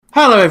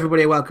Hello,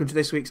 everybody, and welcome to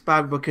this week's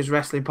Bad Bookers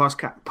Wrestling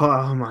Podcast.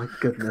 Oh my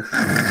goodness,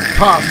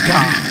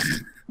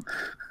 Podcast.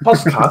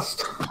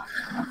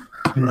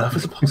 Love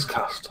is a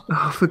podcast.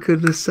 Oh, for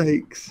goodness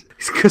sakes!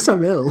 It's because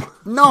I'm ill.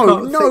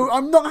 No,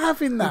 I'm not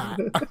having that.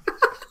 I'm not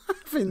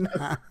having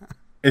that.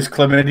 His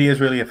chlamydia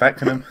is really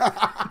affecting him.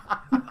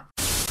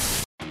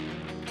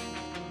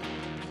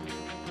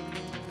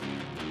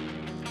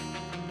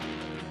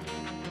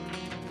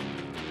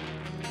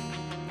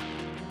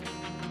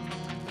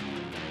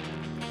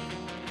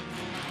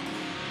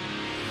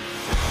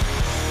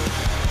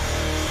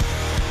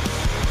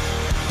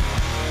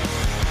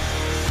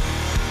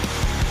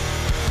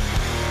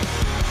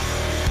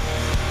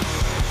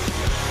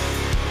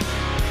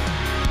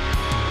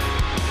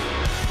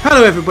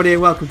 Hello, everybody,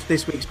 and welcome to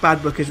this week's Bad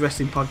Bookers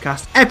Wrestling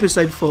Podcast,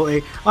 episode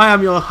 40. I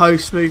am your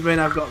host, Smoothman.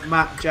 I've got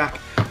Matt, Jack,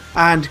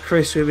 and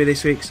Chris with me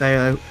this week.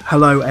 Say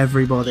hello,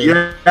 everybody.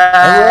 Yeah,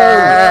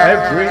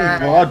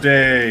 hello,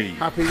 everybody.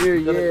 Happy New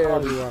Year,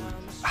 everyone.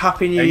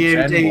 Happy New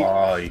Year, indeed.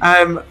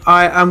 HNY.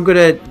 I'm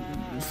gonna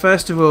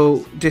first of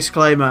all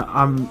disclaimer: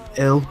 I'm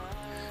ill,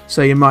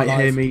 so you might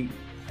hear me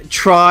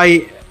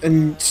try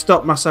and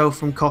stop myself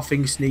from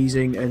coughing,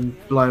 sneezing, and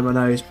blowing my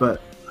nose,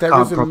 but. There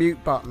is a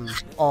mute button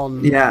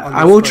on. Yeah, on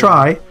I will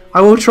try.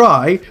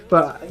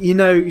 But you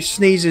know,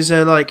 sneezes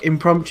are like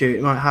impromptu.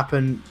 It might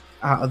happen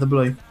out of the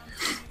blue.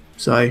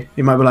 So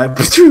you might be like,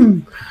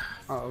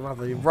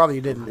 rather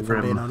you didn't, if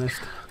I'm being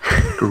honest.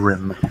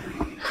 Grim.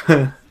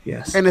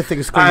 Yes.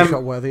 Anything's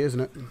screenshot worthy, isn't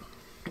it?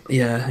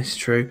 Yeah, it's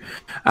true.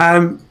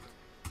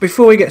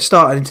 Before we get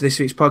started into this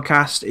week's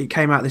podcast, it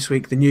came out this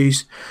week, the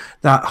news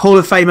that Hall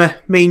of Famer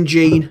Mean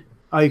Gene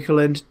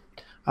Okerlund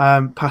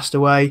passed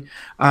away.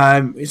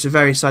 It's a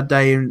very sad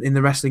day in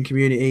the wrestling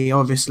community.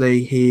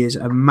 Obviously, he is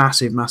a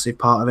massive, massive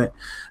part of it.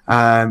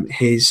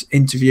 His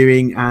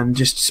interviewing and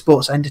just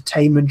sports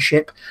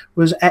entertainmentship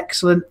was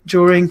excellent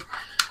during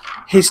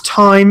his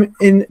time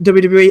in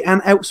WWE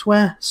and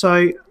elsewhere.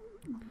 So,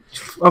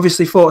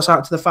 obviously, thoughts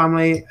out to the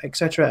family,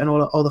 etc., and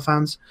all the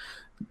fans,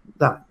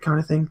 that kind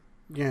of thing.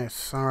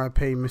 Yes,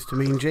 R.I.P. Mr.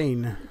 Mean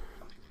Gene.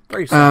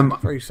 Very sad.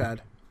 Very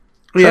sad.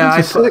 Yeah,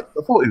 I thought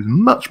he was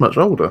much, much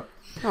older.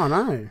 Oh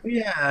no!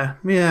 Yeah.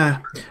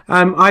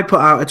 I put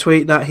out a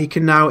tweet that he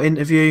can now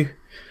interview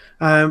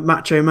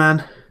Macho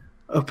Man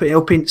up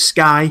in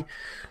Sky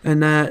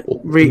and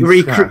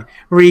recreate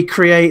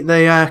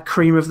the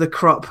cream of the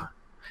crop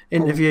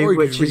interview, or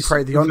which is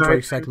recreate the Andre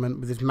segment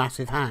with his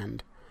massive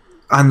hand.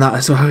 And that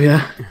as well,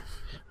 yeah.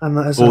 And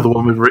that as Or well. the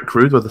one with Rick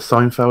Rude where the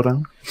sign fell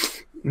down.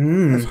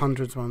 There's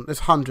hundreds of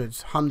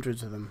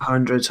them.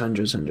 Hundreds.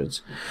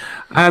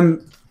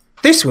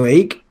 This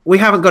week we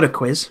haven't got a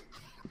quiz.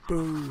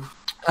 Boom.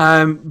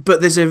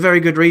 But there's a very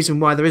good reason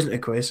why there isn't a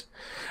quiz.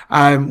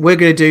 We're going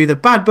to do the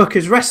Bad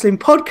Bookers Wrestling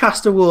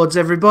Podcast Awards,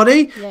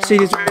 everybody. Yeah. See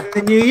you in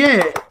the new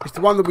year. It's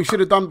the one that we should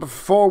have done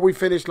before we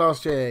finished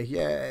last year.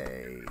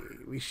 Yay!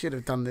 We should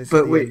have done this.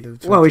 But we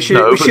should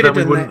have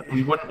done that.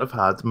 We wouldn't have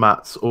had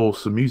Matt's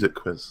awesome music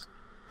quiz.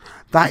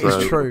 That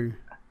is true.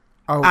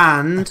 Oh.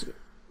 And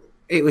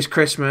it was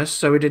Christmas,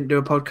 so we didn't do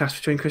a podcast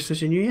between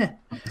Christmas and New Year.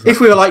 If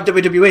we were like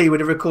WWE, we would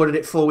have recorded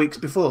it 4 weeks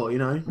before, you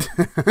know.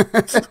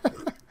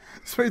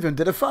 Smoothman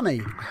did a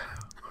funny.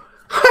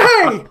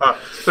 Hey!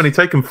 It's only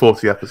taken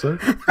 40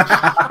 episodes.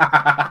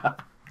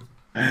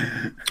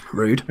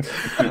 Rude.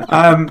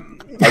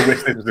 I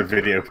wish this was a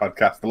video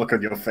podcast. The look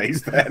on your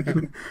face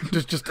then.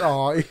 just so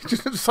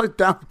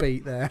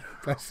downbeat there.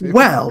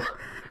 Well,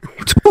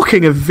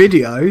 talking of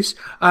videos,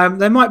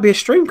 there might be a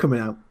stream coming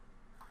out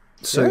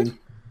soon.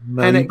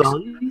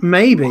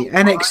 Maybe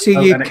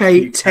NXT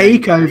UK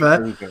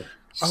Takeover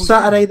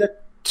Saturday the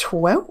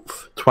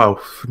 12th.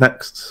 12th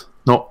next,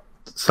 not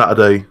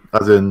Saturday,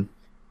 as in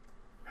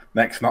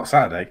next, not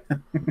Saturday.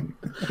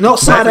 Not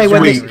Saturday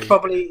when this week. is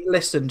probably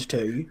listened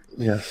to.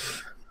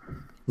 yes.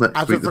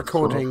 As of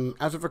recording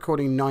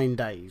 9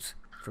 days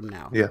from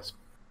now. Yes.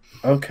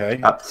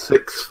 Okay. At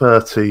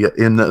 6:30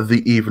 in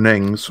the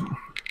evenings.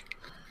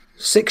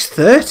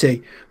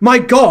 6:30. My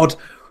God,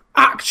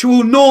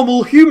 actual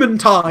normal human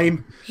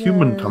time.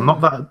 Human time,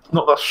 not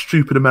that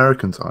stupid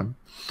American time.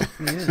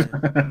 Yeah.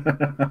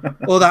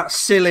 Or that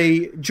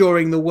silly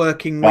during the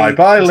working week.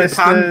 Bye,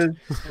 listeners.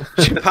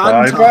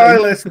 Japan time. Bye,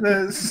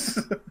 listeners.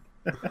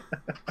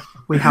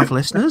 We have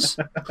listeners?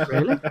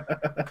 Really?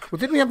 Well,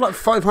 didn't we have like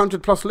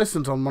 500 plus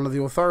listens on one of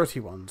the authority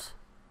ones?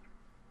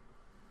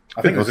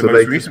 I think it was the the most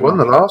latest recent one,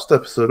 the last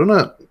episode,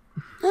 wasn't it?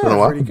 Yeah,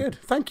 that's really good.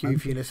 Thank you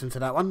if you listened to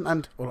that one.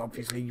 And, well,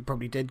 obviously you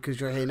probably did because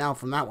you're here now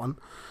from that one.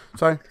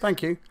 So,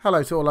 thank you.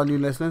 Hello to all our new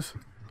listeners.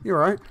 You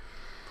all right?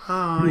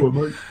 Hi.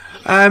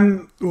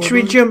 Should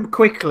we jump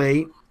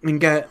quickly and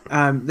get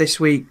this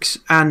week's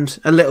and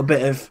a little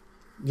bit of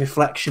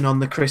reflection on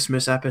the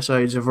Christmas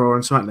episodes of Raw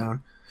and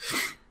SmackDown?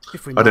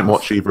 I didn't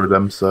watch either of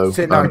them, so...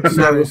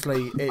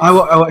 Seriously. I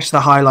watched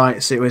the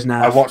highlights. It was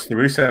now. I watched the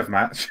Rusev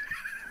match.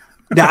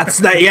 That's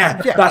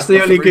the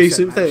only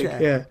gruesome thing.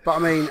 Yeah. But I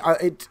mean,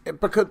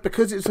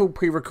 because it's all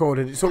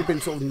pre-recorded, it's all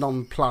been sort of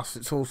non-plus.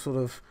 It's all sort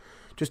of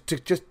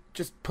just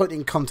just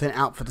putting content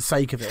out for the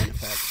sake of it, in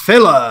effect.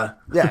 Filler.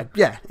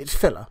 Yeah, it's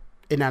filler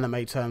in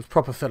anime terms,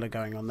 proper filler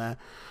going on there.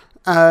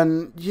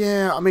 And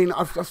yeah, I mean,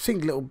 I've seen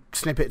little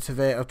snippets of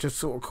it. I've just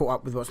sort of caught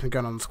up with what's been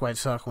going on Squared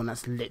Circle, and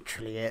that's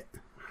literally it.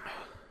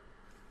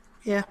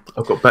 Yeah.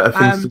 I've got better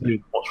things to do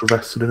than watch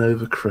wrestling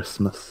over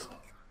Christmas.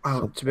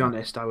 Oh, to be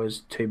honest, I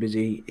was too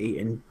busy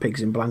eating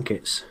pigs in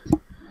blankets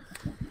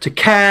to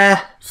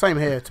care Same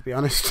here, to be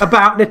honest.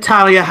 about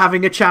Natalia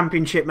having a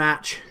championship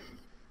match.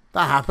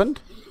 That happened.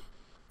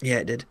 Yeah,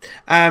 it did.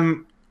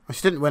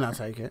 She didn't win, I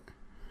take it.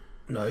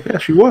 No. Yeah,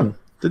 she won.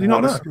 Did you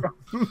not know?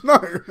 No.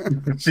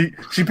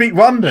 She beat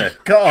Ronda.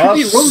 God.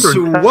 She beat Ronda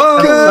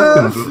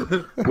in 10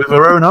 seconds with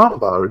her own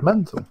armbar. It's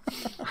mental.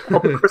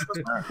 Proper Christmas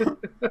marathon.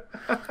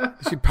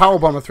 She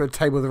powerbombed her through a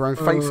table with her own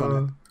face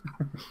on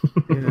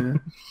it. Yeah.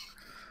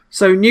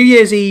 So New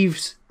Year's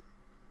Eve's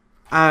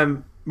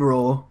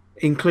Raw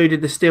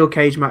included the steel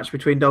cage match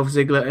between Dolph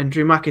Ziggler and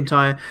Drew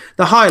McIntyre.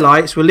 The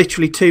highlights were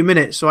literally 2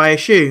 minutes, so I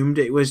assumed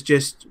it was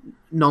just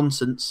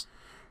nonsense.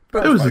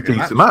 But It was a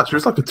decent match. It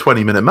was like a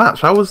 20-minute match.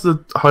 How was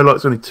the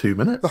highlights only 2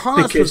 minutes? the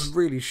highlights Because- was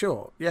really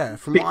short. Yeah,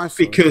 from what I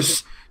saw.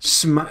 Because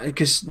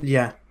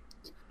yeah.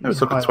 It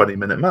was like a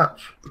 20-minute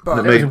match.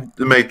 But And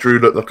it made Drew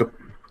look like a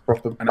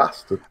proper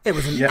bastard. it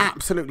was an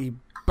absolutely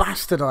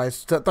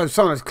bastardized.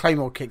 Some of those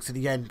Claymore kicks at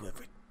the end were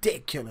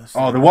ridiculous.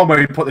 Oh, the one where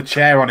he put the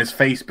chair on his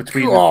face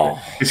between Oh.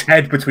 his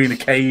head between the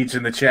cage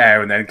and the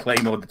chair, and then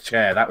Claymore the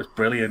chair. That was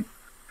brilliant.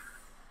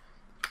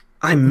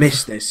 I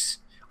miss this.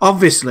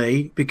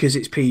 Obviously, because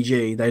it's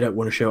PG, they don't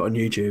want to show it on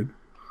YouTube.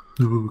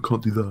 No, we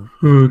can't do that.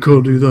 Oh,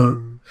 can't do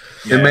that.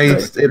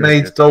 It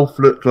made Dolph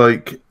look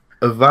like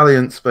a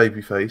valiant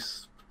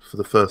babyface for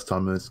the first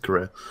time in his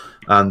career,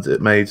 and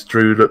it made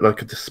Drew look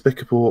like a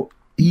despicable,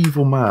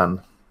 evil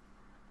man.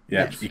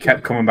 Yeah, he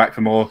kept coming back for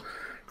more.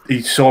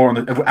 He saw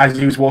as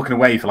he was walking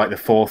away for like the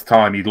fourth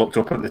time, he looked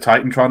up at the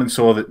Titantron and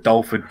saw that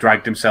Dolph had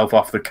dragged himself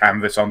off the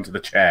canvas onto the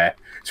chair.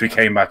 So he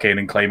came back in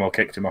and Claymore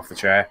kicked him off the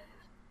chair.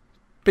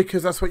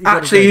 Because that's what you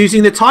Actually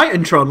using the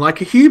Titantron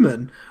like a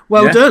human.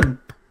 Well done.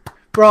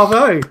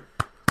 Bravo.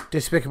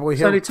 Despicable It's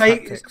heel only,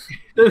 tactics.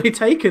 only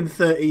taken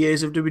 30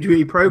 years of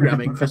WWE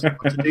programming for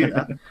someone to do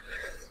that.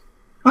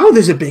 Oh,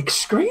 there's a big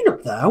screen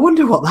up there. I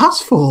wonder what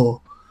that's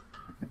for.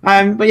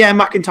 But yeah,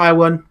 McIntyre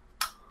won.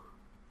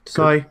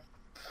 So,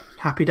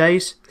 happy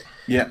days.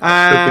 Yeah.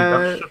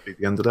 That should be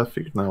the end of that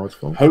feud now, I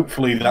thought.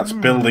 Hopefully that's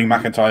building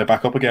McIntyre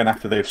back up again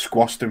after they've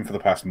squashed him for the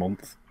past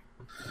month.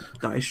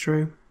 That is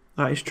true.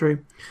 That is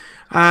true.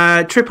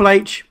 Triple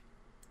H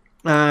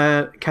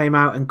came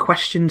out and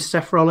questioned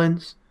Seth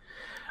Rollins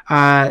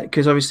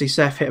because obviously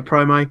Seth hit a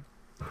promo.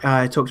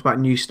 Talks about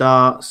new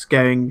starts,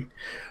 going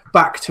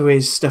back to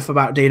his stuff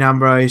about Dean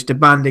Ambrose,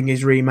 demanding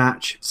his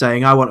rematch,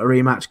 saying, I want a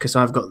rematch because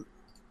I've got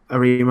a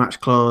rematch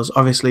clause.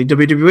 Obviously,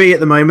 WWE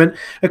at the moment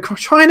are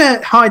trying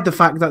to hide the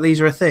fact that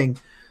these are a thing.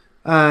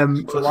 So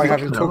why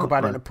have him talk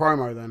about it in a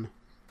promo then?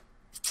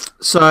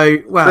 So,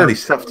 well... Clearly,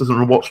 Seth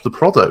doesn't watch the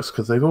products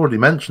because they've already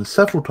mentioned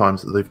several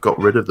times that they've got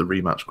rid of the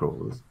rematch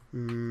clause.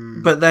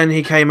 But then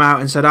he came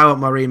out and said, I want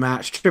my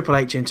rematch. Triple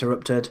H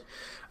interrupted.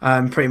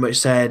 Pretty much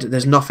said,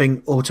 there's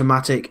nothing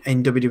automatic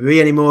in WWE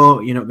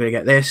anymore. You're not going to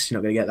get this. You're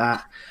not going to get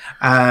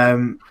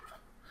that.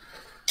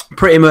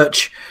 Pretty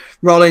much,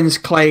 Rollins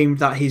claimed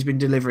that he's been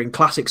delivering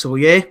classics all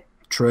year.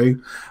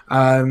 True.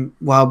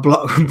 While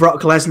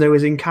Brock Lesnar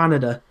was in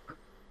Canada,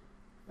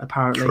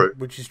 apparently. True.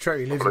 Which is true.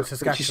 He lives in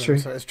Saskatchewan,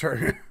 so it's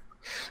true.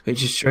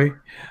 Which is true.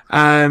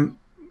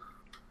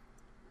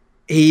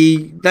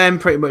 He then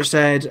pretty much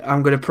said,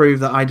 I'm going to prove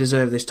that I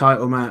deserve this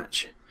title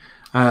match.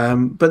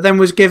 But then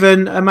was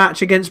given a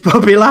match against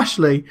Bobby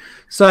Lashley.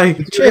 So, Did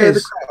you hear cheers.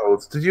 the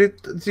crowd?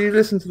 Did you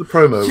listen to the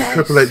promo? Yes.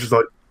 Triple H was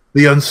like,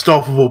 the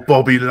unstoppable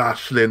Bobby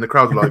Lashley, and the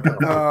crowd were like,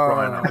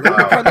 crying out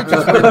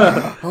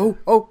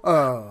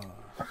loud.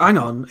 Hang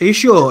on. Are you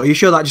sure? Are you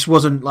sure that just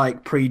wasn't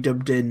like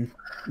pre-dubbed in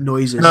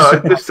noises? No,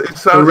 it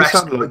sounded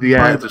rest- like the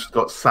air just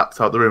got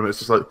sapped out the room. It's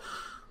just like,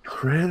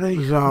 really?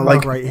 Oh,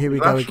 Like, great, here we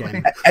go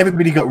again.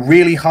 Everybody got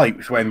really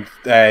hyped when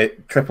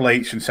Triple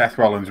H and Seth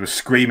Rollins were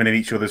screaming in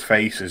each other's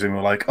faces and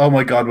were like, oh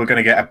my god, we're going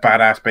to get a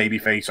badass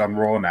babyface on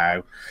Raw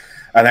now.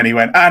 And then he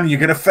went, and you're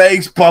going to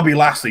face Bobby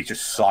Lashley.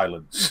 Just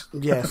silence.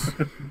 Yes.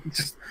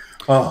 Just,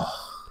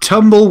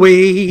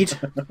 Tumbleweed.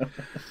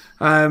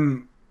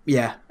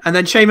 Yeah. And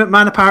then Shane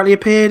McMahon apparently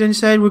appeared and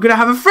said, we're going to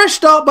have a fresh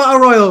start battle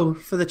royal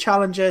for the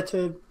challenger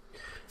to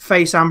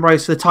face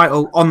Ambrose for the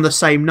title on the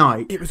same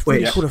night. It was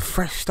really called a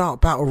Fresh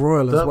Start Battle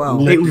Royal as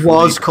well. It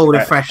was called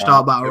a fresh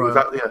start battle It was,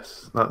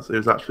 royal. it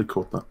was actually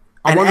called that.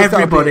 I And wonder if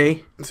that'll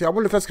everybody... I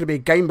wonder if that's going to be a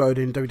game mode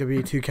in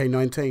WWE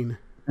 2K19.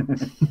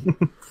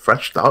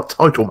 Fresh start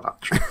title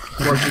match.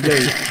 What'd you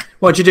do?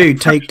 What'd you do?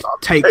 Take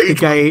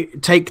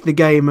the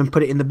game and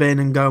put it in the bin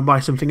and go and buy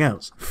something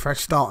else?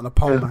 Fresh Start on a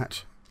pole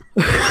match.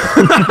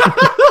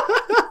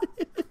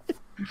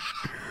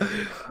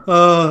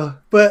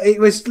 But it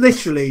was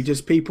literally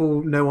just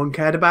people no one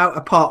cared about,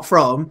 apart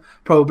from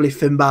probably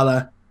Finn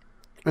Balor.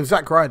 And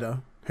Zack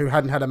Ryder, who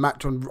hadn't had a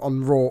match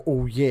on Raw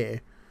all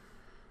year.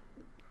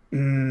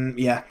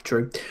 Yeah,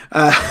 true.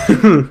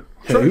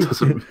 Who?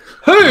 Doesn't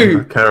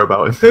Who? care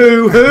about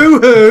him.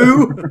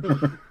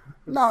 Who?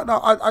 No,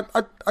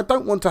 I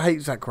don't want to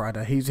hate Zack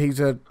Ryder. He's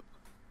a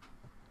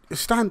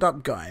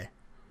stand-up guy,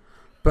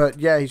 but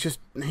yeah,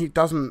 he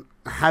doesn't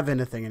have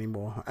anything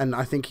anymore, and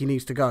I think he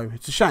needs to go.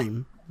 It's a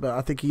shame, but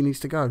I think he needs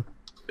to go.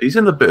 He's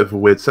in a bit of a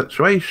weird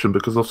situation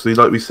because obviously,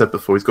 like we said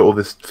before, he's got all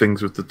these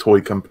things with the toy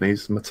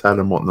companies, Mattel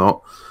and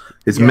whatnot.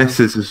 His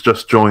missus has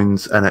just joined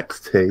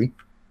NXT.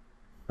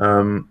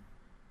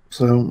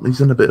 So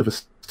he's in a bit of a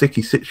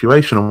sticky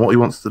situation on what he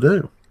wants to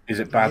do. Is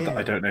it bad that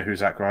I don't know who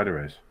Zack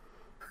Ryder is?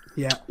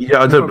 Yeah.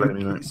 Yeah, I don't blame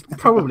you, mate. It's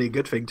probably a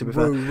good thing, to be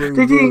fair. Woo,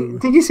 Did woo.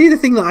 you see the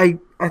thing that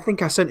I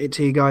think I sent it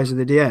to you guys in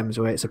the DMs,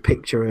 where it's a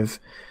picture of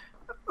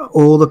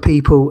all the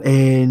people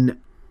in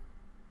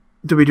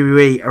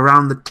WWE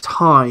around the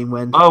time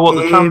when Oh, what,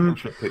 the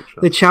championship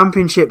picture? the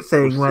championship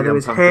thing, where there CM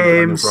was Punk and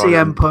him, Daniel CM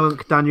Bryan.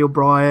 Punk, Daniel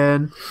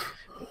Bryan,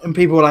 and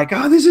people were like,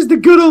 "Oh, this is the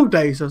good old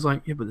days." I was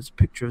like, "Yeah, but there's a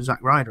picture of Zack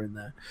Ryder in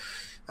there."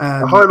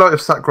 The highlight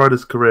of Zack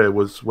Ryder's career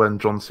was when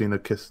John Cena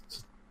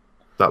kissed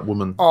that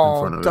woman in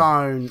front of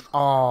him.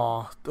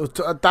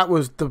 That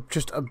was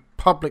just a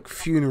public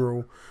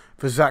funeral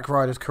for Zack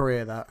Ryder's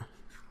career. That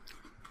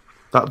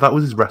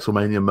was his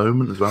WrestleMania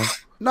moment as well.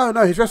 No,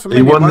 his WrestleMania.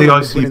 He won the moment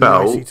was IC winning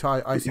belt.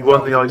 IC He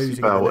won the losing IC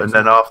it belt, the and next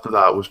then after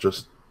that was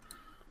just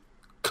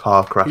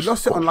car crash. He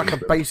lost it on like a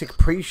basic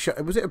pre-show.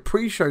 Was it a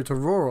pre-show to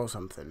Raw or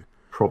something?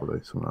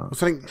 Probably something Or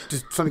like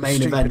that. something Main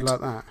stupid event.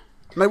 like that.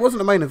 No, it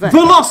wasn't a main event.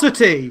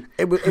 Velocity.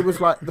 It was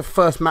like the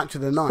first match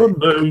of the night,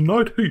 Sunday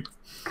Night Heat.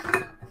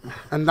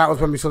 and that was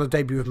when we saw the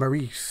debut of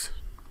Maurice,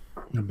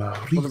 or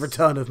the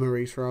return of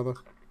Maurice, rather.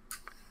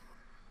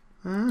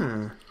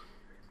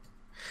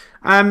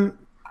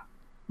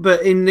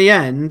 But in the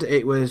end,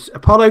 it was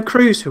Apollo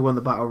Crews who won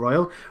the Battle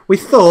Royal. We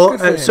thought Good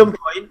for at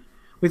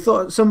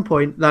him. some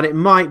point that it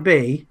might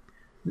be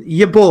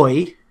your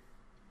boy.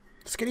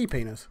 Skinny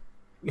penis.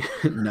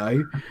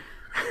 No,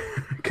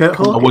 Kurt I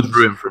Hawkins. was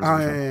rooting for him. Oh,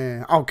 to be fair.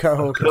 yeah. Oh, Kurt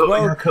Hawkins.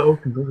 Kurt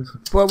Hawkins,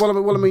 obviously.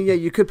 Well, I mean, yeah,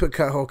 you could put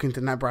Kurt Hawkins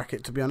in that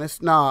bracket. To be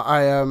honest, no,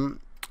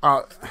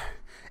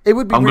 it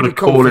would be. I'm really going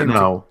to call cool it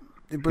now.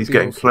 He's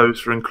getting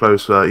closer and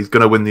closer. He's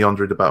going to win the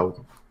Andre the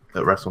Battle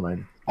at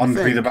WrestleMania.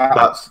 Andre the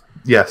Battle.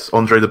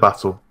 Andre the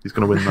Battle. He's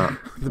going to win that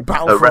the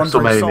battle at for Andre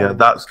Soul. WrestleMania.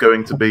 That's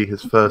going to be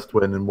his first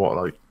win in what,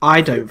 like?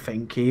 I don't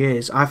think he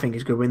is. I think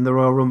he's going to win the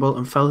Royal Rumble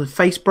and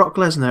face Brock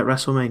Lesnar at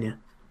WrestleMania.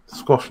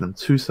 Squashing him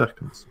 2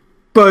 seconds.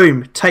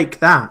 Boom! Take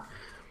that.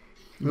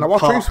 No,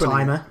 Truth's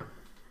winning it. Part-timer.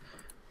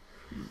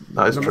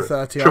 That is Number true.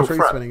 30. Triple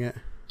Truth's threat. winning it.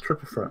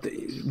 Triple threat.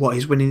 What,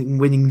 he's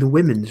winning the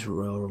women's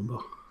Royal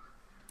Rumble?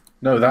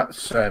 No,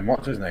 that's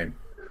what's his name?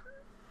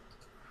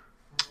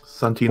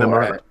 Santina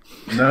Morella.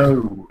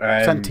 No,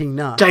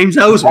 Santina. James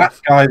that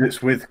Ellsworth. guy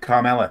that's with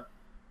Carmella.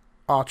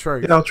 Oh,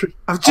 true. Yeah, true.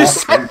 I've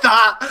just said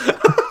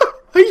that.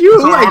 Are you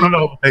awake?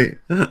 No, wait.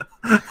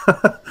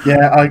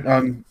 Yeah,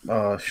 I'm.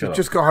 Oh, shut up.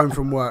 Just got home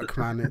from work,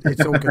 man.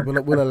 It's all good.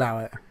 We'll allow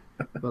it.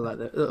 We'll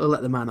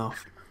let the man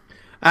off.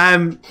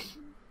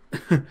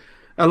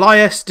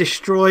 Elias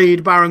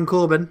destroyed Baron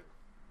Corbin.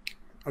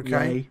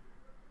 Okay.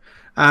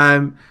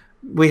 Yay.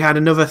 We had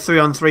another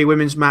 3-on-3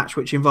 women's match,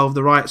 which involved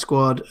the Riot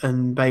Squad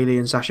and Bayley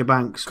and Sasha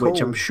Banks, which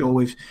Cool. I'm sure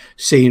we've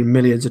seen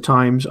millions of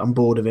times. I'm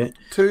bored of it.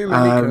 Too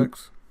many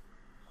cooks.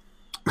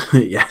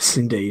 Yes,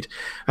 indeed.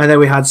 And then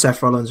we had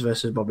Seth Rollins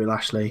versus Bobby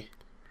Lashley.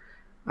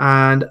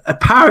 And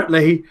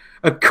apparently,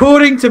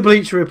 according to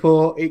Bleacher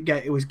Report,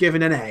 it was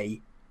given an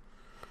A.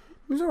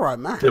 It was all right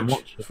match. Didn't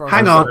watch it. as far as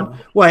Hang I'm on,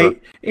 concerned.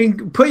 wait.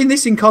 In putting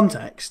this in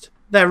context,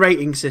 their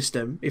rating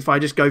system, if I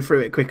just go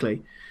through it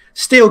quickly,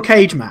 steel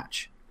cage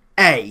match,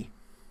 A.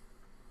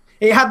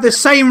 It had the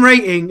same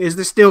rating as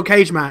the steel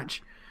cage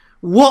match.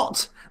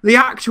 What the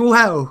actual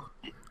hell?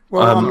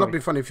 Well, I'm not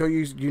being funny. If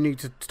you need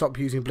to stop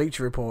using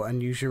Bleacher Report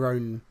and use your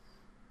own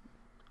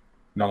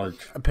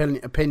Knowledge.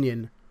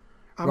 opinion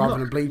rather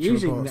than Bleacher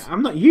Reports.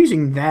 I'm not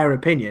using their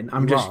opinion.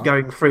 I'm You just are.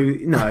 going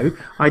through. No,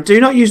 I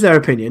do not use their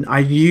opinion. I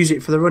use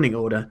it for the running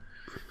order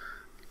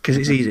because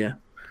it's easier.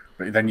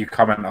 But then you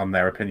comment on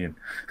their opinion.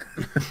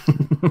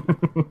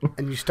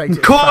 And you state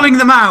it. Calling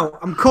them out.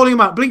 I'm calling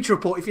them out. Bleacher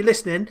Report, if you're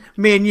listening,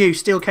 me and you,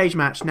 steel cage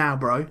match now,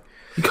 bro.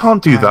 You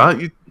can't do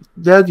that.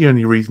 They're the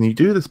only reason you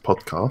do this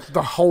podcast.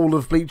 The whole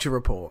of Bleacher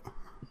Report.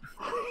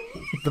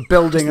 The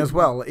building as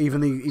well, even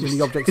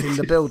the objects in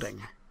the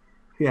building.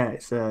 Yeah,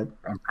 it's I'm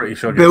pretty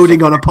sure.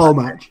 building on a pole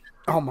match.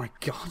 Oh my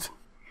god.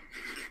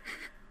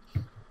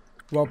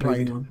 Well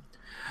played.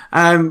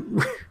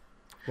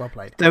 Well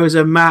played. There was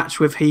a match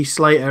with Heath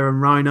Slater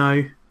and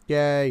Rhino.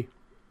 Yay.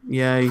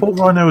 Yay. I thought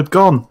Rhino had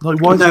gone. Like,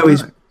 why? No,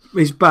 is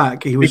he's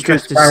back. He was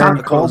Because dressed as Baron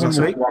Santa Claus Corbin last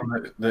was week. the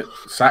one that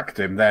sacked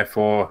him,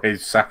 therefore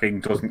his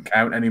sacking doesn't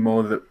count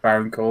anymore. That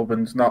Baron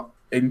Corbin's not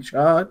in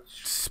charge.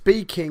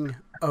 Speaking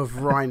of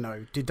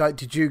Rhino,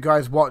 did you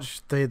guys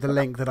watch the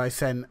link that I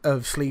sent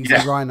of Sleazy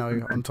Yeah.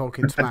 Rhino on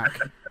Talking Smack?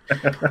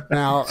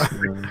 Now,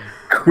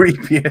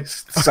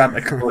 Creepiest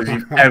Santa Claus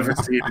you've ever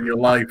seen in your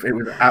life. It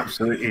was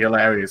absolutely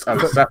hilarious. I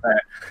was sat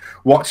there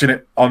watching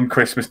it on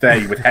Christmas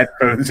Day with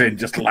headphones in,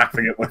 just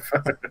laughing at my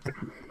phone.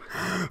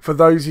 For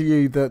those of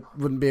you that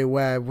wouldn't be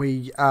aware,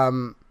 we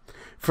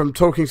from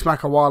Talking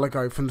Smack a while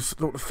ago, from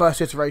the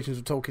first iterations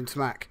of Talking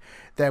Smack,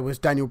 there was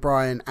Daniel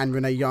Bryan and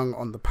Renee Young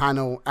on the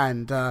panel,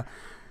 and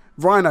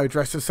Rhino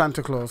dressed as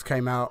Santa Claus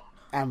came out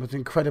and was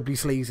incredibly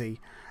sleazy,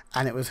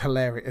 and it was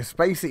hilarious.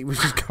 Basically, it was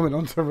just coming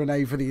on to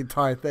Renee for the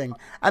entire thing,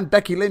 and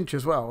Becky Lynch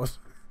as well.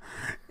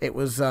 It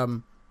was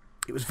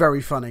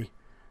very funny,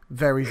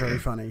 very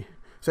funny.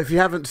 So if you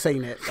haven't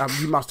seen it,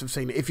 you must have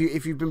seen it. If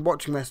you've been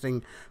watching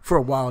wrestling for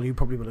a while, you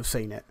probably will have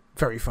seen it.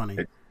 Very funny.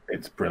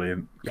 It's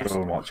brilliant. Yes.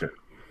 Go and watch it.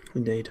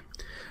 Indeed.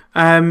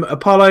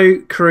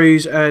 Apollo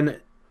Crews and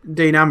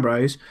Dean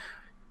Ambrose.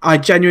 I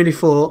genuinely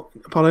thought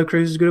Apollo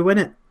Crews was going to win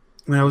it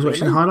when I was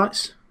watching the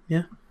highlights.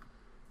 Yeah.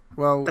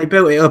 Well, They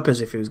built it up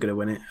as if he was going to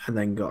win it and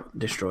then got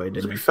destroyed.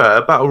 To Didn't be he?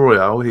 fair, Battle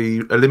Royale, he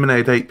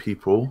eliminated 8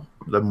 people,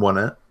 then won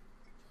it.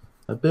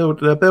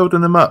 They're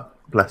building him up,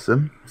 bless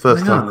him.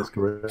 First They time are. in his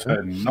career. So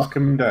knock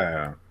him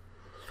down.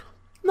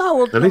 no,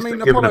 well, At I least mean,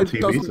 they're giving Apollo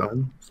him TV doesn't.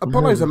 time.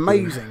 Apollo's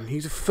amazing.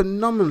 He's a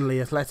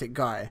phenomenally athletic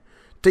guy.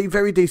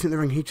 Very decent in the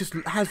ring. He just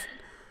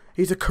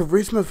he's a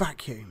charisma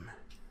vacuum.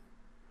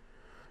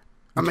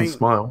 I He can mean,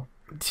 smile.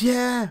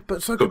 yeah,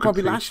 but so Got could Bobby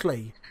good teeth.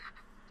 Lashley.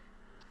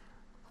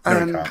 No, he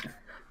And, can't.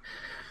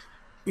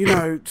 you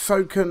know,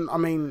 so can, I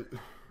mean,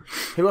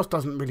 who else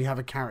doesn't really have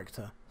a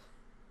character?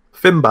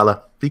 Finn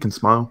Balor, he can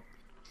smile.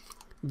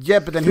 Yeah,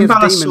 but then he Finn has a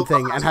Balor's demon sort of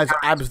thing and has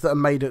abs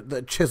that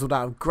are chiseled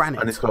out of granite.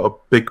 And he's got a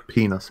big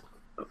penis.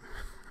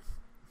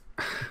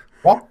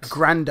 What?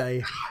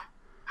 Grande.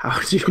 How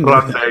do you know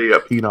that?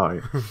 Grande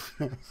penis.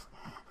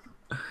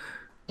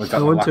 Was that I,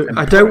 the want to, Latin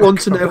I don't want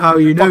to know how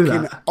you know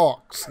Fucking that.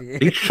 ox.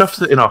 He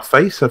shoves it in our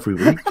face every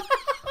week.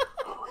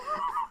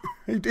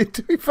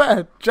 To be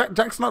fair,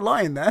 Jack's not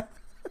lying there.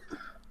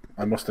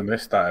 I must have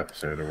missed that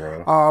episode of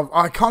Raw.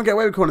 I can't get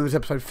away with calling this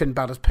episode Finn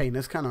Balor's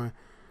penis, can I?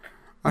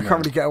 I can't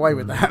really get away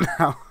with that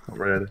now. Not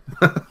really.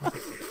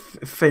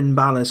 Finn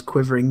Balor's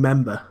quivering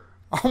member.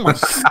 Oh my!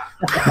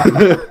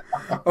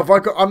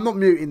 I'm not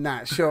muting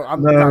that. Sure,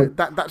 no,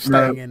 that's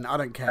staying in. I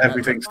don't care.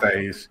 Everything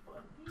stays.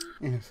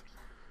 Yes.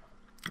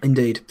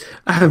 Indeed.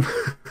 I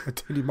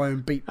tell you my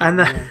own beat. And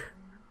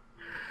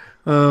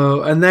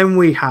then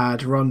we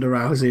had Ronda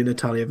Rousey and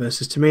Natalya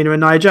versus Tamina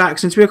and Nia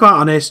Jax. And to be quite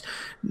honest,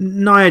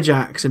 Nia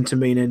Jax and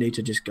Tamina need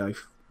to just go.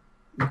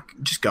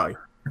 Just go.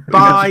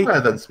 Bye.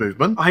 Swear then,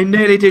 Smoothman. I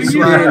nearly did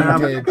swear. and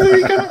I'm- You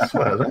can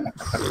swear then.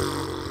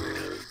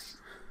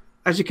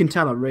 As you can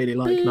tell, I really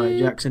like Nia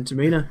Jax and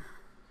Tamina.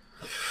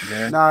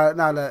 Yeah,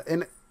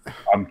 No.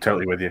 I'm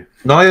totally with you.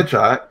 Nia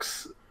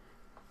Jax,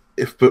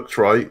 if booked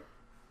right,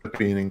 would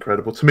be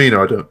incredible. Tamina,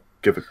 I don't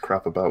give a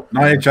crap about.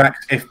 Nia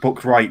Jax, if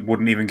booked right,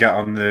 wouldn't even get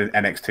on the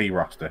NXT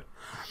roster.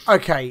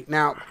 Okay,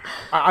 now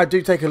I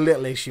do take a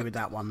little issue with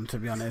that one, to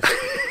be honest.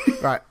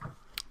 Right.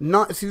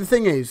 See, the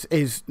thing is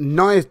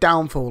Nia's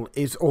downfall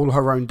is all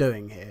her own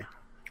doing here.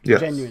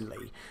 Yes.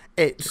 Genuinely,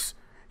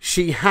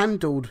 she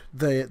handled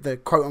the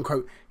quote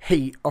unquote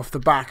heat off the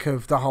back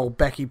of the whole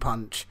Becky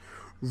punch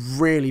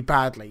really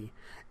badly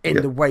in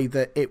the way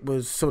that it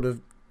was sort of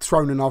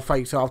thrown in our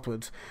face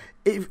afterwards.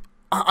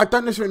 I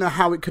don't necessarily know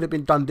how it could have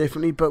been done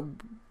differently, but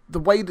the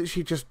way that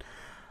she just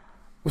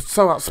was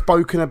so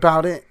outspoken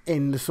about it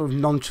in the sort of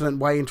nonchalant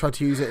way and tried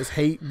to use it as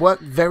heat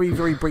worked very,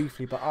 very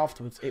briefly, but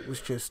afterwards it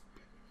was just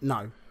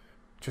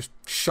just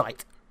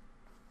shite.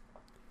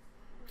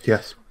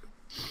 Yes.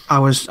 I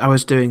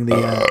was doing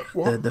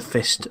the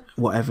fist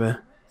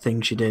whatever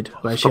thing she did.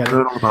 Where she Stop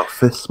going on about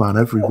fists, man,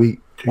 every week.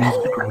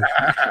 Jesus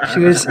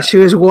Christ. she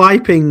was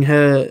wiping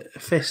her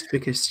fist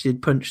because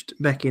she'd punched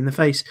Becky in the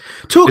face.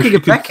 Talking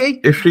of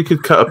Becky, If she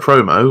could cut a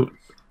promo,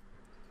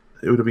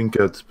 it would have been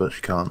good, but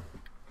she can't.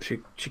 she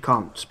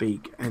can't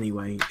speak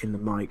anyway in the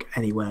mic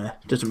anywhere.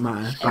 Doesn't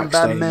matter.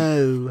 Backstage.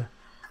 Hello.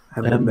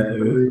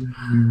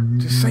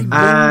 Just say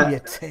moo, you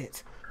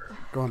tit.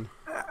 Go on.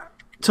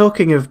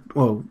 Talking of,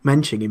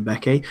 mentioning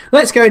Becky,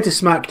 let's go into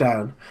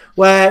SmackDown,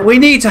 where we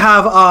need to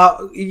have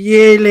our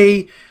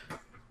yearly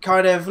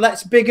kind of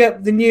let's big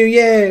up the new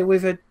year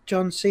with a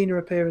John Cena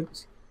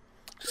appearance.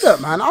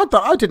 Look, man, I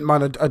didn't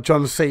mind a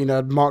John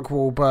Cena, Mark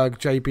Wahlberg,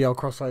 JBL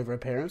crossover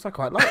appearance. I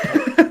quite like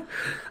it.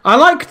 I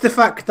like the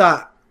fact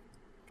that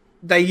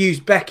they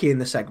used Becky in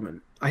the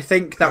segment. I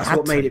think that's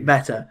what made it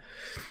better.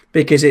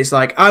 Because it's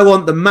like, I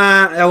want a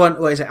man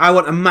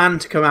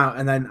to come out.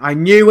 And then I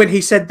knew when he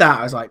said that,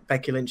 I was like,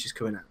 Becky Lynch is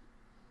coming out.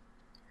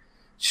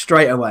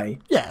 Straight away.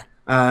 Yeah.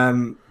 I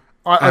knew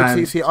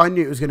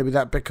it was going to be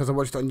that because I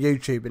watched it on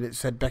YouTube and it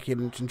said Becky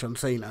Lynch and John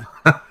Cena.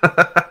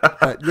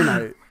 But, you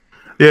know.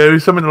 Yeah, it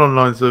was something along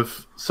the lines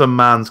of some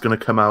man's going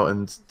to come out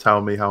and tell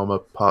me how I'm a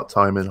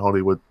part-time in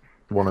Hollywood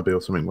wannabe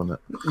or something, wasn't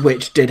it?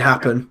 Which did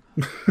happen.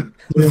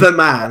 The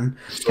man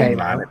came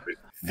out.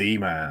 The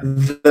man.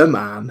 The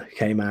man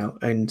came out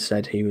and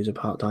said he was a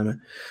part-timer.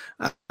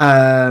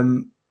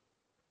 The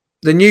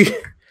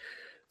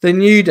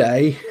New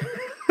Day.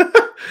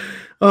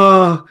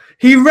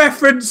 He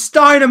referenced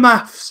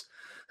Dynamaths.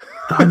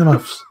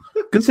 Dynamaths.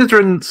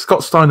 Considering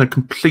Scott Steiner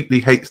completely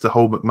hates the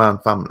whole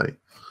McMahon family,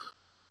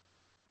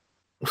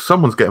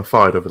 Someone's getting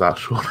fired over that,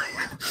 surely.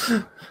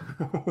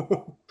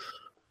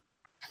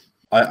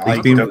 I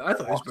I don't thought it know was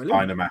what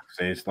brilliant. Dynamax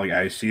is. Like,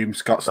 I assume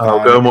Scott Oh,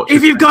 Steiner. go and watch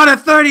If his, you've got a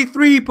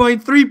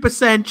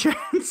 33.3%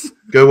 chance.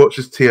 go watch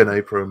his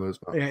TNA promos,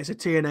 man. Yeah, it's a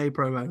TNA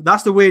promo.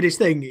 That's the weirdest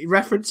thing. It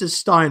references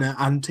Steiner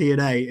and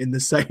TNA in the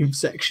same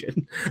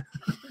section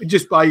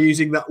just by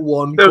using that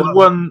one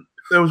quote.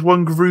 There was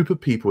one group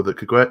of people that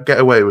could get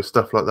away with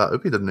stuff like that. It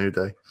would be the New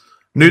Day.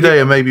 New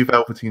Day and maybe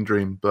Velveteen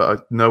Dream,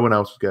 but no one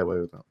else would get away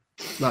with that.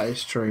 That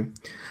is true.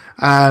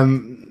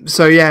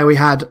 So yeah, we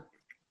had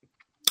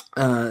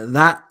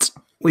that.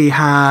 We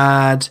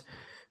had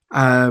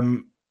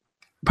apparently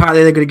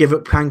they're going to give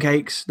up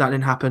pancakes. That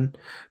didn't happen.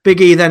 Big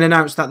E then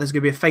announced that there's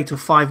going to be a fatal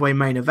 5-way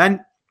main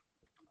event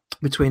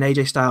between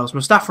AJ Styles,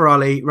 Mustafa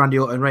Ali, Randy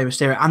Orton, and Rey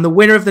Mysterio, and the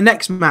winner of the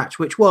next match,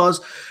 which was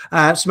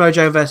Samoa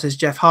Joe versus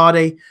Jeff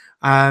Hardy.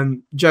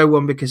 Joe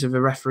won because of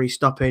a referee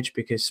stoppage,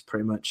 because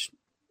pretty much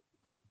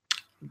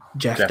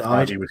Jeff died.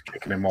 Hardy was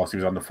kicking him whilst he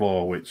was on the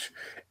floor, which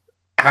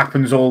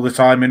happens all the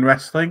time in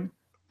wrestling.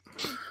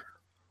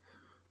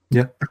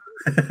 Yeah.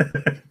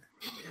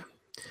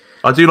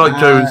 I do like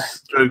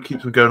Joe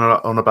keeps on going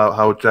on about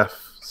how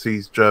Jeff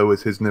sees Joe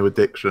as his new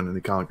addiction and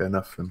he can't get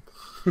enough of him.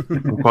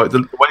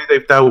 The way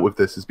they've dealt with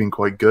this has been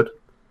quite good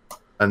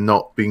and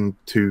not being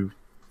too.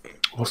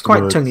 It's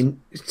quite tongue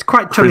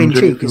in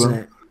cheek, isn't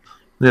it?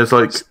 Yeah, it's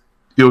like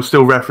you're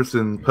still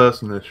referencing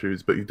personal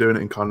issues, but you're doing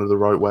it in kind of the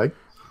right way,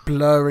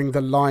 blurring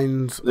the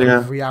lines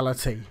of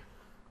reality.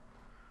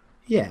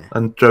 Yeah,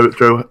 and Joe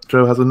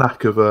has a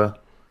knack of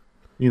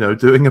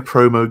doing a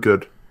promo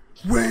good.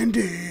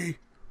 Wendy.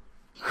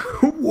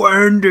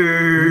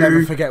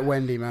 Never forget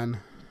Wendy, man.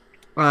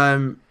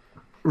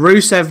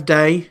 Rusev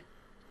Day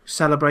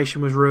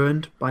celebration was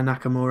ruined by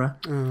Nakamura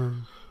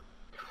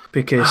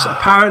because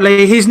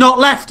apparently he's not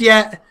left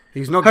yet.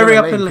 He's not. Hurry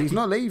up and leave. He's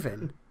not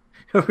leaving.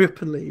 Hurry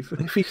up and leave.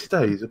 If he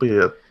stays, he'll be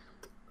an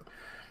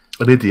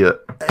idiot.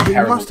 He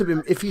must have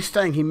been. If he's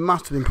staying, he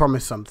must have been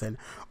promised something,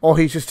 or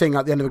he's just staying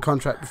at the end of a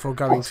contract before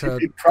going to.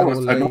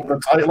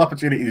 The title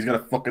opportunity he's going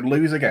to fucking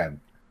lose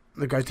again.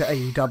 They go to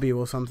AEW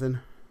or something.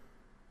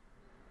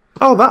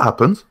 Oh, that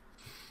happens.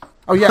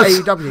 Oh yeah,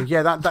 AEW.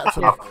 Yeah, that's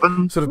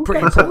sort of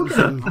pretty important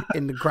thing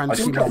in the grand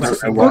scheme of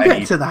wrestling. We'll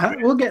get to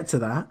that. We'll get to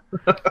that.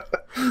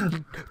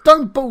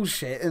 Don't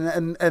bullshit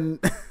and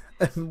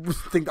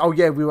think. Oh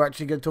yeah, we were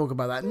actually going to talk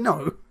about that.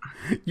 No,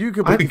 you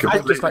could be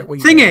just like.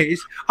 Thing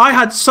is, I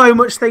had so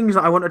much things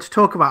that I wanted to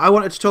talk about. I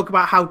wanted to talk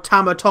about how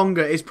Tama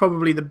Tonga is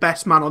probably the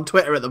best man on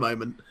Twitter at the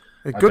moment.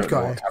 The good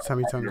guy,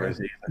 Tammy Tonga.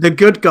 The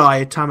good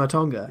guy, Tama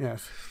Tonga.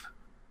 Yes.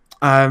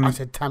 I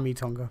said Tammy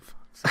Tonga.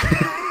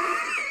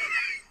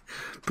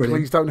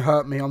 Please don't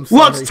hurt me. I'm sorry.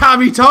 What's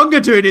Tammy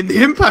Tonga doing in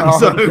the Impact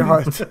Zone?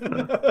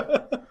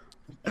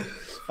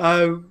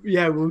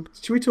 Yeah, well,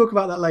 should we talk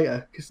about that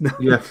later? No.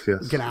 Yes.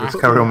 Let's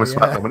carry on with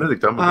SmackDown. We're nearly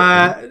done with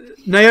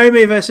it.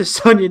 Naomi versus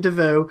Sonya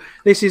Deville.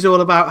 This is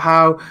all about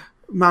how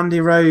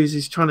Mandy Rose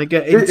is trying to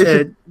get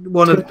into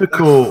one of I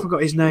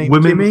forgot his name.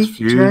 Women's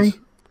Jimmy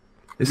feud.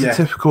 It's a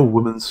typical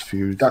women's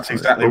feud. That's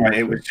exactly right.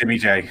 It was Jimmy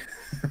J.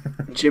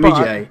 Jimmy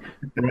J.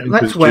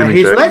 Let's wear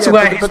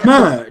his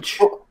merch.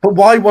 But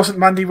why wasn't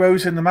Mandy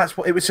Rose in the match?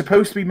 It was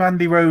supposed to be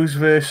Mandy Rose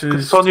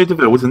versus Sonya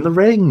Deville was in the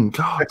ring.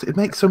 God, it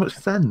makes so much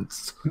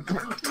sense.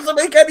 Doesn't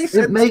make any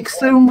sense. It makes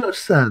so much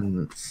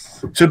sense.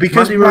 So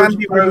because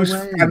Mandy Rose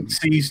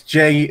fancies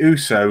Jey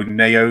Uso,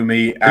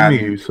 Naomi, and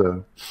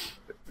Uso.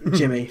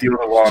 Jimmy. The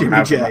other one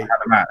Jimmy J. had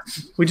a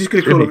match. We're just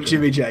going to call them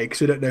Jimmy J because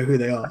we don't know who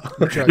they are.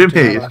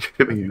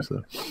 Jimmy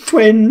Uso.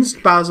 Twins,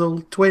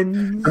 Basil,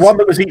 twins. The one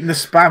that was eating the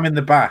spam in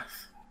the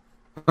bath.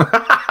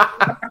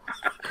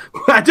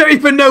 I don't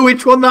even know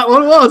which one that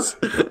one was.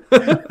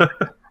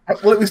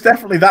 Well, it was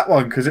definitely that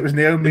one because it was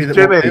Naomi. It's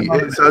Jimmy.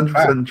 It's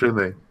 100%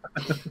 Jimmy.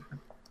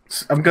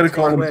 I'm going to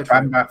call him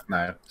Spam Bath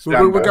now.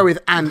 We'll go with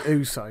Ann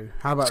Uso.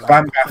 How about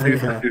Spam that?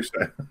 Bath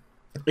Uso.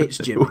 It's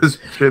Jimmy. It was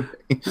Jimmy.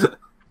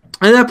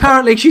 And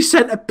apparently she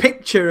sent a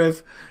picture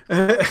of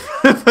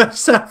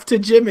herself to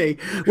Jimmy.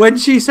 When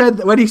he said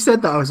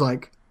that, I was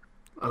like,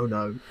 oh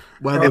no.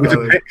 Where they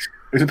going? It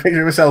was a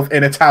picture of herself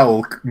in a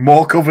towel,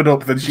 more covered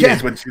up than she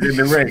is when she's in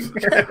the ring.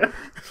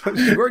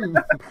 She's wearing,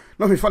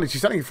 not be funny,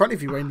 she's standing in front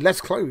of you wearing less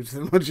clothes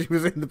than when she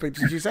was in the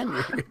picture she sent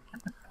you.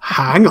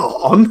 Hang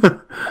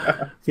on.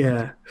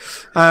 Yeah.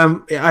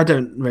 I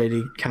don't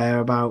really care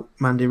about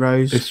Mandy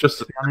Rose. It's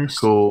just a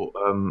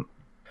typical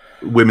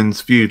women's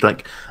feud.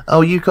 Like,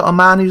 oh, you got a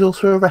man who's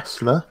also a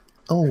wrestler?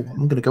 Oh,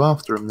 I'm going to go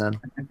after him then.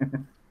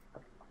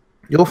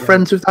 You're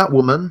friends with that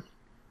woman?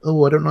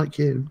 Oh, I don't like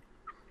you.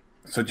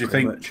 So do you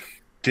think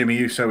Jimmy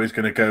Uso is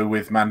going to go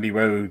with Mandy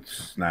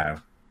Rose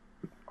now?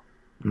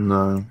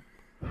 No.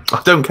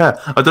 I don't care.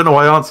 I don't know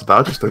why I answered that.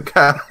 I just don't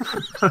care.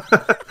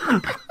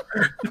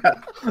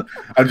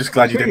 I'm just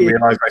glad you didn't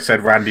realise I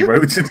said Randy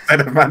Rhodes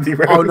instead of Mandy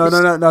Rose. Oh,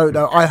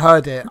 no. I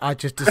heard it. I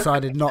just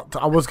decided not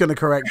to. I was going to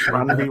correct you.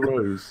 Randy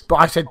Rose. But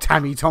I said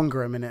Tammy Tonga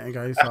a minute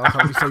ago, so I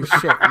can't be so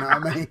shit, you know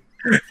what I mean?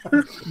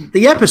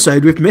 The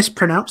episode with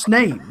mispronounced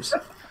names.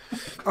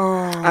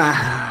 Oh,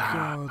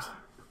 God.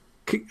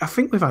 I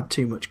think we've had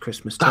too much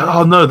Christmas turkey.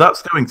 Oh no,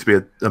 that's going to be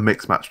a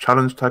mixed match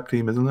challenge tag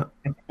team, isn't it?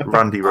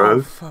 Randy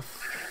Rhodes.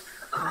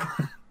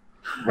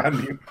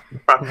 Randy.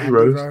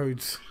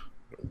 Rhodes.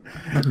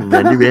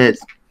 Randy Rhodes.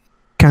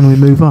 Can we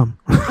move on?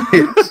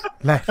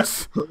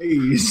 Let's.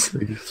 Please.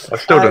 I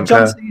still don't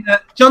care.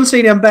 John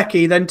Cena and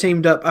Becky then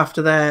teamed up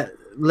after their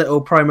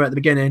little promo at the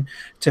beginning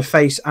to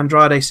face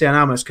Andrade Cien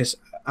Almas because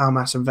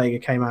Almas and Vega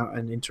came out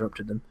and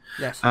interrupted them.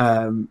 Yes.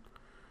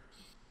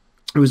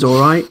 It was all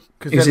right.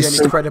 Because they're the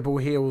only credible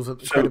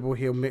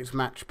heel mixed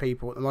match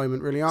people at the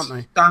moment, really, aren't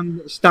they?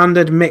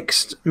 Standard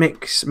mixed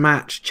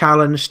match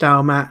challenge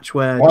style match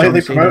where. Why are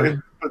they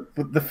promoting?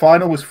 But the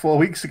final was 4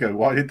 weeks ago.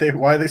 Why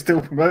are they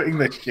still promoting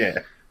this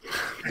shit?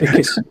 We're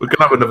gonna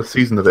have another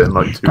season of it in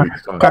like 2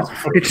 weeks' time.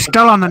 It's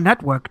still on the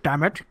network.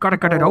 Damn it! Gotta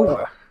get it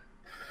over.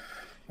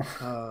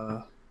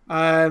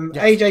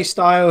 AJ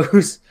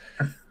Styles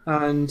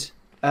and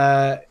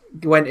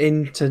went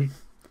in to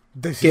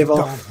give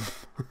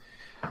off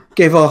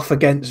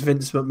against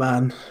Vince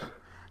McMahon.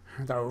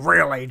 The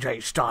real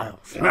AJ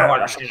Styles.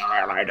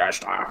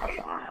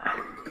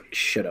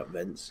 Shut up,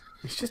 Vince.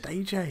 It's just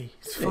AJ.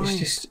 It's fine.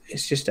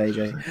 It's just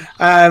AJ.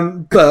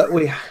 But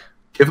we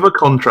give him a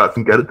contract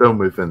and get it done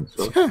with, Vince.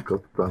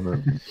 God damn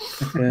it.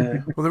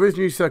 Yeah. Well, there is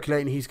news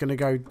circulating. He's going to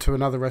go to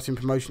another wrestling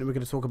promotion that we're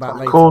going to talk about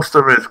later. Of course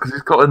there is, because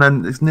he's got an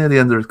end. It's near the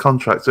end of his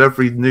contract, so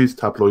every news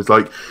tabloid's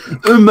like,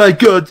 "Oh my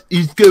God,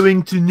 he's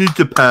going to New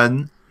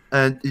Japan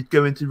and he's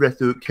going to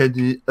wrestle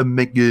Kenny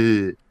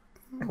Omega."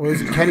 Well,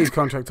 isn't Kenny's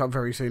contract up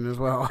very soon as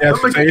well? Yeah,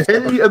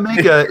 Kenny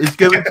Omega is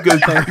going to go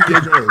to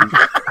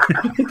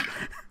TNA.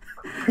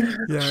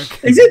 Yeah.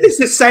 Okay. Isn't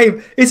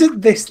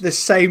this the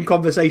same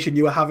conversation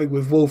you were having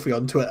with Wolfie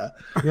on Twitter?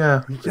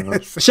 Yeah.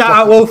 Yes. Shout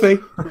out Wolfie.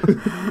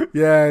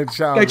 Yeah,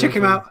 shout Go out. check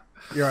him out.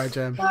 You're right,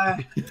 Jem.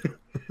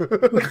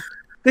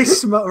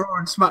 This Raw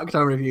and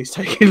SmackDown review is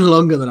taking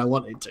longer than I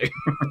wanted to.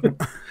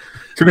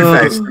 To be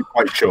fair, it's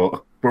quite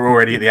short. We're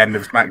already at the end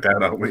of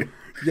SmackDown, aren't we?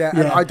 Yeah,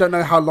 and I don't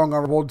know how long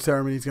our award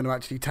ceremony is going to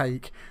actually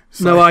take.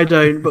 So. No, I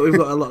don't, but we've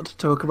got a lot to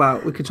talk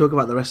about. We can talk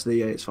about the rest of the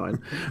year, it's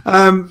fine.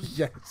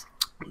 Yes.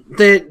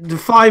 The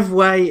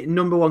 5-way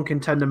number one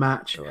contender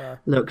match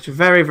looked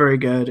very, very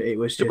good. It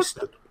was just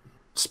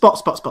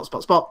spot.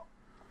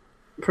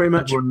 Pretty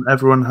much.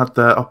 Everyone had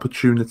their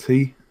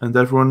opportunity and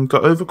everyone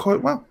got over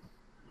quite well.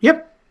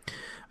 Yep.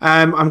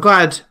 I'm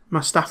glad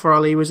Mustafa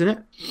Ali was in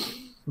it.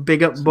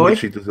 Big up, boy.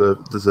 Which he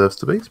deserves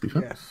to be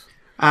fair. Yes.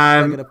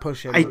 I'm going to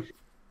push him. I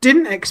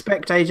didn't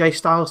expect AJ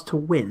Styles to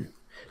win.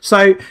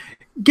 So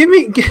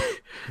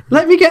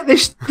let me get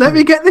this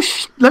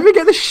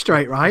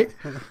straight, right?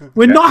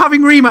 We're not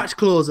having rematch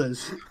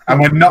clauses, and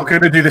we're not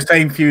going to do the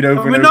same feud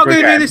over. We're not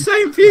going to do the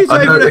same feud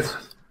over.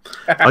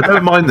 I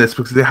don't mind this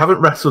because they haven't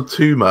wrestled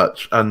too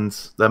much, and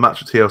their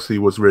match at TLC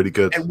was really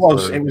good. It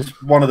was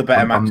one of the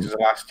better matches of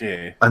last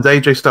year. And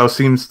AJ Styles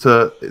seems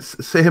to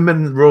him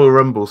and Royal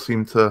Rumble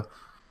seem to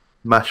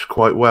mesh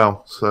quite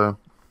well. So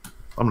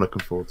I'm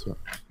looking forward to it.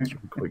 It's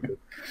really quite good.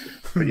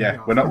 But yeah,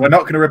 we're not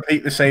going to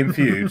repeat the same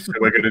feud, so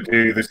we're going to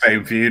do the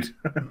same feud.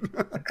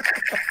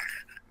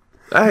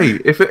 Hey,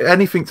 if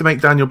anything to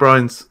make Daniel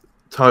Bryan's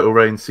title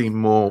reign seem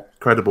more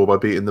credible by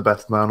beating the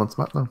best man on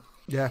SmackDown.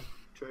 Yeah.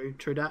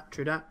 True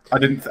that.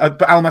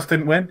 But Almas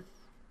didn't win.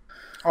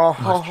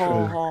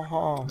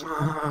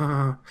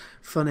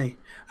 Funny.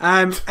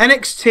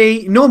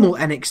 NXT, normal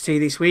NXT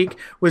this week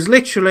was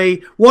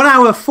literally 1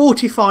 hour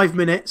 45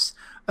 minutes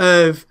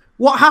of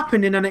what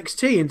happened in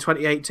NXT in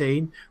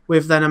 2018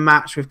 with then a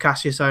match with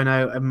Cassius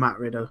Ohno and Matt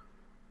Riddle.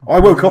 I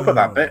woke up at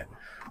that bit.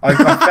 I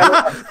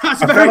fell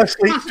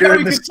asleep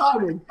during the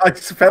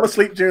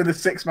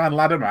 6-man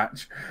ladder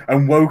match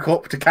and woke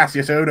up to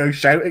Cassius Ohno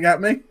shouting at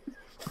me.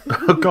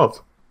 Oh God.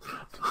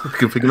 I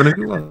can think of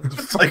anything else.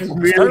 It's like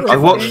really I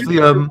watched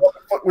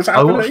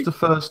the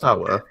first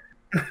hour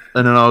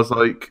and then I was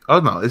like, oh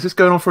no, is this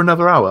going on for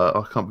another hour?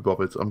 I can't be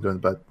bothered. I'm going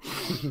to bed.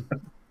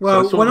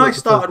 Well, when I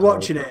started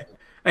watching it,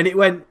 and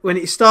when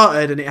it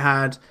started and it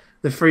had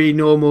the 3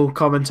 normal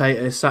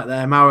commentators sat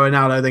there, Mauro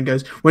Ronaldo then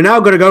goes, "We're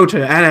now going to go to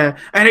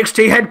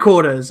NXT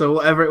headquarters," or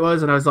whatever it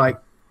was. And I was like,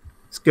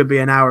 it's going to be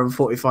 1 hour and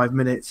 45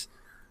 minutes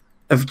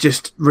of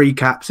just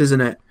recaps,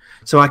 isn't it?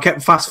 So I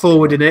kept fast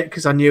forwarding it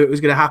because I knew it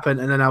was going to happen.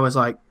 And then I was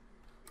like,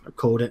 I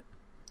called it.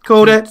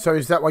 So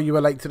is that why you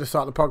were late to the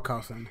start of the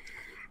podcast then?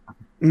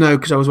 No,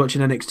 because I was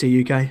watching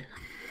NXT UK.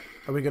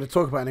 Are we going to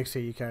talk about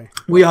NXT UK?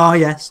 We are,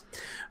 yes.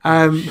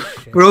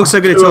 We're also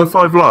going to talk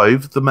 205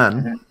 Live, the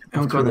men.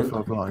 Oh, go on then.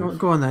 Live.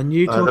 Go on then.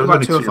 You talk there was about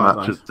only 205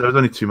 matches. Live. There was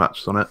only 2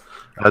 matches on it.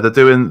 They're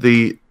doing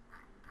the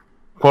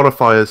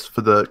qualifiers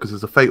because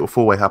there's a fatal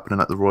 4-way happening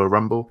at the Royal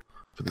Rumble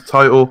for the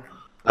title.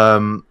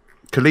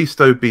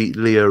 Kalisto beat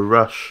Leo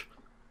Rush,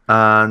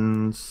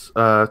 and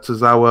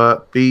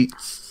Tozawa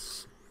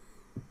beats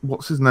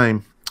what's his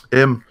name?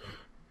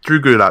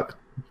 Drew Gulak.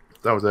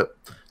 That was it.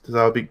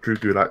 Tozawa beat Drew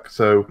Gulak.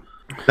 So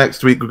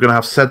next week we're going to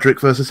have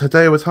Cedric versus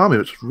Hideo Itami,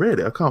 which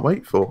really I can't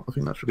wait for. I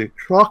think that should be a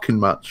cracking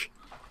match.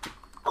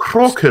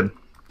 Cracking.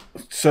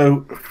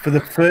 So for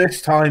the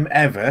first time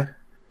ever,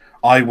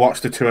 I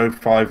watched the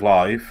 205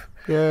 Live.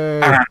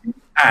 Yeah.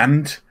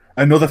 And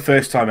another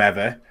first time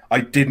ever,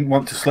 I didn't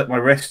want to slip my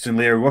wrists, and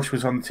Leo Rush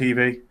was on the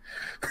TV.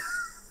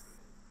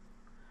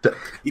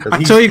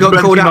 Until you got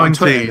called out on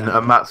Twitter. 2019,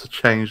 and Matt's a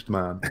changed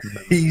man.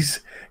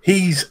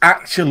 He's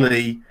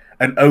actually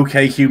an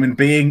okay human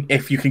being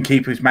if you can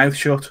keep his mouth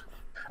shut.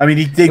 I mean,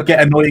 he did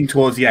get annoying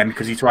towards the end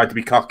because he tried to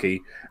be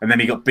cocky, and then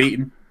he got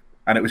beaten,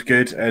 and it was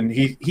good. And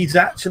he's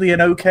actually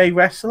an okay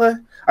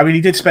wrestler. I mean,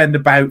 he did spend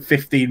about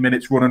 15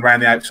 minutes running around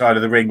the outside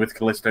of the ring with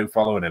Kalisto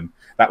following him.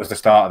 That was the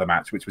start of the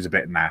match, which was a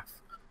bit naff.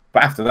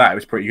 But after that, it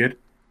was pretty good.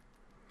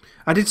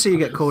 I did see you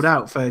get called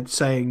out for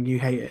saying you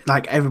hate it.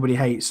 Like, everybody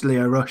hates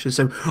Leo Rush. And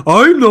so,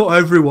 I'm not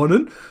everyone,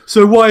 and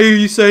so why are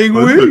you saying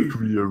we?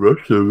 Leo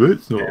Rush,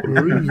 it's not. I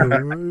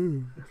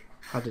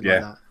didn't like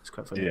that. It's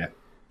quite funny. Yeah.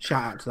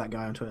 Shout out to that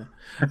guy on Twitter.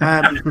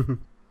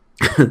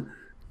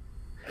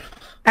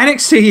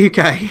 NXT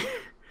UK.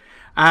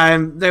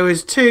 There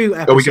was 2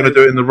 episodes. Are we going to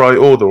do it in the right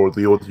order, or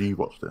the order you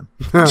watched in?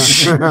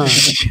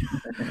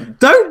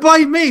 Don't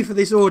blame me for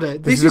this order.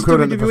 This is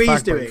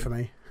WWE's doing. For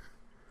me.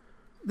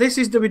 This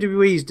is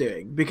WWE's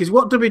doing, because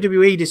what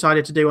WWE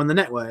decided to do on the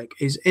network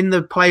is in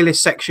the playlist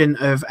section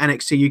of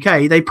NXT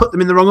UK, they put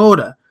them in the wrong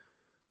order,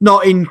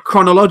 not in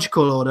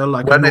chronological order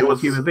like When a it normal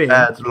was human being.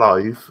 aired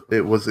live,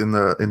 it was in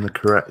the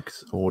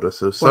correct order.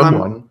 So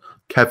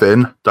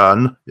Kevin,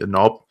 Dunn, your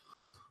knob,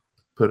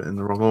 put it in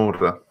the wrong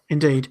order.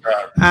 Indeed.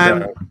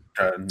 In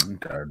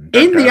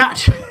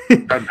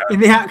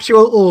the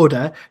actual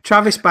order,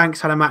 Travis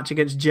Banks had a match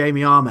against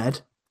Jamie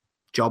Ahmed.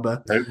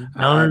 Jobber.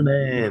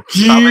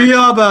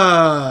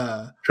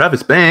 Jobber.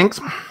 Travis Banks.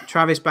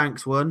 Travis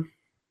Banks won.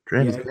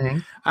 Banks.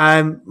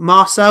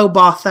 Marcel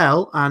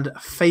Barthel and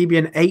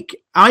Fabian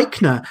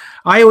Eichner.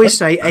 I always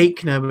say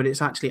Eichner, but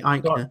it's actually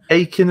Eichner.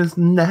 Aching his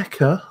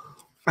necker.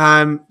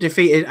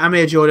 Defeated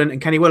Amir Jordan and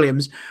Kenny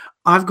Williams.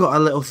 I've got a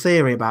little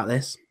theory about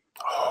this.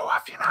 Oh,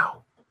 have you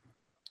now?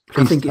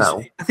 I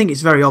think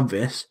it's very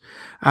obvious.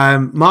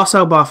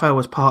 Marcel Barthel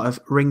was part of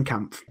Ring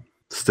Camp.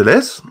 Still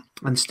is.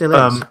 And still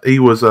is. He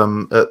was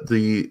at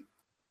the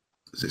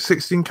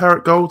 16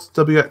 Karat Gold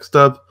WX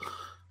Dub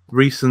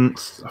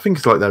recent. I think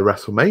it's like their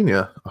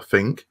WrestleMania. I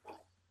think,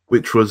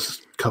 which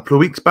was a couple of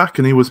weeks back,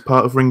 and he was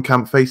part of Ring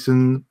Camp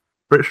facing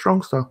British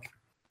Strong Style.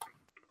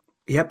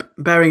 Yep.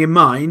 Bearing in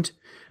mind,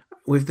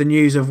 with the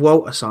news of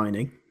Walter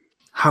signing,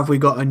 have we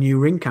got a new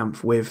Ring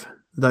Camp with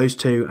those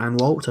two and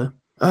Walter?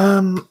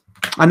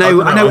 I know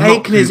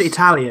Aikner's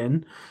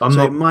Italian,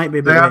 it might be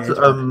a bit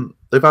weird.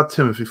 They've had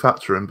Timothy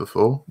Thatcher in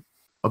before.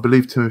 I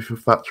believe Timothy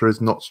Thatcher is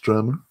not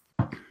German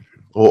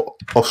or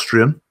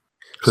Austrian.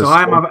 So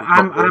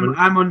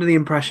I'm under the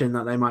impression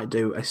that they might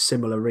do a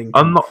similar ring.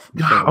 I'm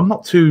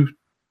not too.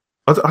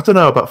 I don't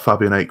know about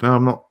Fabian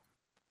Aichner.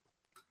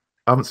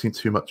 I haven't seen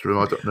too much of him.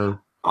 I don't know.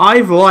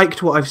 I've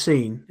liked what I've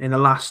seen in the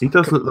last. He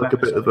does look like a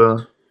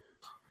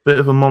bit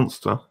of a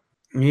monster.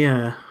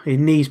 Yeah, he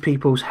knees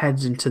people's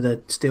heads into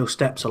the steel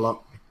steps a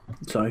lot.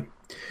 So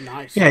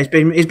nice. Yeah, he's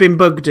been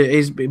bugged.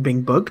 He's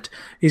been bugged.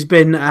 He's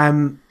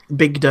been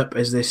bigged up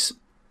as this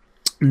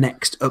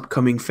next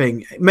upcoming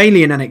thing,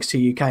 mainly in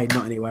NXT UK,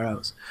 not anywhere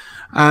else.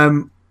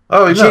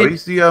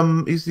 He's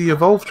the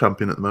Evolve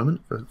champion at the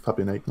moment,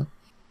 Fabian Aichner.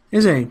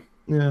 Is he?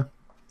 Yeah.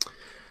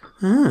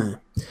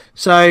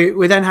 So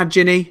we then had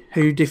Ginny,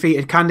 who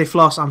defeated Candy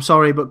Floss. I'm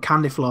sorry, but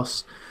Candy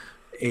Floss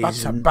is...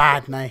 That's a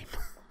bad name.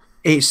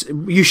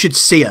 You should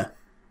see her.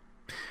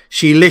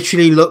 She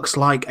literally looks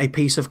like a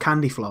piece of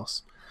candy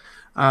floss.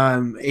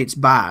 It's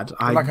bad.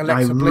 Like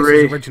Alexa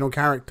Bliss's original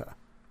character.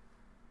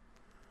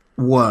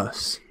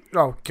 Worse.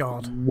 Oh,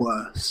 God.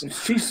 Worse.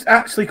 She's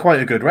actually quite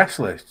a good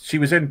wrestler. She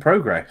was in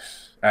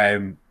Progress.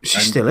 She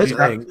still is,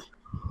 I think.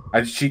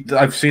 I've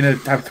seen her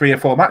have 3 or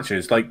 4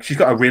 matches. Like, she's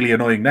got a really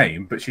annoying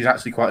name, but she's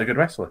actually quite a good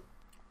wrestler.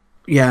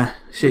 Yeah,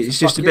 it's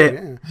just a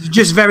bit...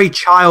 Just very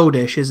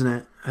childish, isn't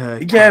it?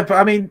 Yeah, but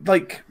I mean,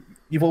 like...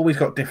 You've always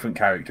got different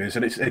characters,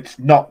 and it's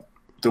not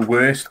the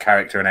worst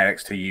character in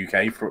NXT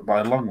UK by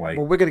a long way.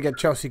 Well, we're going to get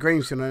Chelsea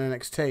Green soon on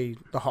NXT,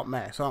 the hot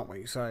mess, aren't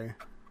we? So,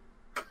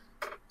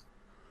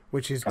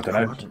 which is I don't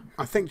know.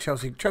 I think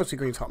Chelsea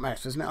Green's hot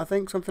mess, isn't it? I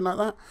think something like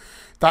that.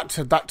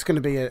 That's going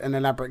to be an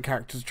elaborate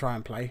character to try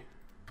and play.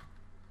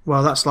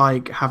 Well, that's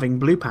like having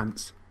Blue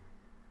Pants.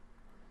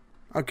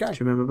 Okay.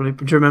 Do you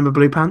remember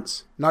Blue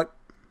Pants? Nope.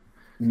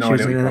 No,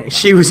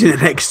 she was in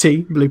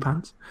NXT Blue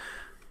Pants.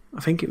 I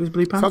think it was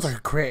Blue Pants. Sounds like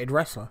a created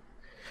wrestler.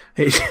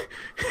 It's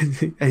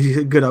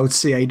a good old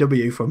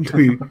CAW from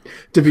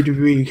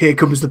WWE. Here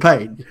comes the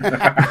pain.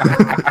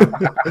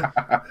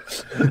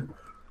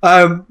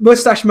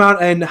 Mustache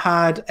Mountain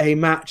had a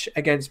match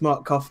against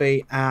Mark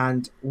Coffey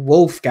and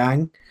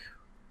Wolfgang,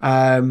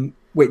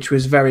 which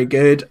was very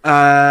good.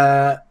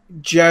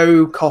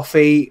 Joe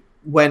Coffey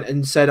went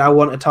and said, I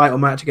want a title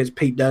match against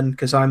Pete Dunne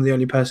because I'm the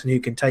only person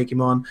who can take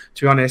him on.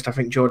 To be honest, I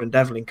think Jordan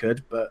Devlin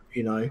could, but,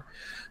 you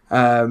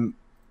know.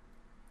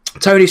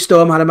 Tony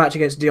Storm had a match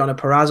against Deonna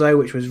Purrazzo,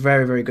 which was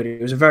very, very good.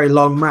 It was a very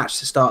long match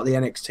to start the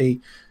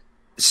NXT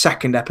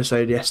second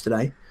episode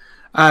yesterday.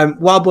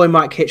 Wild Boy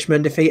Mike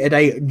Hitchman defeated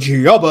a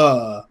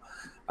jobber.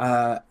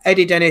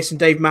 Eddie Dennis and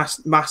Dave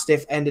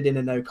Mastiff ended in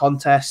a no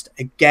contest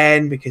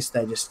again because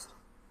they just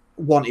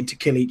wanted to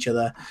kill each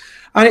other.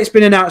 And it's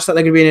been announced that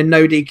they're going to be in a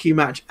no DQ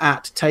match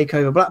at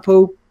TakeOver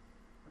Blackpool.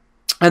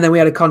 And then we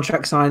had a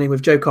contract signing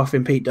with Joe Coffey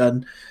and Pete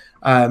Dunne.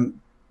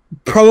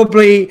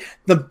 Probably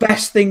the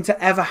best thing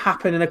to ever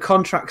happen in a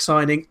contract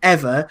signing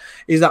ever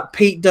is that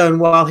Pete Dunne,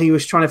 while he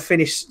was trying to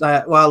finish,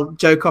 while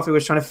Joe Coffey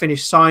was trying to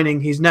finish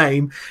signing his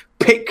name,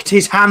 picked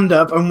his hand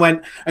up and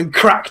went and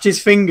cracked his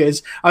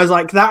fingers. I was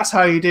like, that's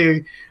how you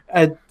do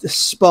a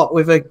spot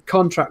with a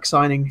contract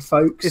signing,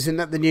 folks. Isn't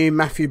that the new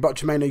Matthew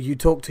Bocciamino, You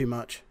Talk Too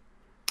Much?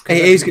 It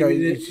is.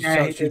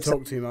 You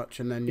talk too much,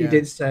 and then he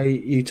did say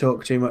you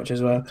talk too much as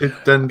well. Did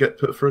then get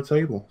put through a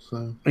table.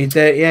 So he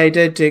did. Yeah, he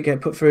did get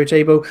put through a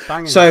table.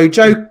 Banging. So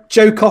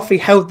Joe Coffey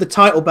held the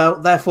title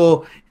belt.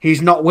 Therefore, he's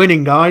not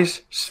winning,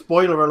 guys.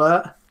 Spoiler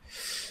alert.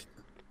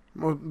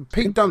 Well,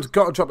 Pete Dunne's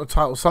got to drop the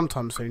title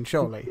sometime soon,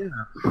 surely.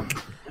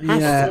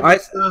 Yeah,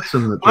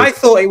 certain that I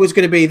thought it was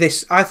going to be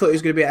this. I thought it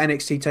was going to be an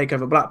NXT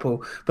Takeover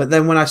Blackpool. But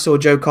then when I saw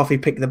Joe Coffey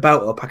pick the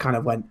belt up, I kind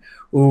of went,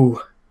 "Ooh,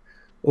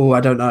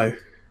 I don't know."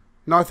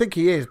 No, I think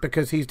he is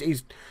because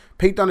he's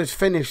Pete Dunne is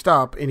finished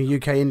up in a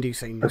UK indie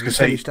scene. He's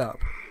finished up.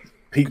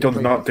 Pete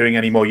Dunne's not doing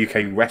any more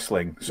UK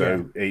wrestling,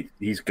 so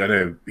he's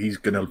gonna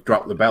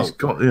drop the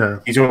belt.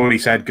 He's already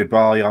said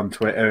goodbye on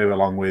Twitter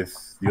along with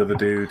the other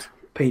dude,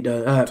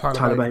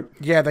 Tyler Bate.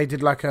 Yeah, they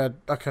did like a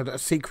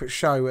secret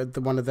show at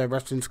one of their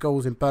wrestling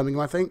schools in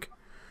Birmingham, I think.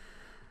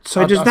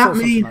 So does that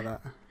mean? Like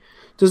that.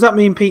 Does that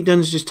mean Pete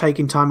Dunne's just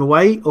taking time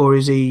away, or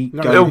is he?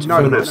 It's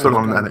still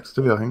on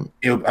NXT, I think.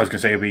 I was going to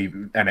say he'll be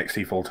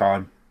NXT full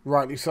time.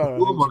 Rightly so, I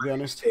think, to be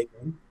honest.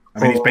 I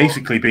mean, he's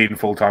basically been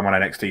full time on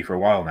NXT for a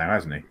while now,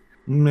 hasn't he?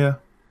 Yeah,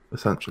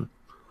 essentially.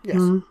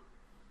 Yes.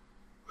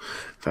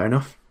 Fair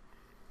enough.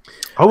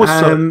 I was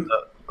certain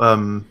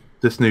that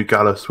this new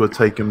Gallus would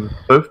take him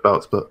both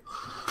belts, but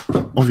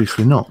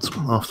obviously not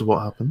after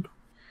what happened.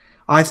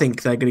 I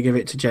think they're going to give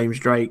it to James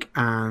Drake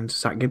and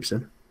Zach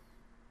Gibson.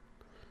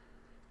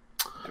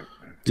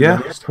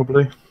 Yeah,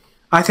 probably.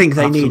 I think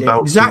they need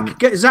it.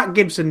 Zach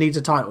Gibson needs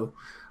a title.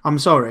 I'm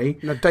sorry.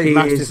 No, Dave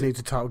Mastiff needs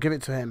a title. Give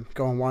it to him.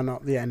 Go on, why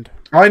not? The end.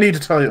 I need a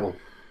title.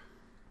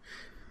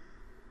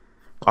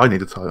 I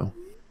need a title.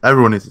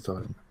 Everyone needs a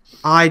title.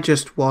 I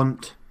just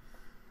want...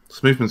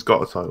 Smoothman's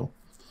got a title.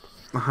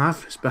 I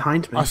have. It's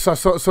behind me. I saw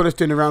this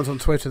doing the rounds on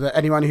Twitter that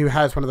anyone who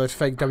has one of those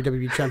fake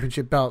WWE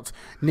Championship belts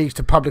needs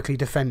to publicly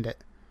defend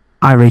it.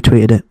 I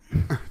retweeted it.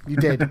 You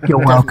did. You're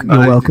welcome.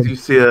 You're welcome. Did you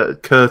see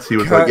Curty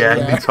was like,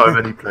 anytime,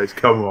 any place.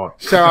 Come on.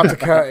 Shout out to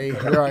Curty.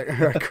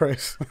 Right,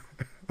 Chris.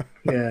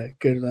 Yeah,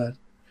 good man.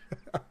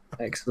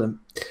 Excellent.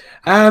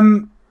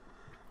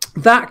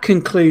 That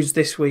concludes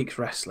this week's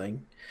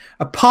wrestling.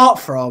 Apart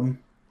from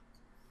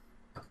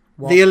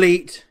the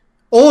Elite,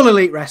 All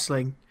Elite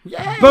Wrestling.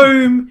 Yeah.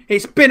 Boom!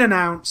 It's been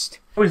announced.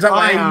 Oh, is that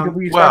what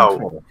AEW's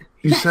well,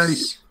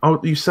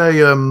 you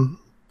say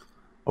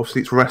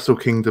obviously it's Wrestle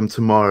Kingdom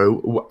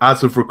tomorrow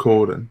as of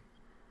recording.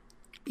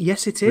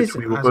 Yes, it is.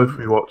 Which we will both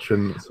be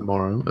watching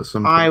tomorrow at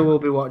some point. I will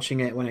be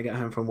watching it when I get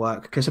home from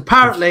work because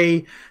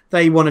apparently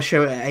they want to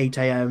show it at 8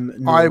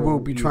 a.m. I will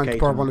be trying to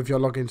borrow one of your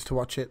logins to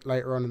watch it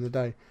later on in the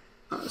day.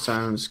 That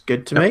sounds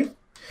good to me.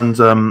 And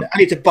I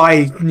need to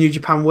buy New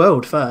Japan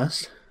World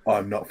first.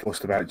 I'm not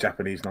fussed about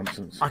Japanese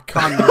nonsense. I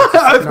can't.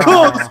 Of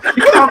course,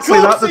 you can't say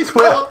that.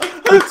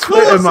 The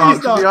Twitter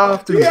mark to be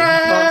after you.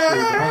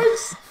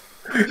 Yes.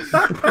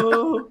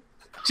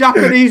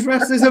 Japanese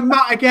wrestlers are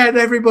Matt again,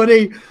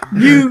 everybody.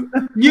 New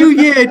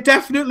year,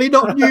 definitely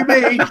not new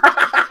me.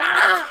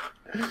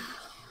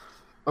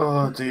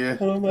 Oh dear.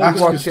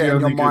 Watch it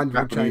and your mind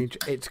will change.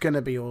 It's going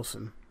to be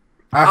awesome.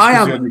 I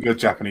am the only good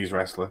Japanese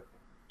wrestler.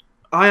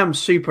 I am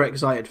super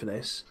excited for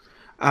this.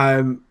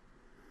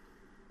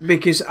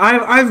 Because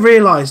I've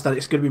realised that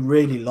it's going to be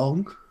really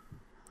long.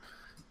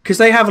 Because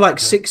they have like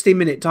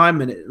 60-minute time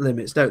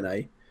limits, don't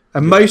they?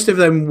 And most of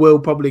them will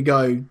probably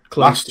go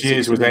close. Last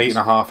year's was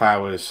 8.5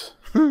 hours.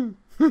 I'm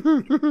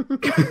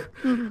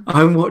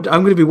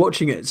going to be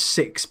watching it at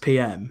 6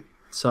 p.m.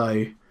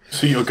 So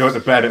you'll go to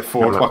bed at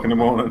 4 o'clock in the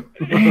morning.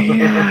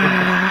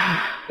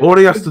 Yeah. All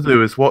he has to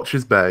do is watch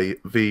his Bay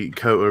v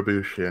Kota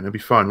Ibushi and he'll be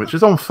fine, which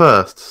is on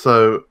first,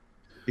 so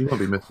he won't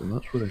be missing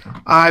much, will he?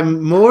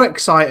 I'm more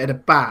excited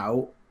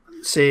about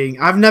seeing...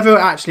 I've never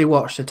actually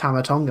watched a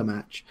Tama Tonga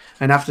match,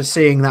 and after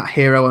seeing that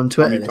hero on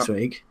Twitter this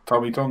week...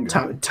 Tommy Tonga.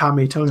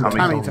 Tammy Tonga.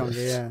 Tammy Tonga,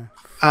 yeah.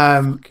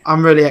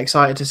 I'm really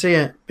excited to see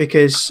it,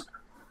 because...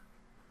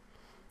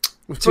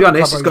 to be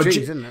honest, it's got...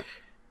 isn't it?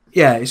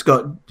 Yeah, it's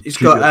got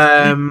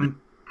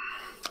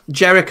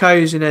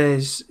Jericho's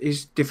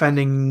is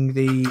defending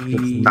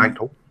the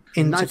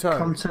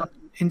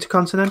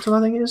Intercontinental,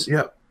 I think it is.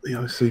 Yep.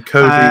 Yeah, I see.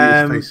 Cody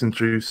is facing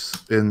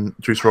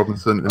Juice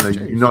Robinson in a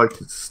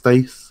United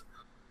States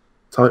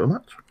title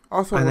match.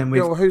 I thought, and then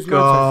we've who's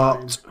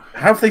got...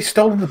 How have they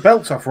stolen the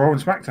belts off Raw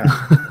and SmackDown?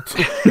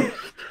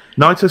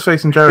 Naito's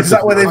facing Jericho. Is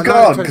that where they've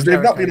gone? Because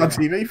they've not been on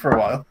TV for a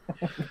while.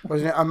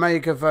 Wasn't it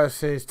Omega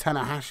versus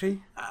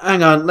Tanahashi?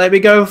 Hang on, let me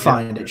go and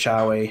find it,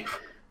 shall we?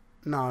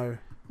 No.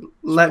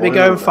 Let me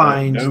go and Spoiler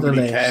find alert, the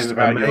nobody list. cares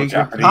about your Amazing.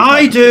 Japanese.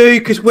 I do,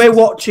 because we're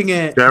watching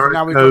it.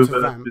 now we've got Jericho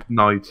to vamp. versus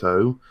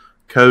Naito,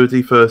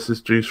 Cody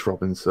versus Juice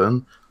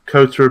Robinson,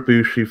 Kota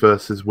Ibushi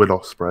versus Will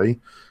Ospreay.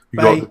 You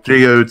got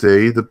the God,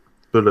 the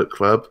Bullet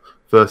Club,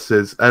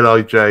 versus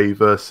Lij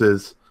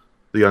versus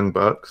the Young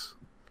Bucks.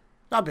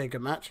 That'd be a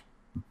good match.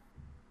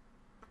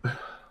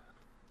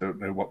 Don't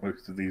know what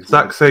most of these.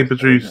 Zack words Sabre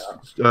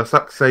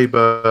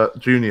are.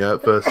 Jr.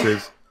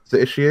 versus is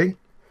it Ishii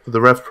for the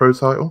Rev Pro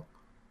title.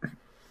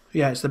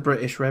 Yeah, it's the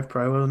British Rev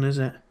Pro one,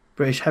 isn't it?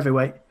 British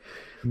heavyweight.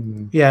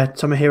 Yeah,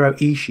 Tomohiro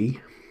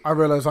Ishii. I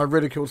realise I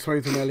ridiculed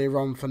Smoothing earlier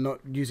on for not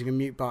using a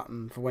mute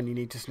button for when you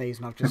need to sneeze,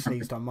 and I've just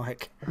sneezed on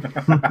mic.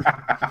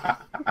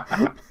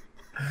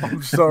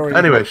 I'm sorry.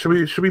 Anyway,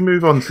 should we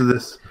move on to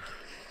this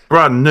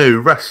brand new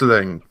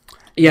wrestling?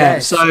 Yeah,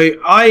 Yes. so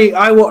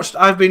I watched.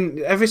 I've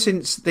been ever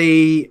since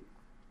the.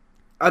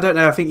 I don't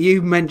know. I think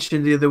you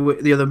mentioned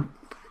the other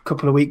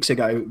couple of weeks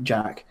ago,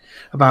 Jack,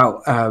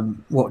 about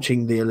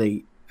watching the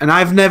Elite, and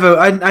I've never.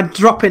 I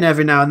drop in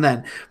every now and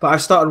then, but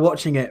I've started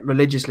watching it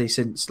religiously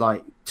since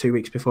like 2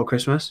 weeks before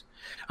Christmas,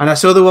 and I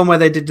saw the one where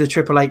they did the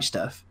Triple H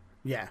stuff.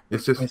 Yeah,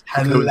 It's just It's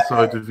to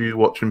coincide with you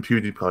watching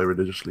PewDiePie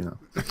religiously now.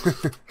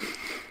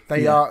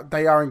 they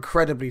are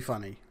incredibly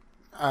funny.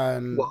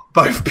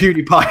 Both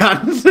PewDiePie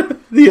and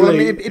the Well, I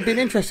Elite. mean, it'd be an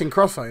interesting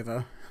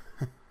crossover.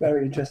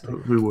 Very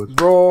interesting. We would.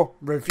 Raw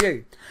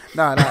review.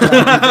 No,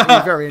 it'd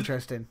be very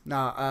interesting.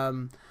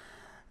 No,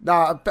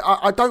 but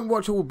I don't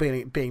watch all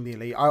being the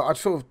Elite. I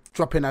sort of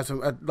drop in as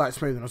like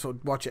Smooth, and I sort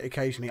of watch it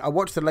occasionally. I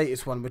watched the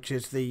latest one, which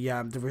is the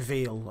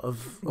reveal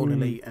of All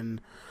Elite,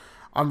 and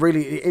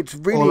it's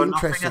really All or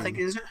interesting. Nothing, I think,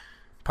 is it?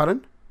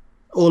 Pardon?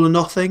 All or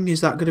Nothing, is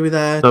that going to be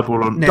there? Double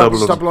or Next.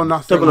 Nothing. Double or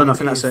Nothing. Double or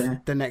Nothing, is that's it, yeah.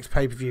 the next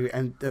pay per view,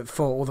 and the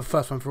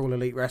first one for All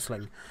Elite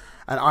Wrestling,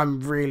 and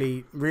I'm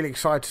really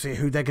excited to see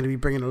who they're going to be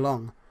bringing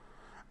along.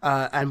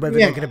 And whether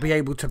they're going to be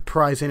able to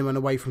prize anyone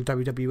away from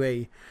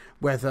WWE,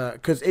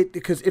 because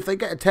if they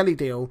get a telly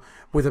deal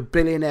with a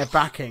billionaire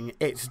backing,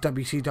 it's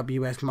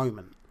WCW's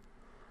moment.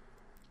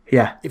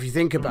 Yeah. If you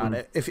think about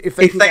it, if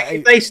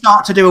If they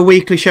start to do a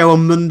weekly show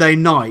on Monday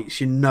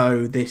nights, you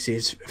know this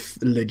is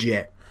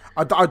legit.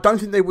 I don't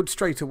think they would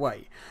straight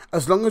away.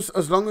 As long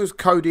as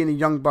Cody and the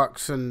Young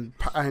Bucks and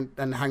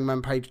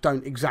Hangman Page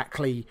don't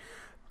exactly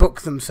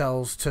book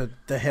themselves to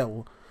the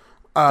hill.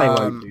 They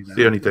won't do that.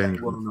 the only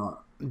danger. Will not.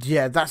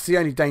 Yeah, that's the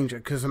only danger,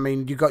 because I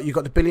mean you got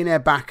the billionaire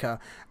backer,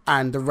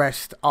 and the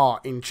rest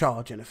are in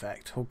charge in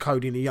effect. Or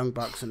Cody and the Young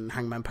Bucks and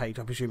Hangman Page,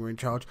 I presume, are in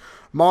charge.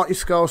 Marty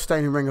Scurll's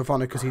staying in Ring of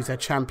Honor because he's their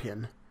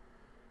champion.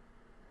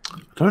 I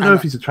don't know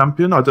if he's a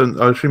champion. I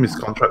assume his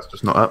contract's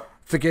just not up.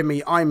 Forgive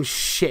me, I'm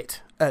shit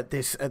at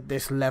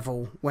this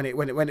level when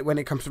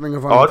it comes to Ring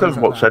of Honor. Oh, I and things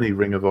don't like watch that. any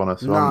Ring of Honor.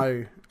 So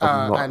No,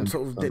 I'm not and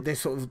sort of 100%.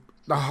 this sort of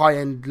the high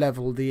end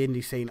level, the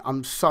indie scene.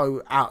 I'm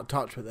so out of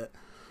touch with it.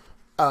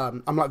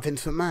 I'm like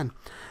Vince McMahon.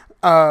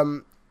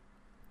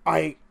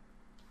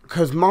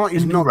 Because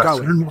Marty's not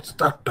going. What's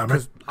that, damn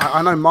it?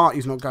 I know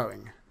Marty's not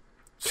going.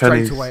 Straight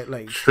Kenny's away, at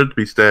least. should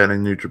be staying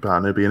in New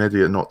Japan. He'd be an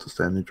idiot not to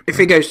stay in New Japan. If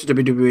he goes to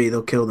WWE,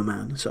 they'll kill the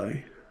man. So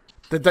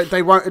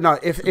They won't. No,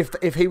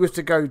 if he was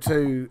to go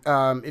to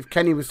if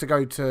Kenny was to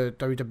go to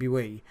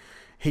WWE,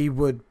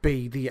 he'd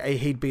be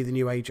the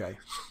new AJ.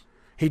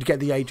 He'd get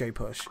the AJ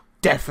push.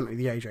 Definitely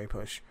the AJ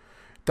push.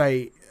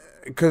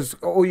 Because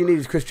all you need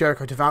is Chris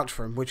Jericho to vouch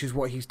for him, which is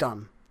what he's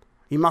done.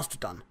 He must have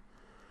done,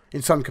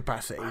 in some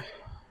capacity.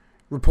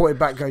 Reported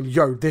back going,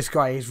 yo, this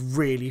guy is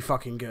really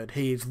fucking good.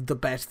 He is the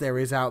best there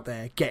is out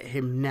there. Get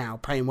him now.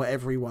 Pay him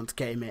whatever he wants.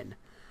 Get him in.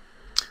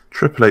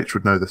 Triple H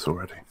would know this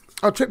already.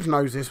 Oh, Trips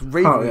knows this.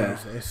 Regal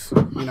knows this.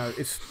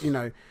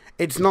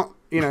 It's not.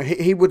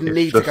 He wouldn't It's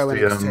need to just go the,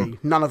 NXT.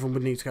 None of them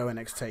would need to go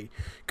NXT,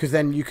 because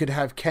then you could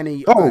have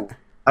Kenny.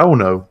 Oh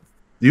no.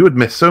 You would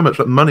miss so much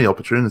money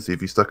opportunity if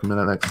you stuck him in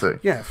NXT.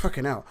 Yeah,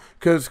 fucking hell.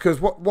 Because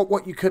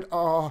what you could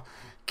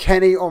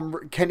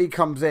Kenny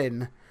comes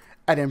in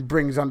and then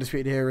brings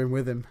Undisputed Era in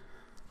with him.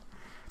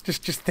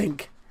 Just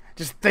think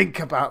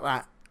about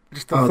that.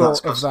 Just the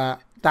thought of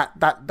that.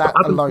 That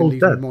alone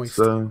leaves me moist.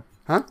 So...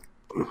 Huh?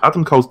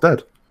 Adam Cole's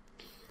dead.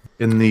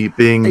 In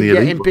being the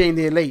elite. In being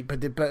the elite,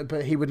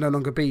 but he would no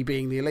longer be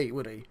being the elite,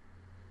 would he?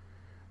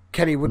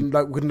 Kenny would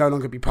no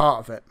longer be part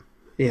of it.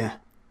 yeah,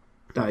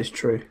 that is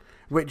true.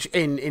 Which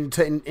in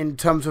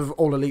terms of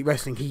All Elite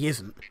Wrestling, he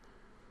isn't.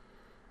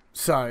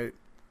 So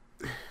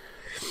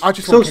I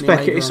just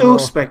It's all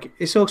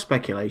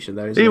speculation,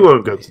 though. Isn't He it?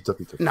 won't go to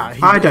WWE. No,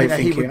 I don't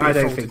think he would be I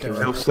don't a fool think to do he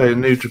it. He'll stay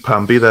in New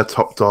Japan, be their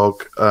top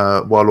dog,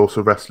 while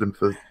also wrestling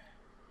for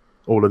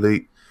All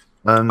Elite.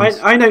 And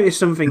I noticed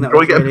something that enjoy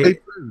was getting really,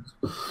 paid.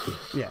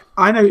 Yeah.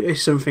 I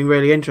noticed something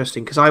really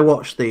interesting because I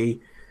watched the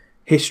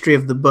history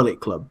of the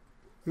Bullet Club,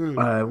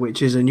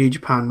 which is a New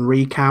Japan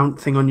recount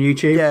thing on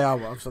YouTube. Yeah,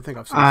 I think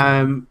I've seen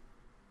it.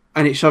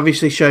 And it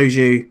obviously shows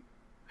you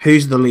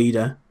who's the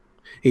leader.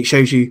 It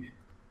shows you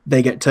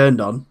they get turned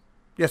on.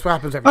 Yes, what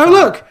happens every Oh, time.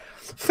 look!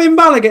 Finn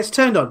Balor gets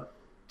turned on.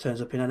 Turns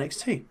up in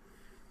NXT.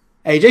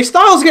 AJ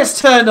Styles gets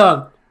turned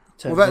on.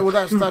 Well,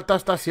 that's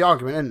the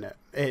argument, isn't it?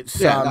 It's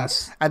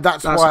that's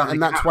that's how why they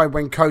and that's count. why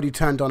when Cody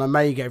turned on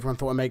Omega, everyone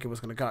thought Omega was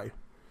going to go.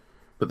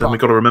 But then we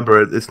got to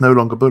remember it's no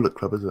longer Bullet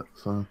Club, is it?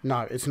 So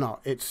No, it's not.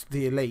 It's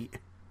the Elite.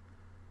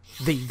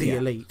 The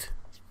Elite.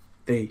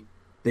 The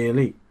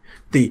elite.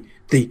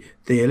 The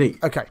elite.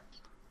 Okay.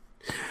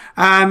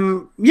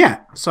 Yeah,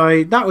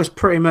 so that was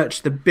pretty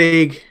much the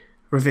big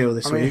reveal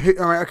this week.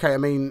 All right, okay. I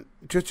mean,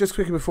 just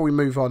quickly before we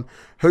move on,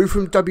 who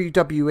from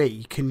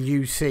WWE can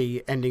you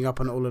see ending up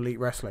on All Elite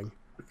Wrestling?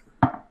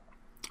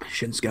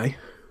 Shinsuke.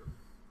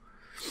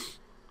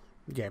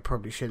 Yeah,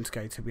 probably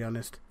Shinsuke, to be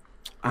honest.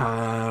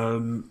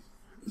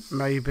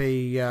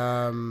 Maybe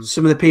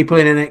some of the people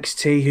in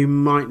NXT who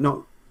might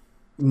not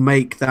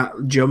make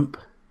that jump.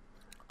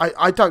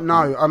 I don't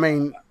know. I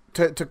mean,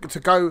 to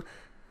go,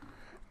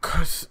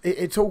 because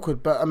it's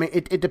awkward, but I mean,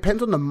 it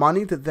depends on the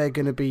money that they're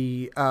going to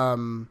be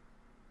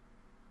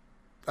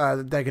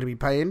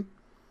paying.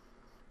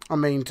 I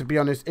mean, to be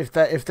honest, if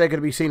they're going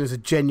to be seen as a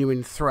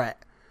genuine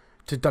threat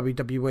to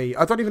WWE,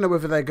 I don't even know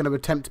whether they're going to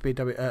attempt to be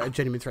a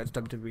genuine threat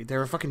to WWE.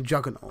 They're a fucking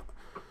juggernaut.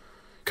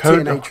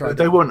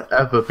 they won't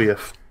ever be a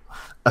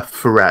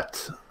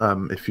threat,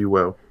 if you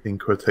will, in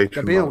quotation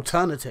They'll be an marks.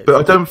 alternative. But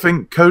I don't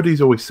think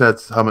Cody's always said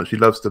how much he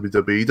loves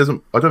WWE. He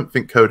doesn't. I don't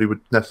think Cody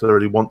would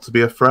necessarily want to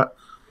be a threat.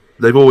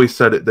 They've always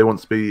said it. They want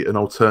to be an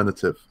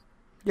alternative.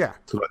 Yeah.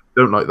 So like,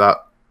 don't like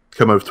that.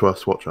 Come over to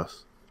us. Watch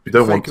us. If you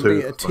don't want to.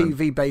 Be a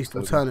TV-based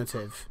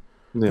alternative.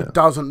 Yeah. It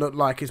doesn't look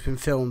like it's been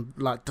filmed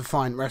like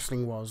Defiant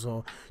Wrestling was,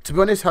 or to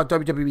be honest, how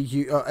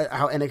WWE,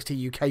 how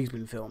NXT UK has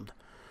been filmed.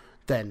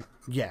 Then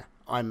yeah,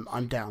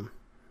 I'm down.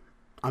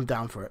 I'm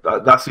down for it.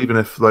 That's even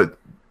if like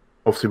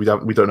obviously we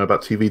don't know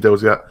about TV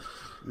deals yet.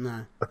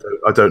 No,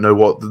 I don't know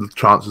what the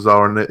chances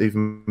are on it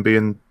even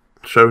being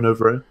shown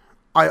over here.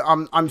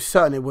 I'm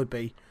certain it would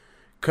be,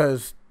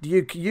 because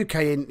the UK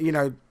in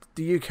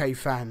the UK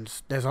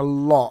fans, there's a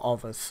lot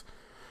of us,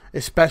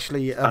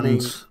 especially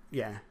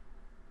yeah.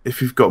 If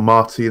you've got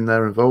Marty in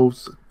there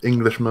involved,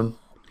 Englishman.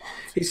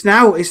 It's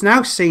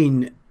now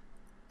seen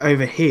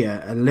over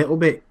here a little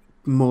bit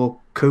more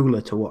cooler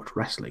to watch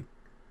wrestling.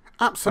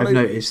 Absolutely,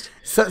 I've noticed.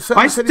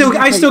 I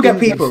still get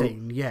people.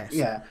 Scene, yes,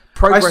 Yeah,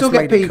 Progress I still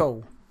get made it people.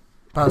 cool.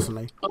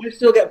 Personally, I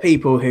still get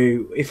people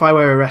who, if I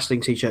wear a wrestling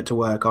t-shirt to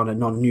work on a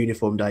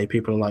non-uniform day,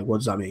 people are like, "What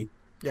does that mean?"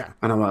 yeah.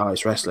 And I'm like, "Oh,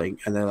 it's wrestling,"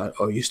 and they're like,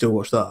 "Oh, you still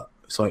watch that?"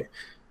 It's like,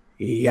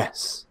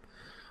 yes.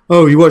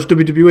 Oh, you watch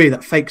WWE?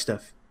 That fake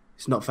stuff.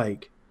 It's not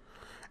fake.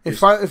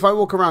 If I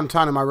walk around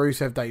town in my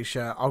Rusev Day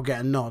shirt, I'll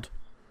get a nod.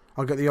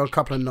 I'll get the odd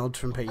couple of nods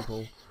from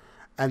people,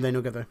 and then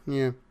you'll get the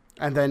yeah,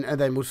 and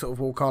then we'll sort of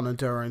walk on and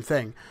do our own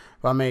thing.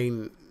 But I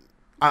mean,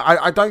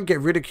 I don't get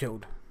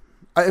ridiculed.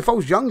 If I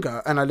was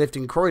younger and I lived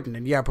in Croydon,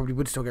 then yeah, I probably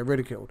would still get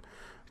ridiculed,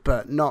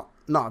 but not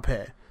up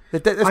here.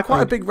 There's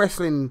quite a big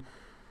wrestling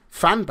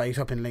fan base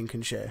up in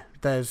Lincolnshire.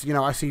 There's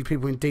I see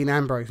people in Dean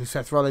Ambrose and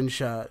Seth Rollins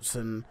shirts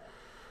and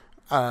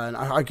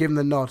I give them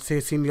the nod.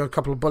 I've seen a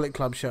couple of Bullet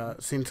Club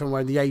shirts. Seen someone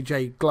wearing the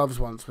AJ gloves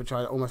once, which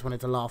I almost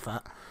wanted to laugh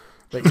at.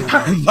 But,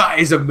 that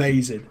is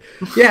amazing.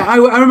 Yeah, I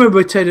remember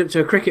we turned up to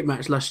a cricket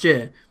match last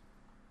year,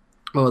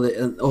 or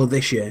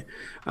this year.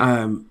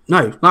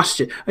 No, last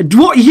year.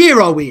 What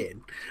year are we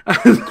in?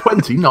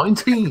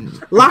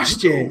 2019.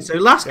 Last year. So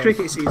last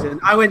cricket season,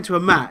 I went to a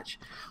match.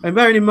 And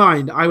bearing in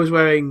mind, I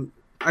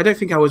don't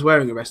think I was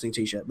wearing a wrestling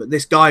t-shirt, but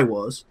this guy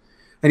was.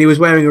 And he was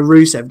wearing a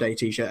Rusev Day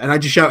t-shirt. And I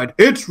just shouted,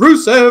 "It's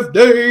Rusev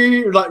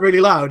Day!" like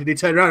really loud. And he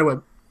turned around and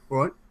went, "All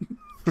right."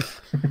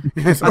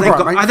 Yes,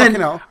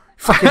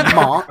 fucking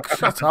Mark,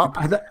 shut up.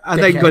 I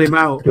then got him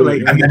out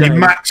later. And then your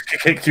match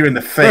kicked you in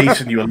the face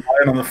and you were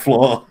lying on the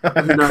floor.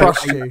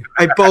 Crushed you.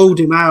 I bowled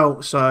him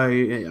out, so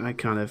I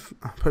kind of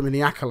put him in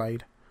the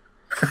accolade.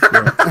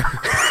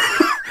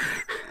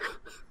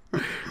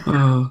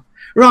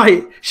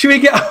 Right, should we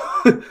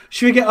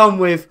get on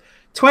with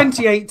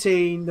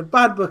 2018, the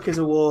Bad Bookers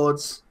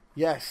Awards?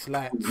 Yes,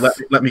 let's.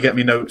 Let me get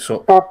my notes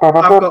up. I've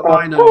got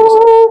my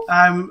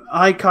notes.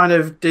 I kind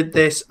of did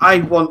this. I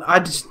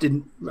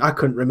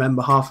couldn't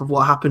remember half of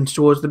what happened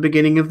towards the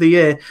beginning of the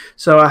year,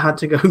 so I had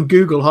to go and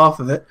Google half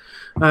of it.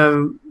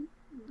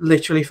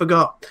 Literally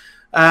forgot.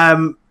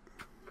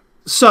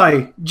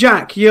 So,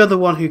 Jack, you're the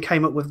one who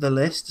came up with the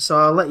list, so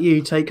I'll let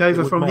you take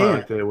over from here.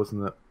 Idea,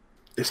 wasn't it?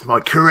 It's my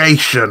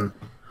creation.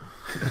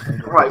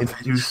 Right,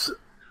 introduce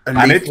a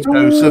lethal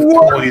dose of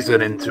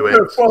poison into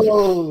it.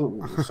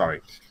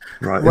 Sorry.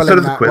 Right, Well instead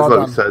of done, the quiz, well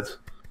like we said,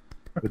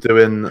 we're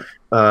doing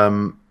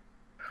an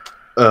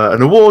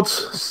awards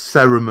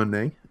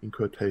ceremony, in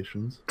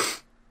quotations.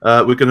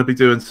 We're going to be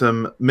doing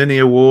some mini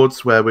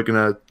awards where we're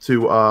going to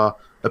do our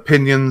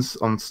opinions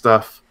on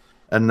stuff,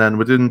 and then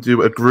we're going to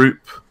do a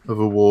group of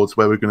awards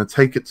where we're going to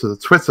take it to the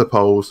Twitter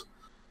polls,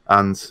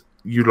 and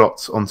you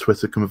lot on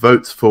Twitter can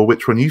vote for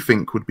which one you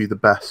think would be the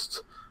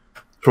best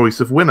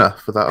choice of winner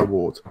for that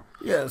award.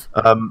 Yes.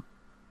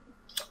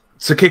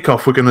 To kick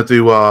off, we're going to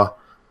do our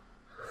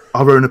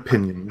own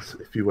opinions,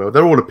 if you will.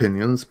 They're all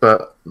opinions,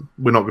 but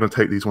we're not going to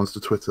take these ones to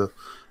Twitter.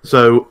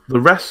 So, the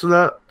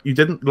wrestler you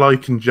didn't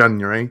like in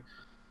January,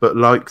 but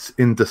liked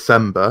in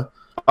December.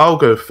 I'll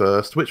go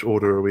first. Which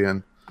order are we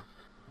in?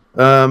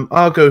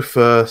 I'll go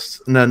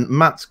first, and then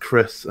Matt,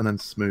 Chris, and then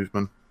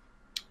Smoothman.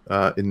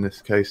 In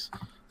this case,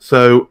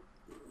 so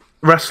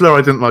wrestler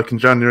I didn't like in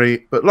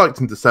January, but liked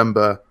in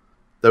December.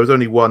 There was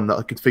only one that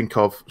I could think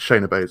of: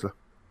 Shayna Baszler.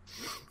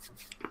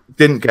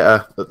 Didn't get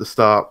her at the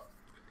start.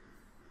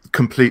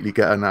 Completely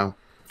get her now.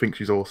 Think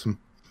she's awesome.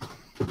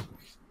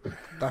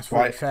 That's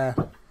right. Fair.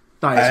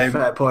 That is a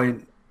fair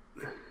point.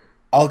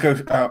 I'll go.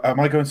 Am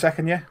I going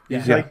second? Yeah.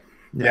 Yeah.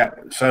 Yeah.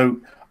 So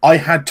I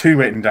had two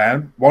written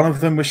down. One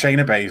of them was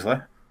Shayna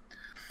Baszler,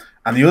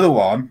 and the other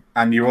one,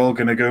 and you're all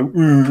going to go,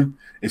 ooh,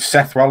 is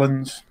Seth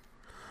Rollins.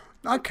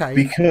 Okay.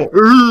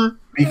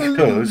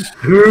 Because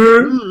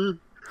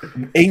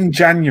in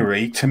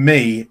January, to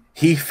me,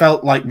 he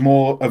felt like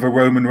more of a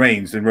Roman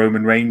Reigns than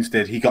Roman Reigns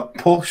did. He got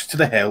pushed to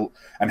the hill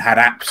and had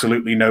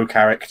absolutely no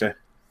character.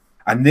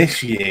 And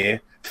this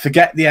year,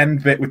 forget the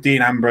end bit with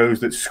Dean Ambrose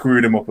that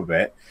screwed him up a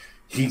bit.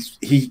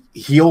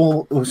 He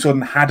all of a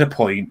sudden had a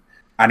point,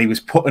 and he was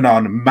putting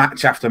on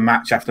match after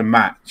match after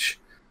match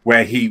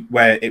where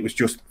it was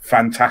just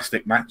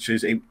fantastic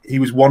matches. He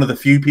was one of the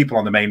few people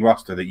on the main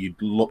roster that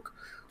you'd look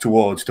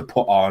towards to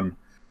put on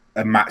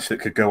a match that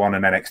could go on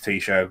an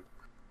NXT show.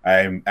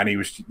 And he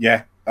was,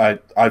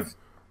 I've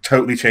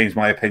totally changed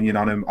my opinion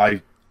on him.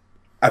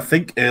 I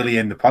think early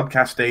in the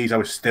podcast days, I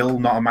was still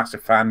not a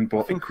massive fan,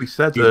 but I think we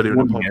said earlier in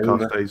the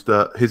podcast days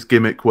that his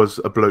gimmick was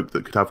a bloke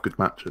that could have good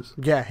matches.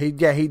 Yeah, he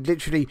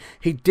literally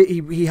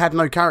he had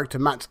no character.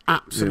 Matt's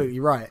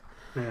absolutely right.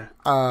 Yeah,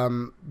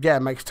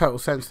 it makes total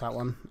sense, that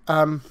one.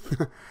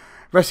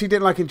 Rest he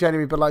didn't like in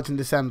January but liked in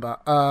December.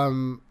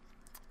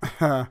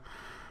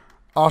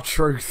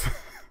 R-Truth.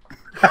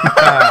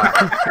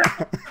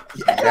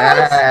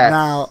 Yes.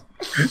 Now,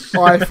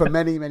 I for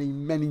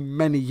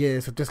many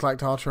years have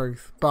disliked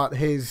R-Truth, but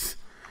his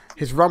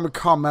run with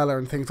Carmella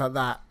and things like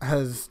that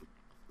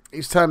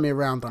he's turned me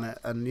around on it,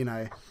 and you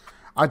know,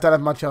 I don't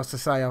have much else to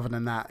say other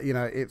than that. You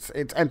know, it's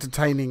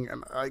entertaining,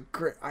 and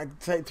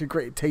I'd say it through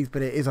gritted teeth,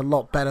 but it is a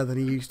lot better than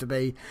he used to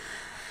be.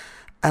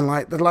 And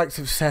like the likes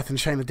of Seth and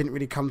Shayna didn't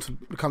really come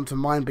to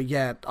mind, but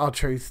yeah,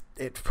 R-Truth,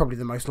 it's probably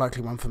the most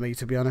likely one for me,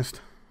 to be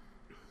honest.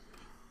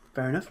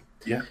 Fair enough.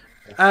 Yeah.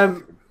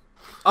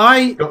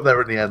 I got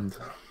there in the end.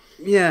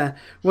 Yeah.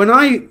 When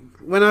I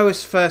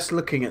was first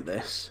looking at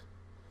this,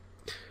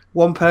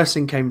 one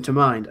person came to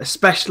mind,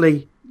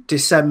 especially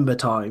December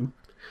time,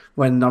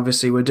 when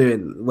obviously we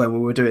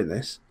were doing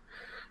this.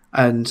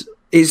 And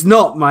it's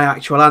not my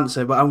actual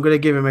answer, but I'm going to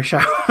give him a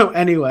shout out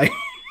anyway.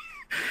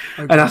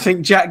 Okay. And I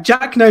think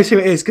Jack knows who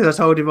it is because I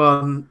told him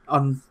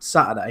on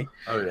Saturday.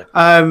 Oh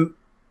yeah.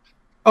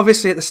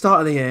 Obviously at the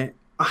start of the year,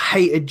 I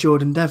hated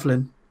Jordan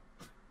Devlin.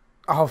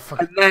 Oh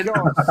fucking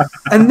God.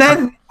 And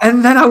then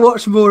I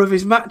watched more of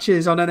his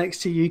matches on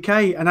NXT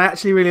UK, and I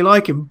actually really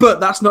like him. But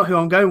that's not who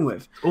I'm going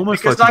with.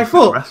 Almost because like I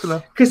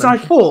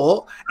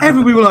thought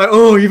everybody were like,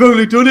 "Oh, you've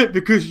only done it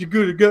because you're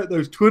going to get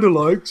those Twitter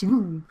likes."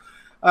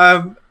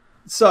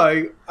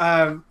 So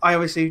I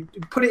obviously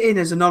put it in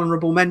as an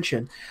honourable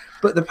mention.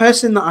 But the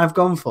person that I've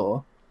gone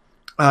for,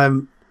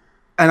 and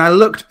I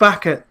looked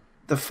back at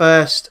the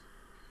first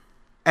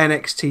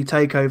NXT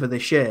takeover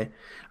this year,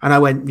 and I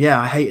went, "Yeah,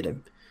 I hated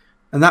him."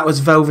 And that was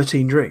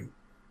Velveteen Dream.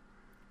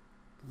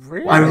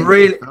 Really?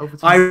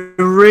 I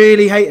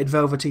really hated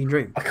Velveteen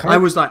Dream. I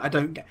was like, I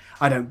don't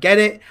get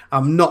it. I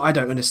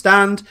don't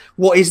understand.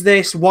 What is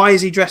this? Why is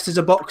he dressed as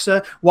a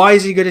boxer? Why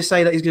is he going to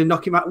say that he's going to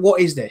knock him out?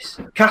 What is this?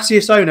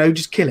 Cassius Ohno,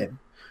 just kill him.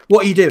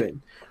 What are you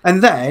doing?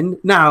 And then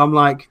now I'm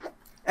like,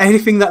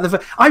 anything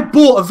that I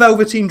bought a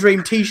Velveteen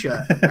Dream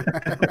T-shirt.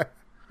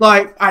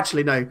 Like,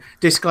 actually, no.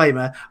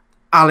 Disclaimer: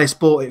 Alice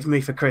bought it for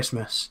me for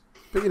Christmas.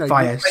 But, you know,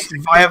 via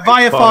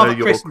Father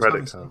your Christmas.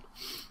 credit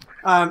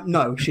card.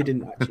 No, she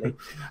didn't actually.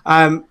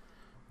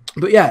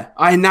 But yeah,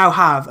 I now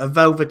have a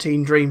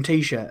Velveteen Dream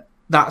T-shirt.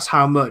 That's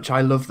how much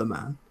I love the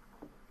man.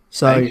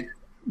 So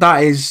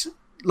that is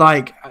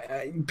like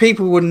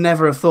people would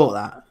never have thought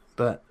that,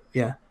 but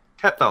yeah.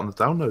 Kept that on the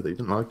down low that you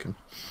didn't like him.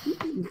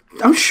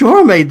 I'm sure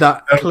I made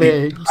that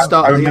clear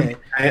start of the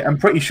year. I'm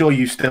pretty sure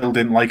you still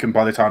didn't like him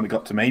by the time it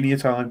got to Mania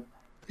time.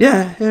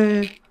 Yeah.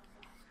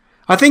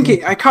 I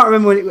can't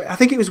remember when I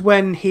think it was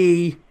when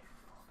the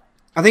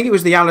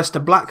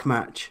Aleister Black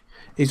match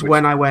is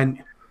when I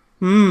went,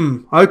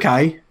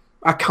 okay.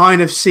 I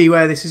kind of see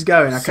where this is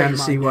going. I kind of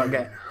see what I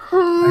get.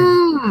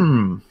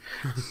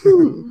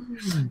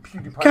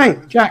 Okay,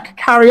 Jack,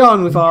 carry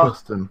on with our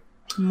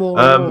more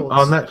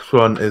our next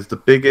one is the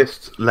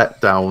biggest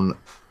letdown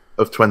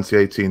of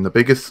 2018. The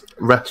biggest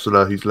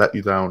wrestler who's let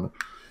you down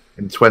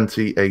in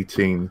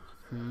 2018.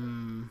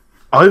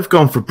 I've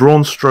gone for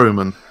Braun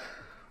Strowman.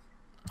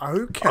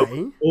 Okay.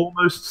 I'm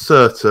almost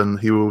certain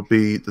he will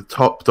be the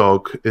top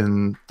dog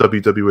in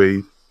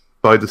WWE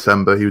by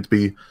December. He would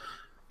be,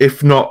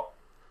 if not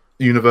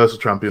Universal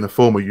Champion, a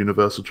former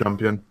Universal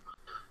Champion.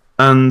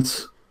 And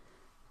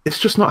it's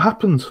just not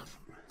happened.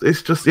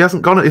 It's just, he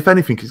hasn't gone, if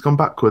anything, he's gone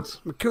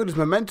backwards. They killed his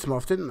momentum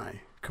off, didn't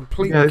they?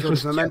 Completely killed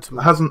his momentum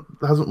off.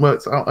 Hasn't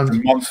worked out. And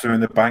the Monster in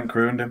the Bank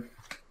ruined him.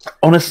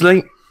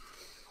 Honestly,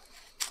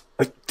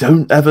 I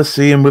don't ever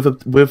see him with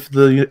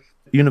the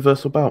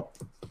Universal belt.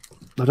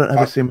 I don't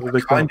ever see him with a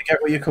big Trying belt. to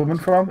get where you're coming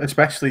from,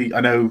 especially I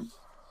know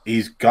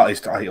he's got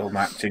his title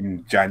match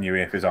in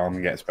January if his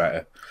arm gets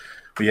better.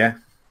 But yeah,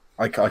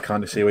 I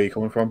kind of see where you're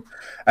coming from.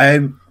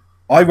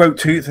 I wrote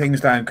two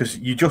things down because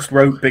you just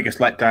wrote biggest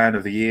letdown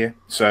of the year,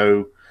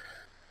 so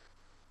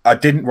I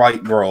didn't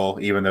write Raw,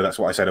 even though that's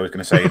what I said I was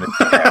going to say.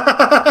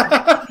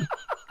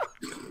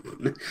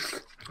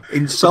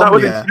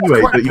 Insomnia.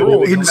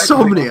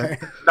 Insomnia.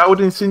 That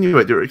would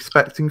insinuate you're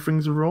expecting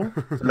things of Raw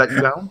to let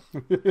you down.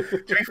 To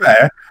be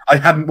fair, I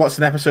hadn't watched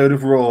an episode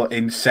of Raw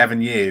in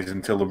 7 years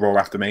until the Raw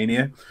after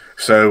Mania,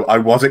 so I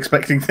was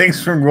expecting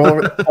things from Raw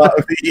at the start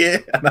of the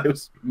year, and I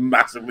was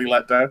massively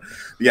let down.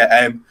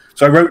 Yeah,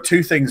 so I wrote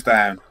two things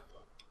down.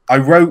 I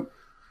wrote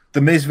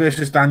the Miz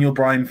versus Daniel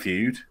Bryan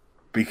feud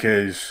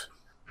because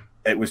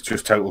it was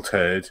just total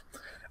turd,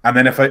 and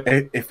then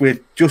if we're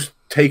just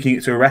taking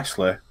it to a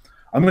wrestler,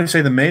 I'm going to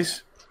say The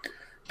Miz,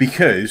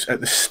 because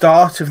at the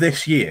start of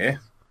this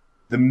year,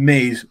 The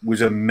Miz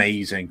was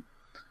amazing.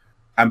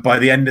 And by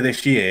the end of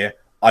this year,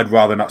 I'd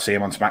rather not see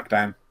him on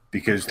SmackDown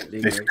because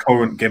this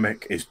current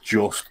gimmick is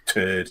just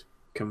turd.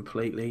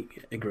 Completely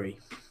agree.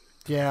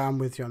 Yeah, I'm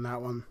with you on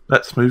that one.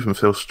 Let's move him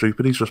feel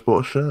stupid. He's just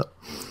bought a shirt.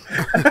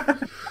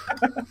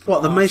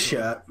 What, the Miz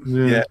shirt?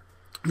 Yeah.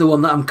 The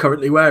one that I'm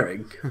currently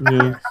wearing?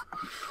 Yeah.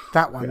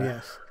 That one,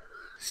 yes.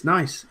 It's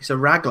nice. It's a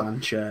raglan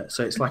shirt,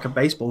 so it's like a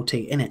baseball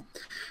tee in it.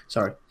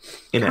 Sorry.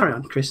 Carry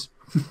on, Chris.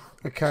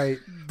 Okay,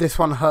 this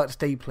one hurts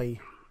deeply.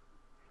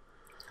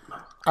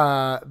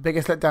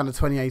 Biggest letdown of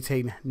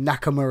 2018,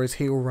 Nakamura's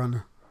heel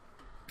run.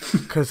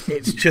 Because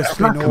it's just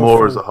been Nakamura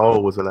awful. as a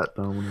whole was a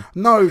letdown.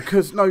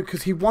 Wasn't No,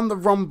 because he won the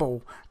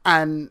Rumble,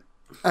 and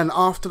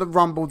after the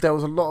Rumble there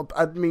was a lot of.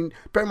 I mean,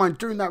 bear in mind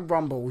during that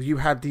Rumble you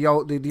had the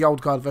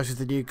old guard versus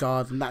the new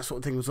guard, and that sort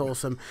of thing was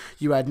awesome.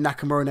 You had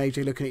Nakamura and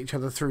AJ looking at each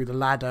other through the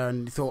ladder,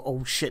 and you thought,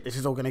 oh shit, this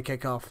is all going to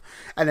kick off.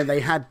 And then they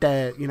had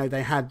their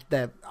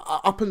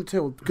up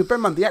until, because bear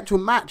in mind the actual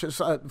match at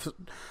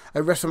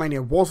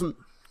WrestleMania wasn't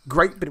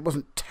great, but it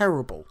wasn't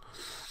terrible.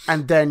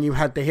 And then you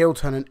had the heel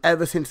turn, and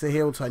ever since the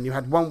heel turn, you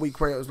had 1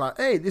 week where it was like,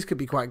 hey, this could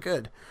be quite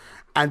good.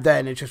 And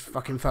then it just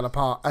fucking fell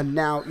apart. And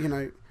now,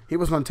 he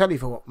wasn't on telly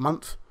for, what,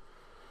 months?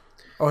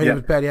 Or he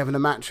was barely having a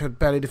match,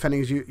 barely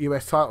defending his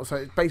US title. So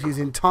it's basically his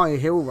entire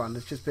heel run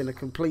has just been a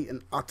complete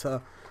and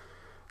utter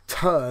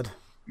turd.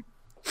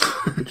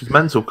 Which is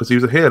mental because he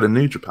was a heel in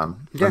New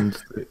Japan and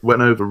it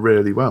went over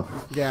really well.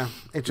 Yeah,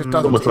 it just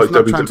doesn't. Almost It's like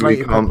not WWE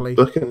translated can't properly.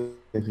 book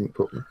anything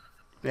properly.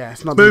 Yeah,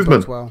 it's not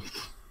Movement. booked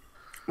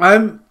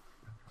well.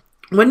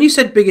 When you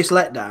said biggest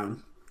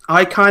letdown,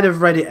 I kind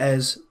of read it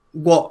as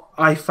what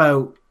I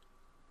felt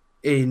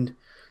in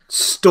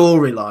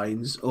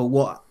storylines or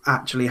what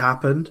actually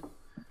happened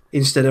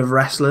instead of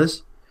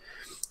wrestlers.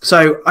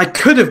 So I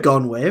could have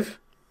gone with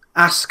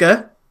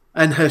Asuka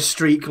and her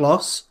streak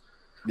loss.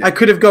 Yeah. I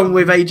could have gone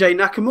with AJ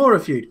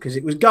Nakamura feud because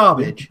it was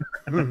garbage.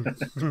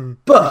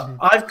 But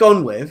I've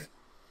gone with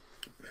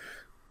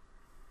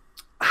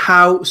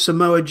how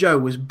Samoa Joe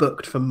was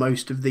booked for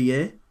most of the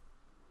year.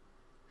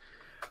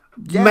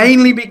 Yeah.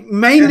 Mainly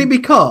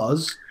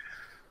because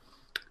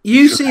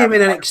you see him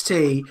in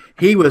NXT,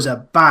 he was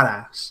a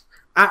badass.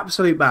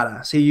 Absolute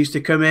badass. He used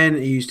to come in,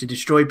 he used to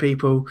destroy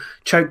people,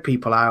 choke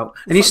people out.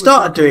 And he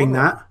started doing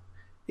that.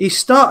 He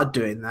started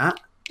doing that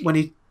when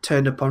he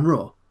turned up on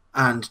Raw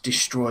and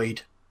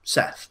destroyed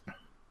Seth.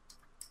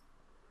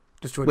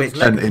 Destroyed his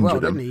leg as well,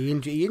 didn't he? He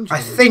injured him.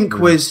 I think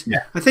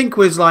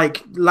was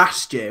like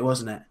last year,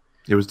 wasn't it?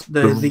 It was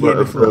the year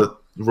before. The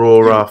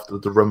Raw after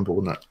the Rumble,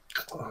 wasn't it?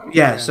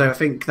 Yeah, so I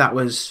think that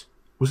was...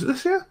 Was it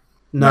this year?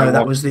 No,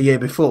 that was the year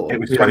before. It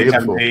was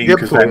 2017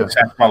 because then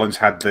Seth Rollins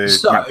had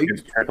the match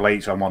against Triple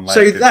H on one leg.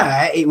 So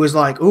there, it was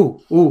like,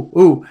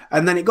 ooh.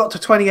 And then it got to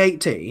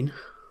 2018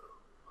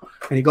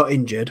 and he got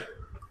injured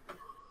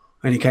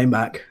and he came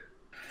back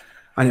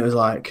and it was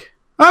like,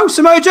 oh,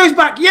 Samoa Joe's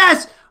back,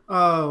 yes!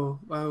 Oh,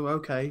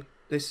 okay.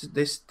 This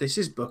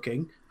is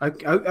booking.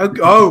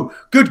 Oh,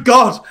 good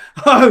God!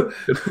 Oh,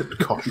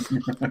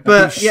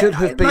 but he should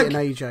have beaten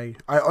AJ.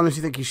 I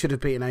honestly think he should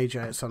have beaten AJ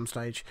at some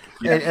stage,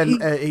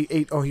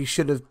 or he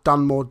should have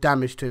done more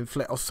damage to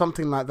inflict, or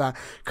something like that.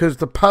 Because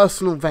the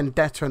personal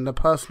vendetta and the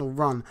personal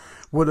run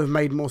would have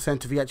made more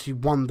sense if he actually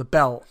won the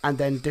belt and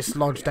then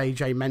dislodged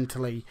AJ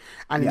mentally,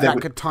 and if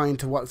that could tie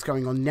into what's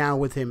going on now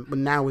with him,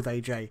 now with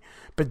AJ.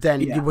 But then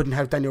you wouldn't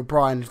have Daniel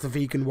Bryan as the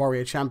vegan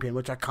warrior champion,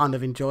 which I kind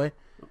of enjoy.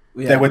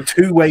 Yeah. There were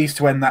two ways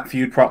to end that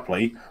feud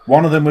properly.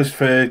 One of them was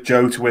for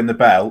Joe to win the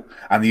belt,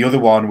 and the other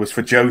one was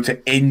for Joe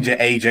to injure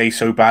AJ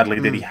so badly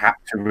that he had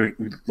to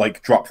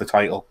drop the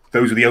title.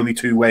 Those are the only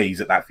two ways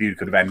that feud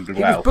could have ended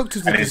well. He was booked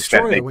as a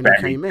destroyer when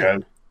he came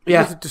in. He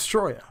was a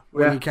destroyer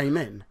when he came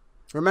in.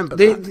 Remember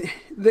that.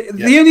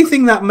 The only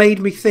thing that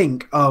made me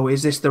think, oh,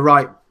 is this the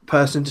right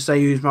person to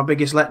say who's my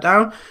biggest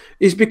letdown,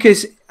 is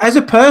because as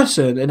a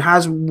person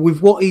and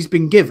with what he's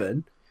been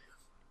given,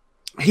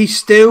 he's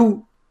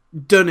still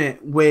done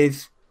it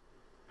with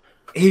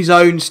his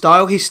own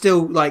style. He's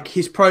still like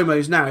his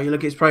promos now. You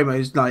look at his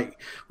promos, like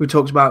we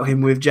talked about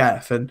him with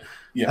Jeff and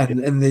top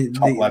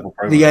level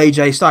promo. the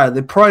AJ style.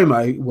 The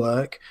promo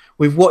work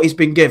with what he's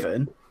been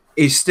given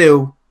is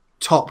still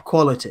top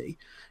quality.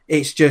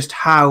 It's just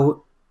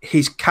how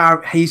his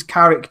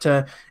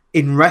character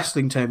in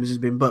wrestling terms has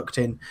been booked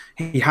in.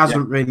 He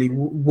hasn't really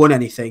won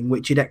anything,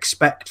 which you'd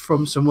expect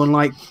from someone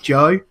like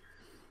Joe.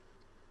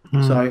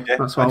 So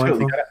that's what I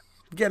went for.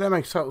 Yeah, that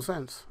makes total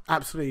sense.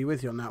 Absolutely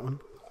with you on that one.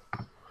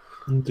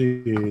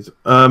 Indeed.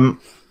 The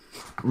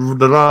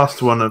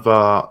last one of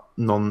our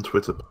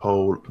non-Twitter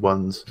poll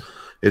ones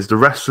is the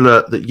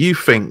wrestler that you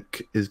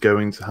think is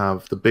going to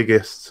have the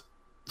biggest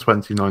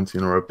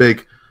 2019 or a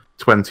big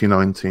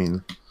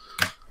 2019.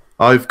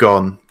 I've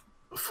gone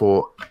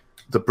for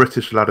the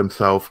British lad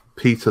himself,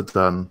 Peter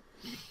Dunne,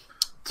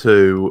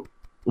 to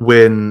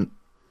win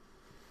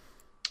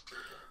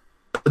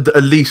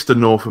at least a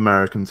North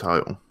American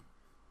title.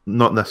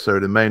 Not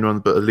necessarily the main one,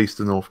 but at least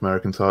the North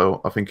American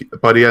title. I think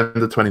by the end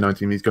of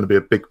 2019, he's going to be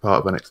a big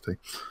part of NXT.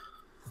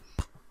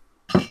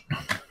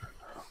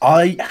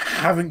 I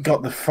haven't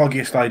got the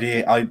foggiest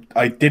idea.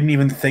 I didn't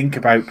even think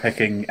about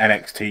picking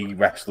NXT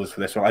wrestlers for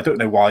this one. I don't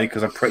know why,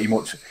 because I'm pretty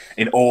much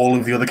in all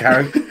of the other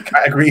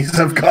categories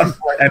I've gone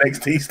for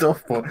NXT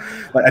stuff, but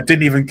like, I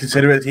didn't even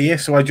consider it here,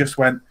 so I just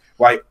went,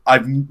 right,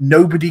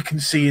 nobody can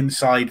see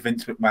inside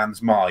Vince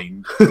McMahon's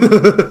mind.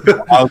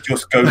 I'll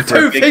just go for I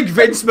don't think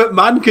Vince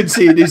McMahon can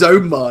see in his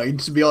own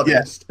mind, to be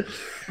honest. Yeah.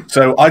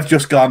 So I've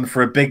just gone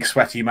for a big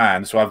sweaty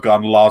man, so I've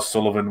gone Lars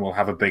Sullivan will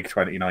have a big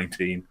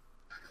 2019.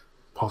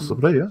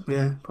 Possibly, yeah.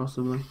 Yeah,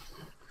 possibly.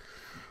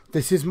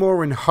 This is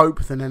more in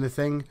hope than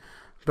anything,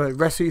 but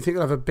wrestler you think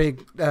will have a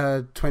big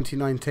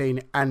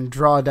 2019,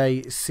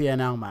 Andrade Cien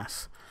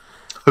Almas.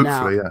 Hopefully,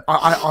 now, yeah.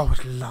 I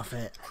would love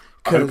it.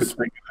 I hope it's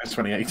bigger than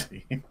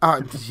 2018.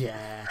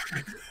 Yeah.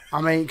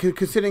 I mean,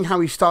 considering how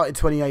he started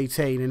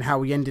 2018 and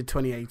how he ended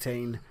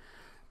 2018,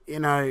 you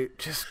know,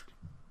 just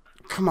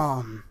come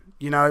on.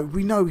 You know,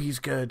 we know he's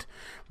good.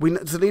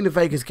 Zelina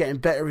Vega's getting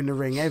better in the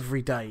ring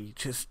every day.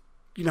 Just,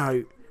 you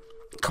know,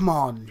 come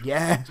on,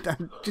 yeah.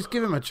 Just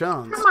give him a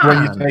chance.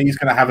 When you say he's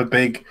going to have a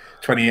big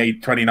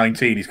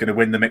 2019, he's going to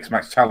win the Mixed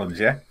Match Challenge,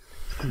 yeah?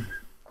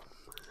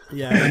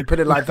 Yeah, you put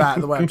it like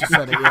that, the way I just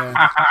said it,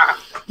 yeah.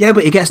 Yeah,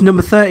 but he gets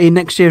number 30 in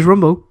next year's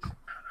Rumble.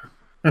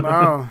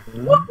 Oh.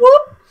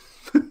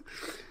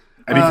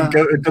 And he can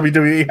go to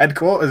WWE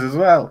headquarters as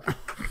well.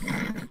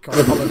 Go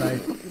on holiday.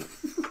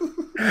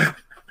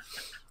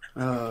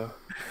 Oh.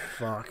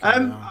 Fuck.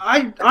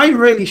 I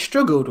really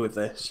struggled with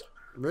this.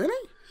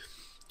 Really?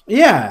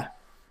 Yeah.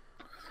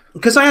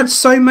 Because I had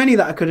so many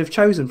that I could have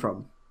chosen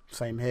from.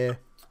 Same here.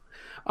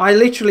 I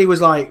literally was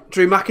like,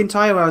 Drew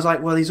McIntyre, where I was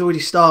like, well, he's already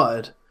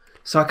started.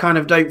 So I kind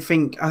of don't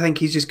think... I think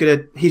he's just going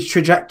to... His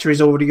trajectory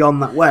is already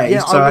on that way,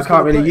 so I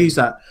can't really use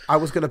that. I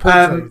was going to put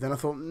him, then I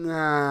thought,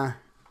 nah.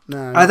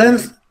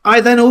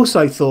 I then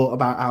also thought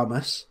about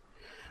Almas,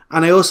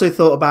 and I also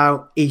thought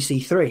about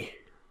EC3.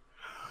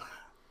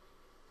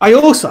 I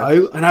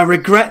also, and I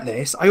regret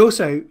this, I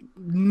also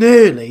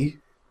nearly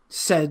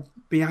said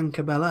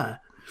Bianca Belair.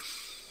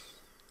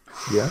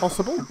 Yeah.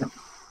 Possible.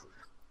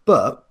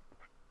 But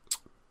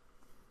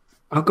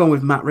I've gone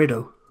with Matt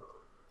Riddle.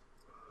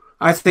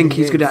 I think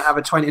he's going to have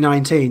a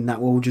 2019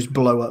 that will just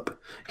blow up.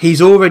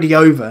 He's already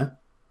over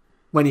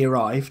when he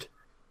arrived.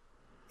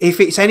 If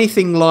it's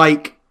anything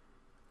like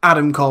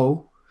Adam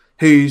Cole,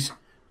 who's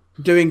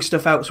doing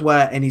stuff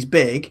elsewhere and he's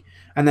big,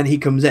 and then he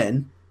comes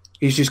in,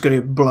 he's just going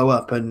to blow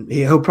up, and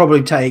he'll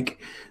probably take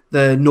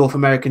the North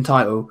American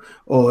title,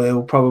 or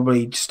he'll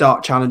probably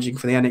start challenging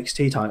for the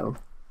NXT title.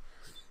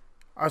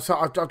 I've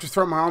just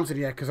thrown my arms in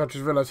the air because I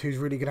just realised who's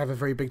really going to have a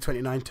very big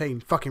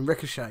 2019. Fucking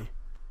Ricochet.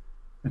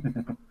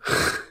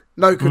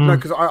 No,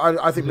 because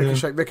I think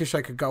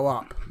Ricochet could go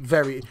up.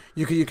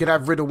 You could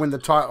have Riddle win the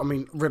title. I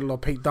mean, Riddle or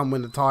Pete Dunne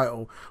win the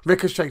title.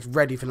 Ricochet's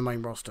ready for the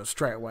main roster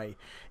straight away.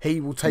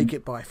 He will take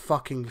it by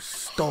fucking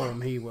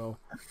storm. He will.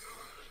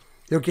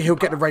 He'll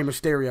get the Rey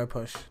Mysterio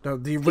push,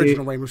 the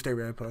original Rey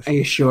Mysterio push. Are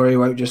you sure he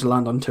won't just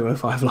land on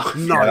 205 Live?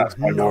 No, that's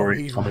my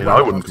worry. I mean,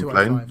 I wouldn't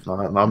complain.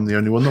 I'm the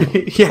only one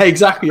that Yeah,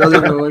 exactly.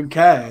 Everyone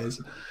cares.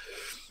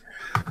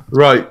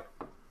 Right.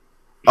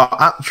 Our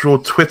actual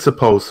Twitter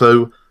poll.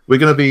 So we're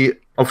going to be,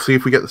 obviously,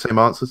 if we get the same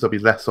answers, there'll be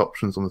less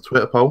options on the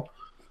Twitter poll.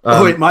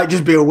 It might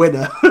just be a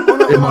winner.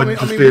 It might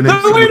just be an The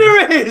instant.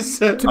 winner is!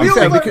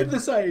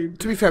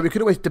 To be fair, we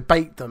could always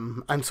debate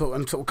them and sort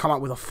of come up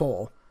with a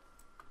 4.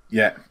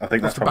 Yeah, I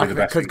think that's probably the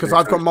best. Because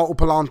I've got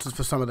multiple answers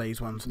for some of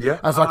these ones. Yeah.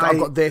 As like, I've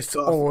got this,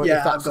 or yeah,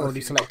 if that's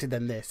already selected,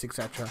 then this,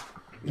 etc.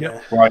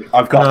 Yeah. Right,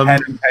 I've got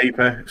pen and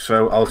paper,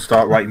 so I'll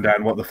start writing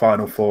down what the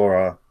final 4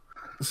 are.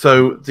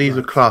 So these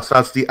are classed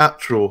as the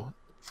actual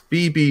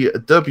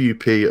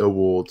BBWP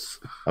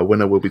awards. A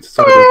winner will be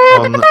decided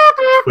on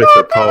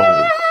Twitter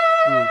polls.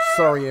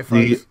 Sorry if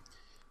I...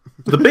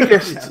 The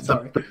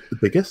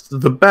biggest,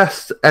 the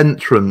best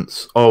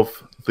entrance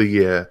of the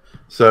year.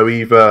 So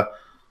either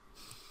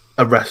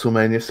a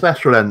WrestleMania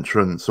special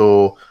entrance,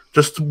 or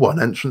just one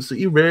entrance that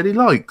you really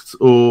liked,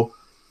 or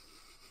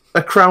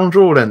a Crown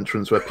Jewel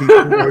entrance where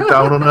people were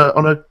down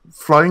on a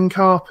flying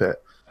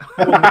carpet.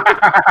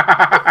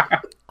 I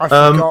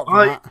forgot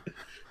that.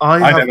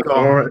 I never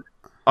saw it.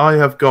 I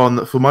have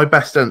gone for my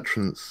best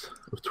entrance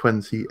of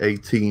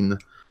 2018.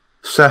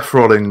 Seth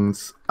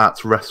Rollins at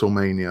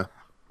WrestleMania.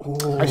 I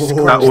That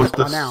scratched was that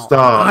the one out.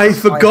 start. I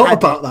forgot had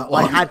about it. that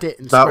one. I had it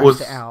and That scratched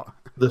was it out.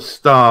 the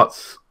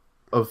start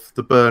of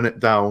the Burn It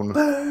Down.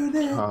 Burn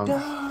it down.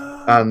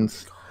 And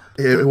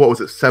what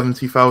was it?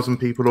 70,000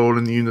 people all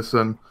in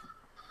unison,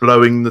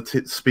 blowing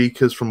the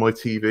speakers from my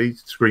TV,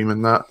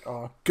 screaming that.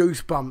 Oh,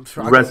 goosebumps!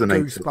 I got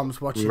Resonated.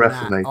 goosebumps watching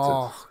Resonated. that.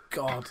 Oh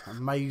God,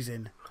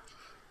 amazing!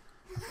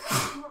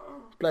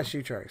 Bless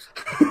you, Trace.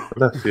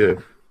 Bless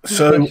you.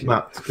 So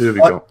Matt, who have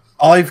you got?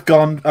 I've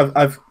gone.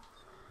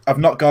 I've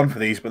not gone for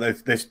these,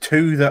 but there's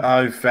two that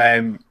I've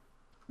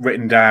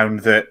written down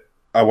that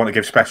I want to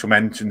give special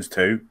mentions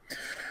to.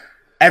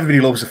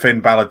 Everybody loves the Finn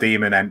Balor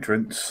Demon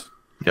entrance.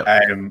 Yep.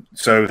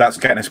 So that's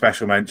getting a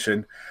special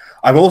mention.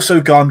 I've also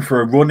gone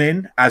for a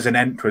run-in as an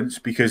entrance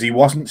because he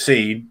wasn't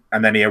seen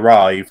and then he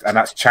arrived, and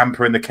that's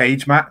Ciampa in the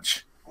cage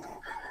match.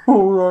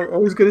 Oh, right. I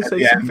was going to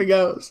say something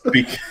else.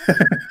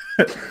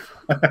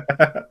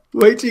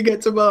 Wait till you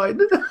get to mine.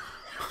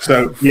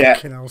 So yeah,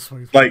 Fucking hell,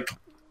 smooth. like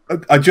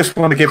I just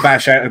want to give that a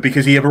shout out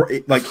because he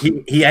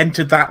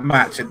entered that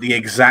match at the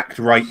exact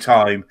right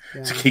time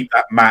to keep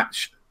that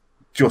match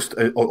just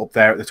up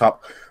there at the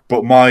top.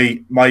 But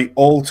my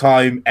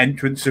all-time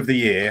entrance of the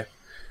year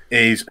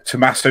is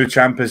Tommaso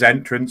Ciampa's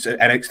entrance at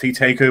NXT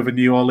TakeOver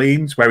New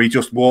Orleans, where he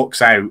just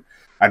walks out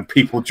and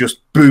people just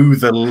boo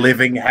the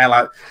living hell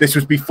out. This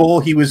was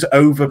before he was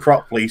over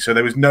properly, so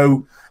there was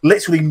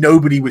literally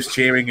nobody was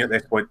cheering at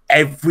this point.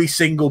 Every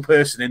single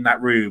person in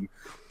that room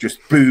just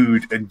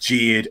booed and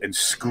jeered and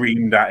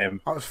screamed at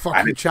him. That was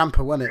fucking Ciampa,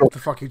 wasn't it? The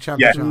fucking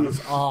Ciampa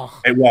chance.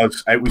 Oh, it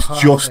was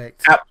perfect. just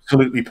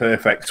absolutely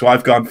perfect. So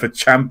I've gone for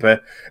Ciampa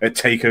at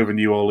TakeOver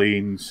New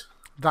Orleans.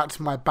 That's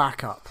my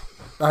backup.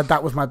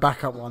 That was my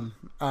backup one.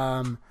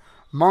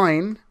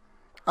 Mine,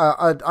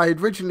 I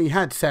originally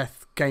had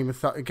Seth Game of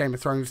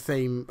Thrones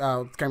theme,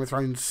 Game of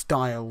Thrones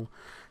style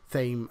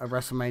theme at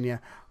WrestleMania.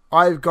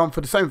 I've gone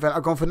for the same event.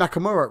 I've gone for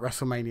Nakamura at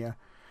WrestleMania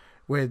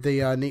with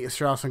the Nita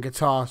Strauss on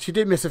guitar. She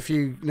did miss a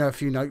few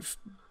notes,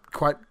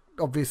 quite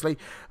obviously,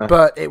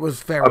 but it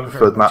was very, I preferred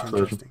very much Matt's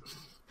interesting.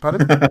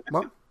 Pardon?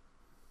 What?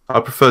 I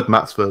preferred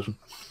Matt's version.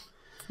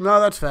 No,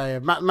 that's fair.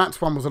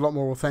 Matt's one was a lot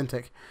more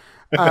authentic.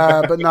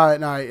 But no,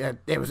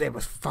 it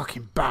was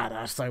fucking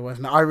badass though,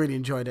 wasn't it? I really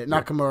enjoyed it.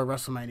 Nakamura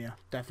WrestleMania,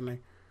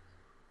 definitely.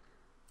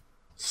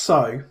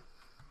 So,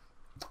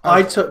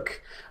 I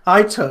took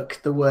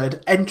the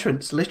word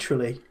entrance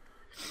literally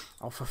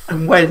Oh, for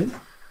and went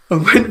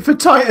for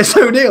Titus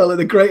O'Neil at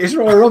the Greatest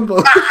Royal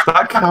Rumble.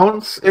 That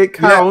counts. It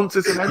counts.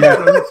 It's an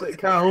entrance. It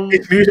counts.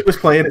 If music was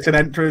playing, it's an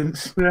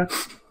entrance. Yeah.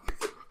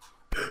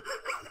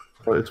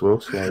 It's Will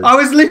Slade. I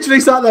was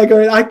literally sat there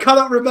going, I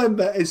cannot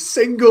remember a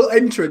single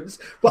entrance,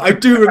 but I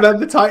do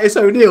remember Titus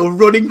O'Neil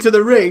running to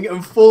the ring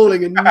and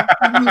falling and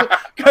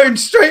going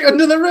straight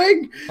under the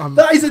ring.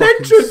 That is an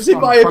entrance,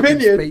 in my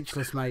opinion.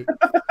 Speechless, mate.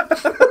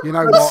 You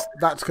know what?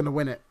 That's going to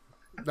win it.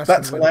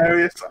 That's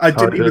hilarious. I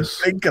didn't even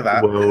think of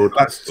that.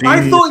 That's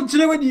genius. I thought, do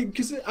you know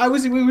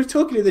because we were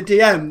talking in the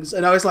DMs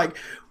and I was like,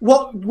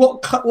 what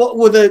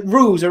were the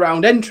rules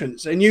around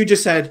entrance? And you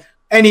just said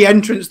any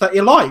entrance that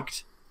you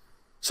liked.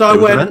 So I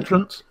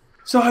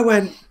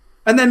went,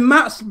 and then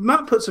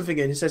Matt put something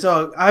in. He says,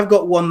 "Oh, I've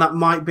got one that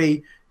might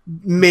be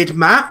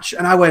mid-match,"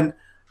 and I went,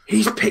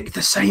 "He's picked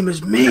the same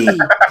as me."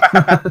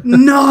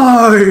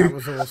 No, that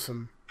was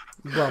awesome.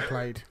 Well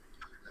played.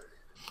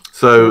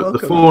 So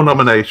the 4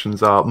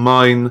 nominations are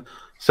mine: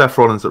 Seth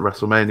Rollins at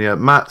WrestleMania,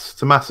 Matt's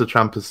Tommaso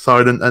Ciampa's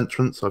silent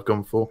entrance. I've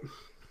gone for.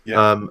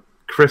 Yeah.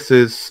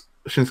 Chris's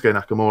Shinsuke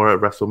Nakamura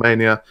at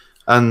WrestleMania,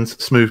 and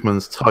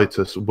Smoothman's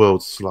Titus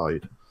World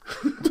Slide.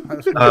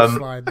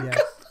 Slide, yeah.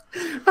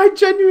 I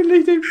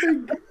genuinely do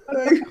think.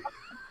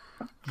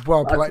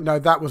 Well played. No,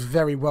 that was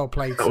very well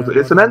played.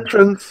 It's an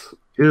entrance.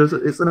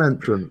 It's an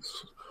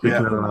entrance.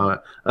 Yeah.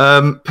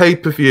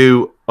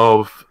 Pay-per-view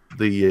of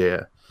the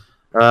year.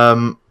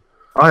 I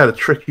had a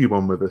tricky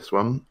one with this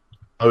one.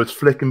 I was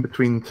flicking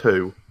between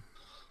 2.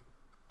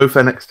 Both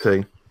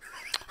NXT,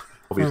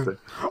 obviously.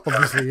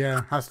 Obviously,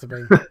 yeah, has to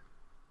be.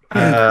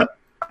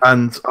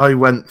 And I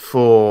went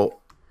for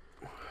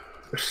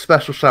a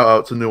special shout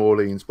out to New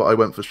Orleans, but I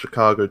went for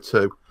Chicago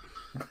too.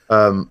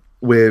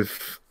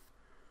 With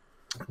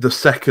the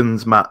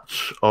second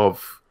match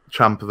of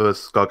Ciampa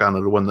versus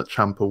Gargano, the one that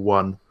Ciampa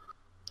won.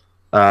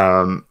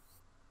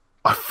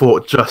 I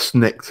thought just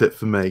nicked it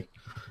for me.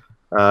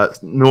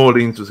 New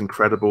Orleans was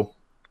incredible.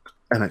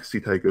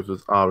 NXT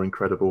takeovers are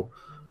incredible.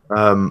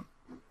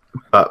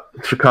 But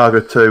Chicago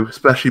too,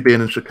 especially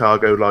being in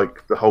Chicago,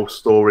 like the whole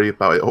story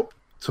about it.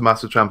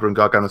 Tommaso Ciampa and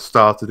Gargano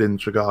started in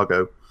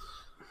Chicago.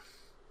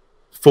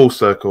 Full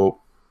circle,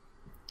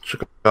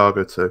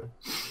 Chicago too.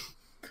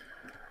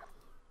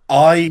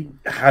 I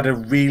had a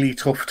really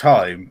tough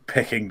time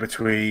picking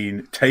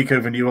between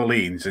TakeOver New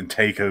Orleans and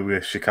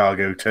TakeOver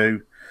Chicago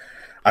 2.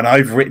 And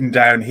I've written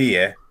down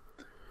here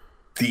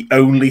the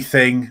only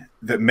thing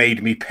that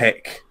made me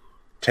pick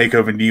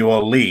TakeOver New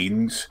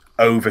Orleans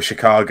over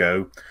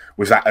Chicago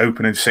was that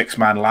opening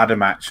 6-man ladder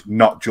match,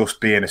 not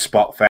just being a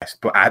spot fest,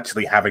 but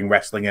actually having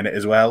wrestling in it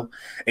as well.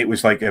 It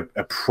was like a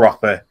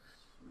proper,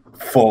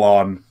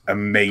 full-on,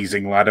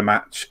 amazing ladder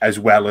match, as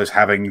well as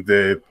having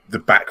the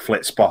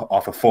backflip spot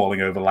off a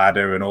falling over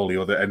ladder and all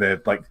the other, and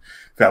the like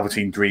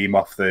Velveteen Dream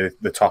off the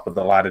top of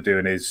the ladder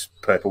doing his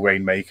Purple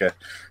Rainmaker.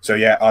 So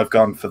yeah, I've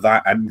gone for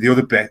that. And the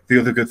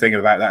other good thing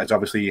about that is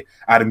obviously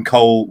Adam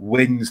Cole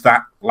wins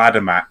that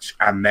ladder match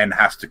and then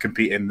has to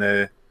compete in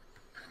the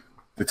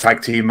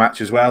tag team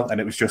match as well.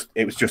 And it was just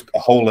a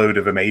whole load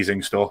of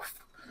amazing stuff.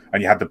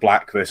 And you had the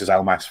Black versus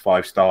Almas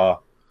 5-star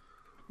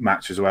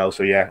match as well.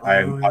 So yeah,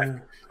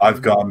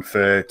 I've gone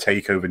for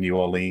TakeOver New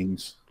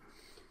Orleans.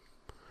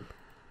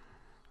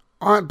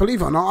 I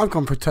believe it or not, I've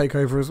gone for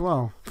TakeOver as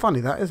well. Funny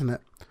that, isn't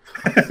it?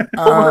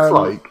 Almost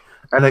like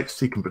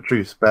NXT can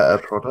produce better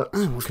products.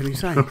 Oh, what can you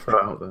say?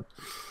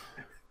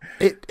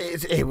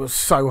 It was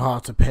so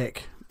hard to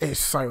pick. It's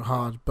so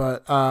hard,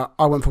 but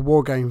I went for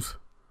War Games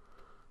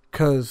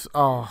because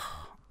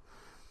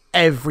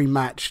every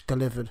match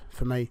delivered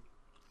for me.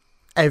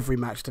 Every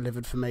match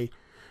delivered for me.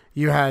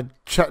 You had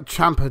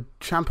Ciampa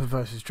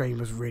versus Dream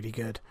was really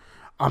good.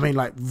 I mean,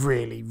 like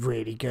really,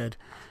 really good.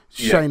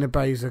 Yeah. Shayna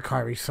Baszler,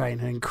 Kairi Sane,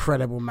 an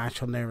incredible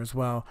match on there as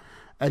well.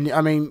 And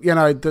I mean, you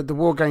know, the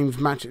War Games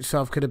match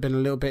itself could have been a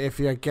little bit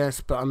iffy, I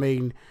guess, but I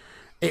mean,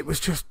 it was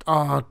just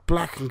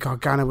Black and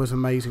Gargano was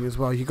amazing as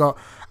well. You got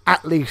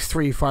at least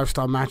 3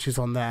 5-star matches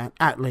on there,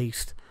 at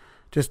least,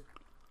 just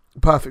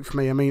perfect for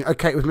me. I mean,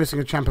 okay, it was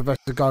missing a Ciampa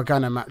versus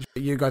Gargano match,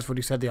 but you guys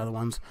already said the other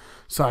ones,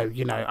 so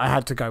you know I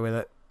had to go with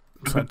it.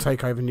 So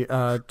take over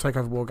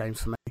War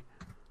Games for me,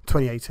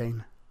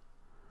 2018.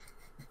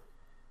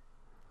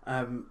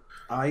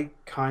 I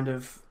kind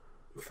of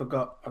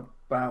forgot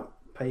about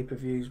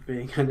pay-per-views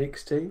being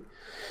NXT.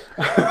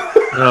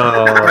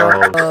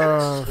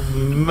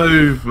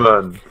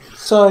 Movement.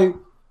 So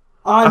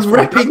I'm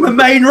repping the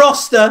main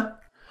roster.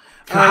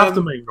 Can I have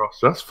the main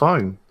roster? That's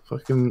fine. If I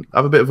can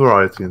have a bit of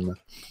variety in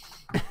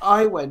there.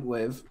 I went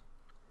with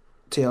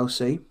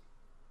TLC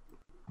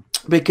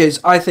because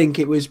I think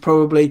it was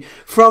probably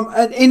from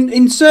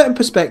in certain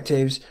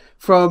perspectives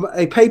from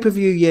a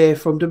pay-per-view year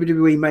from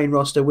WWE main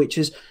roster, which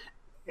has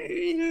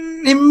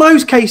in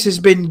most cases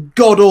been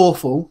god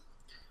awful.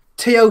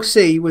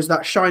 TLC was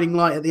that shining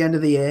light at the end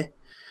of the year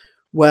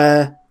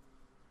where,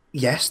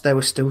 yes, there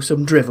was still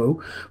some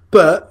drivel,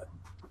 but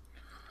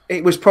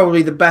it was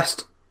probably the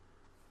best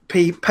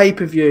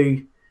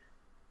pay-per-view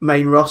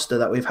main roster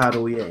that we've had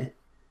all year.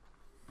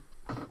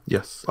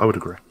 Yes, I would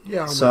agree.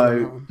 Yeah.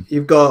 So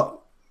you've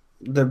got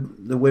the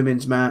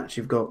women's match,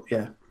 you've got,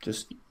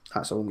 just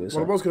that's all I'm going to say.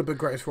 Well, it was going to be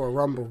greatest for a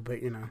Rumble,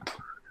 but you know.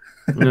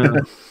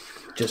 Yeah.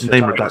 Just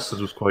name redactors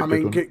was quite good. I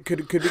mean, one.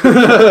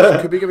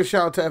 could we give a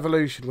shout out to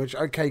Evolution, which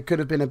could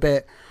have been a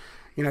bit,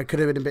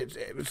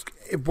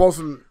 it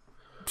wasn't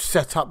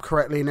set up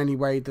correctly in any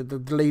way. The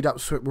lead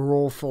ups to it were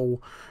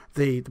awful.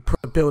 The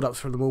build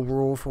ups for them all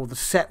were awful. The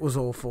set was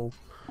awful,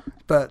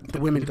 but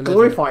the women delivered.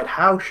 Glorified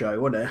house show,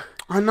 wasn't it?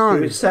 I know.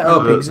 It was set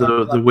up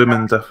the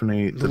women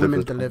definitely the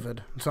women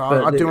delivered. So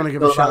but I do want to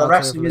give a shout out to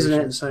wrestling,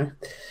 Evolution. isn't it? So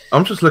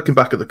I'm just looking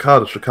back at the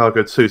card of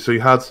Chicago too. So you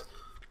had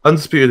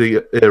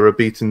Undisputed Era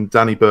beating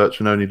Danny Burch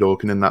and Oney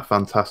Lorcan in that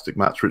fantastic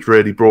match, which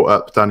really brought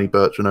up Danny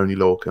Burch and Oney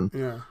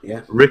Lorcan.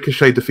 Yeah.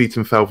 Ricochet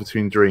defeating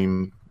Velveteen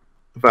Dream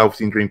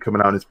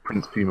coming out in his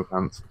Prince Puma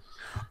pants.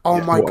 Oh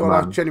my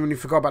god! I genuinely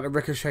forgot about the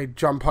Ricochet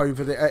jump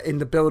over in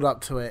the build up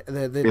to it.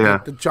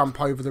 The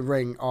jump over the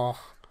ring. Oh.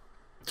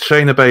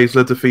 Shayna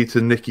Baszler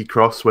defeated Nikki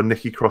Cross when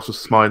Nikki Cross was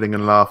smiling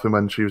and laughing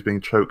when she was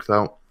being choked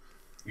out.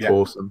 Yeah.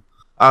 Awesome.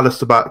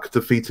 Alistair Black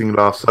defeating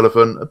Lars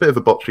Sullivan. A bit of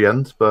a botchy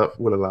end, but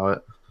we'll allow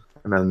it.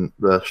 And then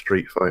the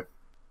street fight.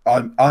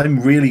 I'm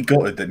really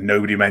gutted that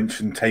nobody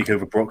mentioned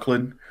TakeOver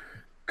Brooklyn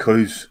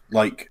because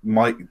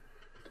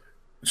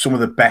some of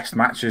the best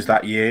matches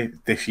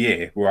this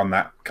year were on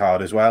that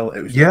card as well.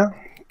 It was yeah.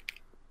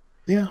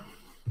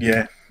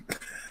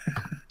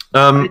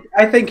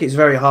 I think it's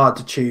very hard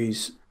to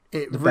choose.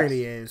 It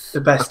really is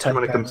the best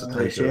when it comes to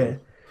this year.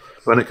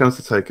 When it comes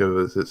to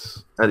takeovers,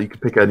 you can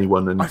pick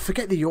anyone. And I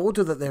forget the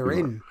order that they're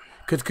in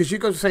because you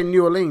guys were saying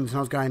New Orleans, and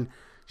I was going,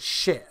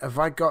 shit, have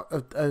I got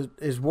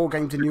is War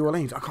Games in New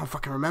Orleans? I can't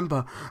fucking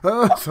remember.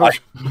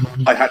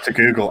 I had to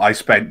Google. I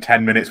spent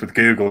 10 minutes with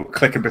Google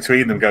clicking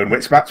between them, going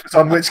which match was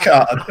on which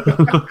card.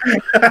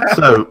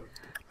 So,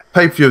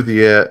 pay-per-view of the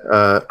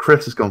year.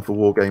 Chris has gone for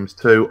War Games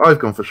 2. I've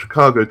gone for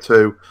Chicago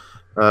 2.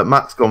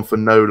 Matt's gone for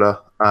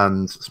NOLA,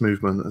 and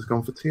Smoothman has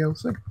gone for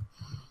TLC.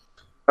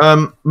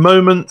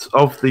 Moment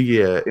of the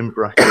year in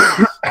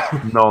brackets,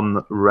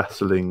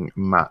 non-wrestling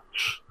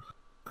match.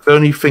 I can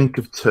only think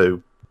of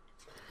 2.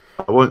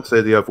 I won't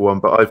say the other one,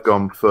 but I've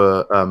gone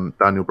for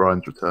Daniel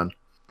Bryan's return.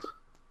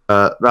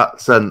 That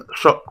sent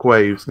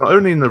shockwaves not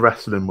only in the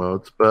wrestling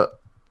world, but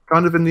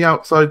kind of in the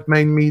outside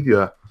main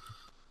media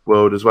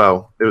world as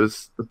well. It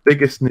was the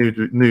biggest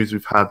news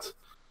we've had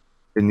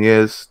in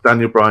years.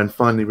 Daniel Bryan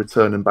finally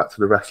returning back to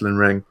the wrestling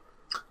ring.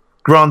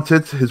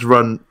 Granted, his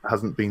run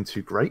hasn't been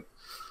too great,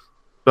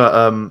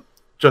 but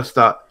just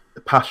that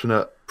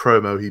passionate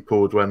promo he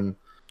pulled when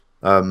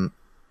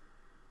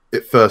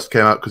it first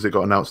came out, because it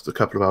got announced a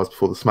couple of hours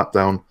before the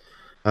SmackDown.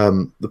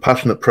 The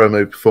passionate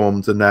promo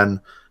performed, and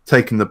then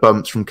taking the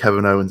bumps from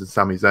Kevin Owens and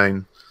Sami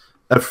Zayn,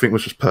 everything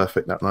was just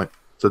perfect that night.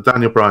 So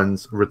Daniel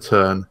Bryan's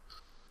return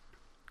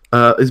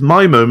is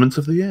my moment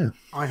of the year.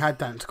 I had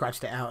that and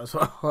scratched it out as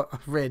well.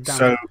 I've read down.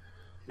 So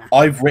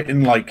I've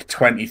written like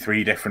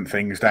 23 different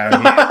things down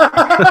here.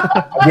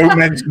 I won't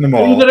mention them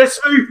all. You got a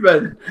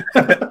smooth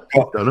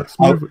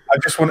I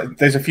just want.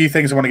 There's a few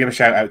things I want to give a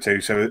shout out to.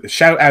 So a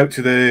shout out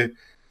to the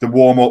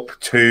warm up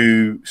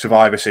to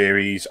Survivor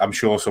Series. I'm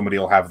sure somebody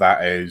will have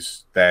that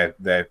as their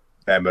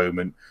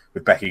moment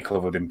with Becky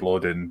covered in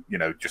blood, and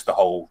just the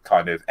whole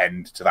kind of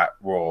end to that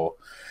Raw.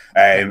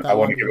 I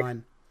want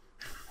to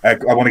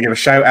give a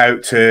shout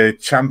out to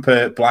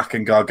Ciampa, Black,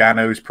 and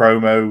Gargano's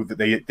promo that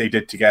they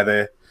did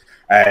together.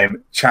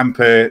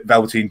 Ciampa,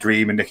 Velveteen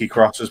Dream, and Nikki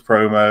Cross's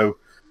promo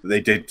that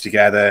they did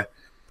together.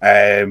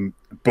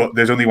 But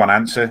there's only one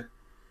answer,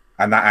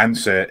 and that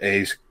answer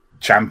is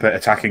Ciampa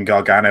attacking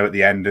Gargano at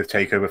the end of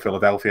TakeOver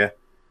Philadelphia.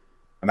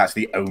 And that's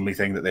the only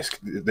thing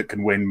that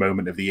can win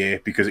Moment of the Year,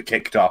 because it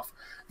kicked off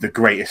the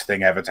greatest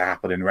thing ever to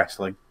happen in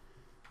wrestling.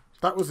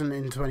 That wasn't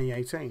in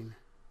 2018.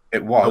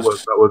 It was.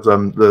 That was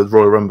the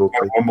Royal Rumble.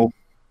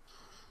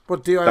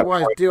 What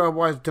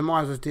DIY's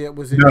demise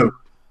was in?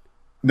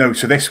 No.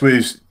 So this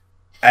was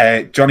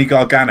Johnny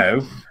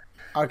Gargano.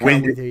 Okay,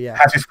 I'm with you, yeah.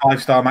 Has his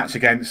 5-star match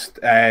against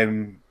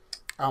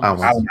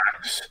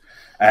Almas.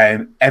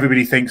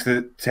 Everybody thinks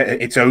that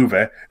it's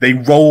over. They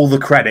roll the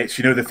credits,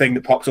 the thing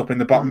that pops up in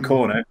the bottom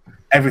corner.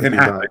 Everything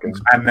happens,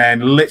 and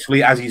then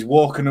literally as he's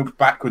walking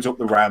backwards up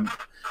the ramp,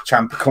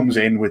 Ciampa comes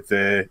in with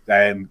the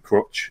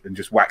crutch and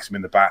just whacks him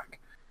in the back,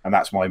 and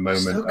that's my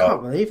moment. I still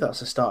can't believe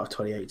that's the start of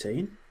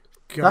 2018.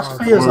 God.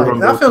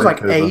 That feels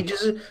like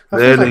ages.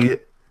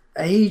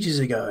 Ages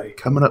ago.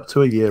 Coming up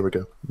to a year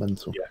ago.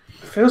 Mental. Yeah.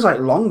 It feels like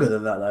longer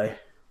than that though.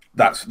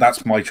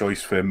 That's my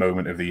choice for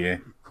Moment of the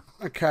Year.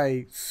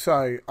 Okay,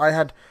 so I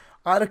had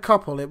a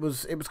couple. It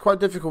was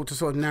quite difficult to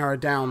sort of narrow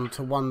down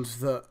to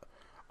ones that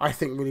I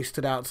think really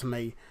stood out to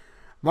me.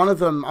 One of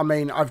them,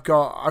 I've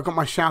got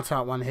my shout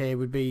out one here,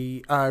 would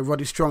be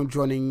Roddy Strong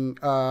joining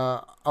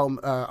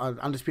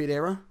Undisputed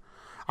Era.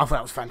 I thought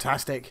that was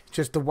fantastic.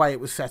 Just the way it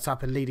was set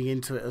up and leading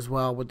into it as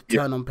well, with the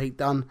turn on Pete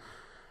Dunne.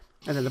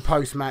 And then the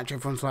post match,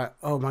 everyone's like,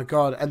 "Oh my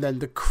god!" And then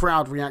the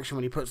crowd reaction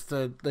when he puts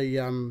the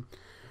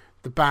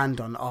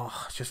band on,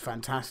 it's just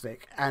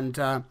fantastic. And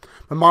but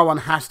my one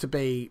has to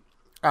be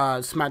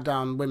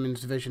SmackDown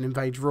Women's Division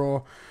invades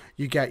Raw.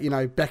 You get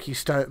Becky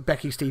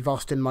Steve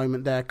Austin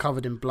moment there,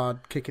 covered in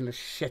blood, kicking the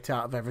shit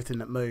out of everything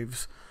that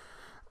moves.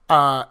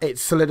 It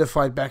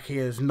solidified Becky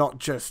as not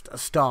just a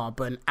star,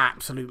 but an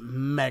absolute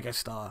mega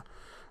star,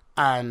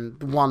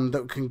 and one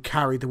that can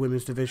carry the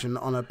women's division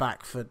on her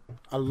back for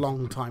a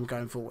long time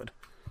going forward.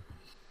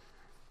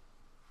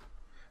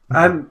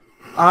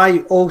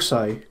 I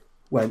also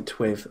went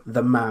with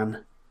the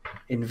man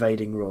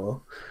invading Raw,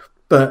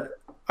 but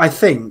I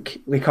think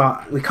we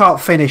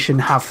can't finish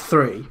and have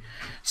three.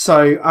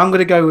 So I'm going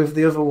to go with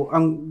the other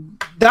one.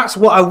 That's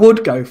what I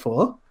would go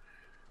for,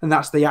 and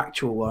that's the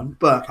actual one.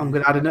 But I'm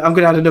going to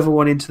add another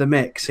one into the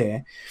mix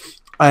here,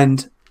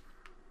 and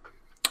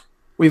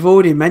we've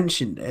already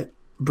mentioned it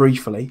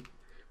briefly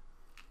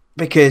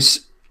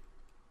because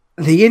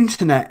the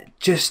internet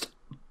just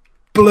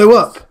blew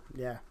up.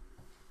 Yeah,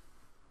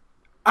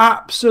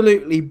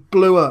 absolutely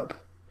blew up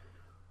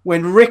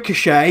when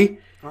Ricochet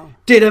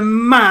did a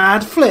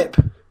mad flip.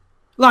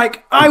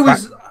 Like I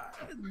was.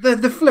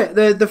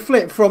 The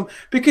flip from,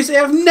 because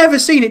I've never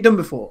seen it done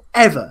before,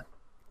 ever.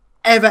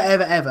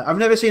 I've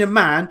never seen a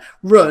man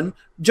run,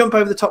 jump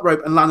over the top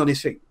rope, and land on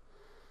his feet,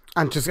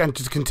 and just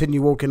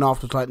continue walking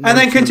afterwards, and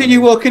then continue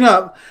walking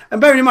up.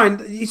 And bearing in mind,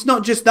 it's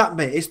not just that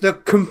bit; it's the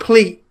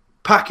complete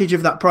package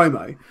of that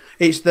promo.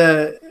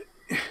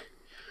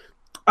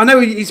 I know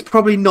it's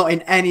probably not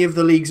in any of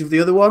the leagues of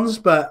the other ones,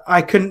 but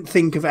I couldn't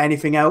think of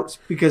anything else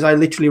because I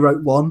literally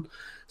wrote one.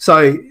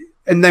 So,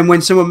 and then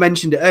when someone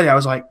mentioned it earlier, I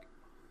was like,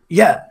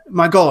 yeah,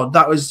 my God,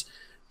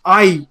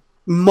 I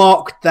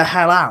marked the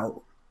hell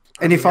out.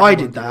 And if I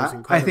did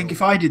that, I think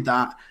if I did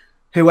that,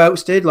 who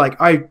else did? Like,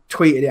 I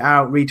tweeted it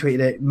out, retweeted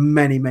it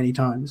many, many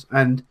times.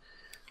 And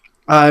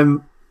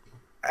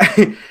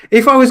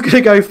if I was going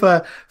to go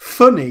for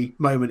funny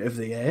moment of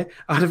the year,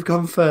 I'd have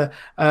gone for,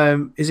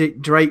 is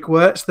it Drake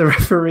Wirtz, the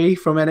referee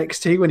from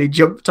NXT, when he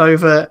jumped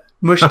over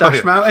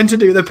Mustache Mountain to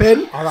do the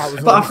pin?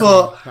 But I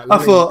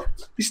thought,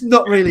 it's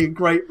not really a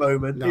great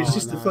moment. It's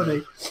just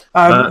funny.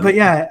 But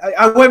yeah,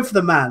 I went for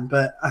the man,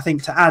 but I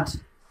think to add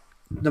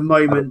the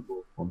moment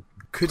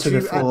could to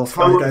you the add fourth,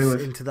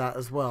 Titus into that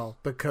as well?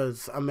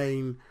 Because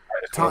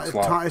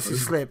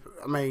Titus's slip.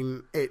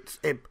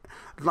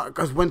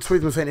 Because when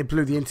Sweden was saying it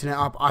blew the internet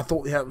up, I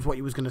thought that was what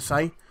he was going to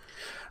say,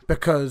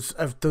 because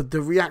of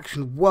the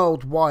reaction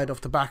worldwide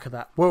off the back of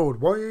that.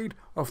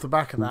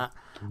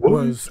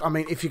 Was,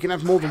 if you can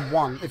have more than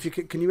one,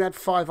 can you add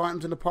 5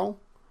 items in a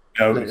poll?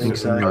 No, don't think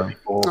so. No.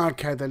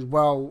 Okay, then.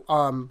 Well,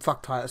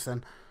 fuck Titus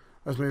then.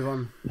 Let's move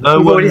on. No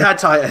We've one, already had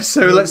Titus,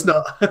 so let's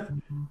not.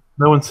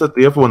 no one said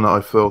the other one that I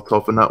thought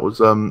of, and that was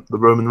the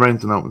Roman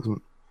Reigns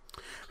announcement.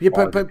 Yeah,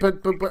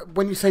 but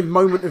when you say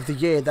moment of the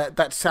year,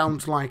 that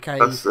sounds like a.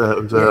 That's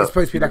it's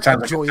supposed to be like a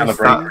Sounds like a joyous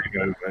celebratory thing.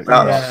 moment.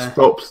 that Yeah.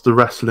 stops the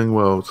wrestling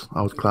world.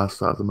 I would class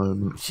that as a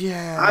moment.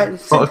 Yeah.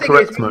 Not a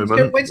correct moment,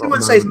 When not someone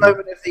a says moment.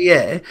 moment of the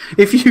year,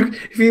 if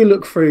you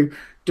look through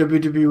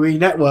WWE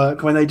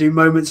Network when they do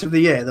moments of the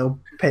year, they'll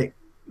pick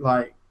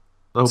like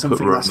I'll put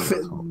something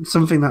Roman.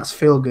 something that's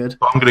feel good.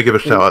 I'm going to give a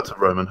shout out to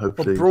Roman. Well,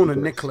 Hopefully, Braun he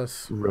and gets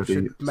Nicholas ready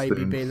should maybe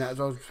soon. be in that as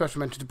well. Special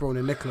mention to Braun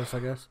and Nicholas, I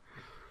guess.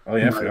 Oh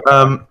yeah,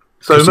 for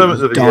So Because it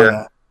moments was of the year.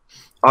 dire.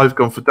 I've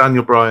gone for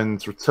Daniel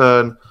Bryan's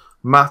return.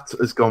 Matt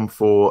has gone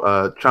for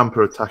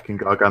Ciampa attacking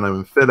Gargano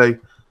in Philly.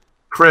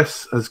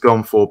 Chris has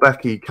gone for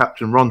Becky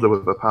catching Ronda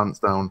with her pants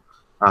down.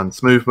 And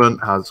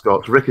Smoothman has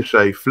got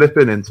Ricochet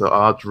flipping into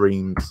our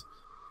dreams.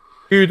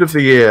 Feud of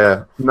the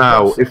year.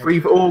 Now, if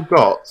we've all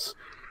got...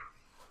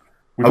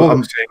 We've all got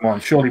the same one.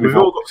 Surely We've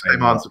all got the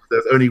same answer. But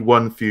there's only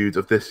one feud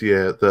of this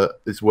year that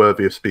is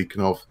worthy of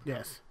speaking of.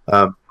 Yes.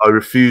 I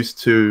refuse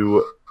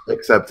to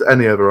accept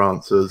any other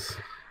answers.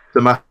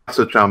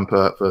 Tommaso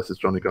Ciampa versus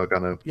Johnny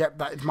Gargano. Yep,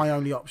 that is my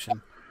only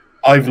option.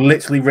 I've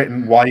literally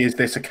written, why is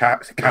this a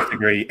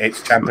category?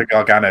 It's Ciampa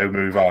Gargano,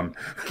 move on.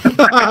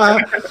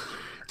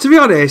 To be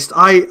honest,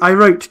 I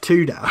wrote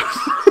two down,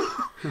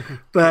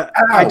 but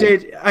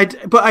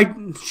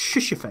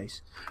shush your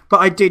face. But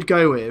I did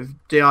go with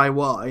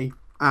DIY,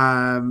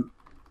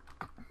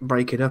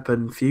 breaking up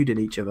and feuding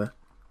each other.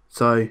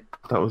 So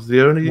That was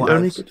the only What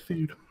else? good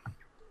feud.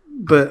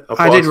 but I'll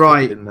I put did us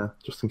write. in there,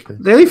 just in case.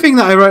 The only thing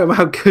that I wrote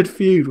about good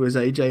feud was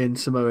AJ and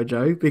Samoa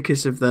Joe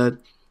because of the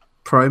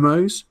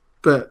promos,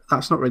 but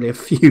that's not really a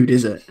feud,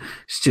 is it?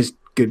 It's just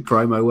good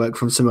promo work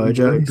from Samoa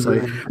Joe. So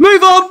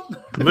move on.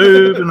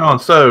 Moving on.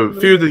 So,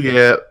 feud of the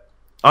year.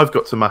 I've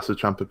got Tommaso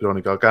Ciampa,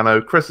 Johnny Gargano.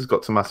 Chris has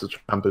got Tommaso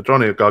Ciampa,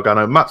 Johnny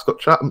Gargano. Matt's got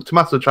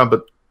Tommaso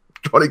Ciampa,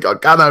 Johnny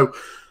Gargano.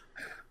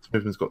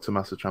 Smoothman's got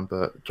Tommaso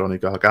Ciampa, Johnny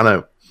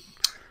Gargano.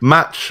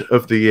 Match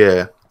of the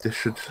year. This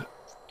should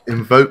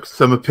invoke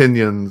some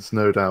opinions,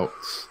 no doubt.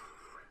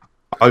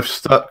 I've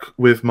stuck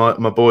with my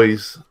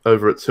boys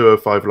over at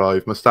 205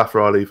 Live. Mustafa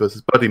Ali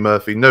versus Buddy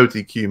Murphy. No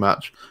DQ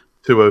match.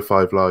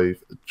 205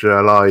 Live.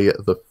 July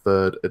the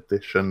 3rd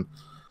edition.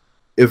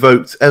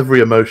 Evoked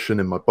every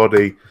emotion in my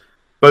body.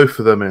 Both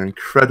of them are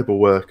incredible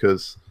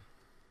workers.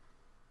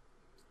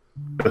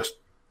 Just,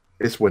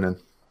 it's winning.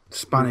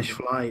 Spanish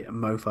Fly and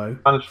Mofo.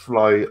 Managed to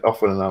fly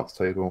off an announce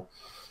table.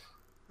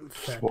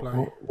 Fair What,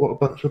 play. what a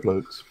bunch of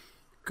blokes.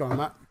 Go on,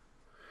 Matt.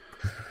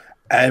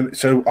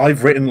 So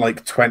I've written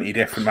like 20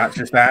 different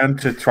matches down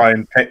to try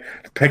and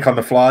pick on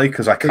the fly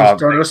because I can't.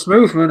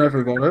 Smoothman,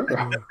 everybody.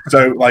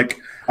 So like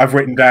I've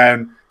written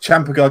down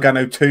Ciampa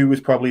Gargano 2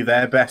 was probably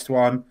their best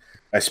one.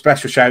 A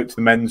special shout to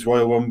the men's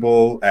Royal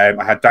Rumble. I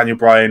had Daniel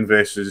Bryan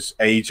versus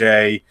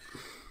AJ,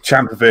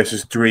 Ciampa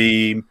versus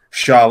Dream,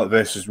 Charlotte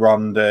versus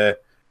Ronda,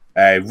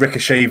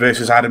 Ricochet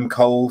versus Adam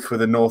Cole for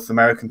the North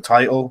American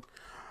title.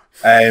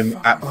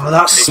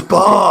 That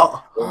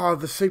spot. Oh,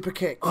 the super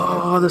kick.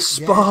 Oh, the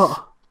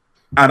spot.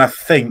 And I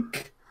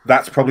think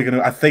that's probably going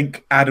to... I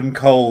think Adam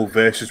Cole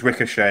versus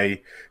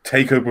Ricochet,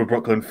 TakeOver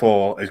Brooklyn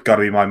 4 has got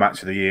to be my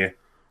match of the year.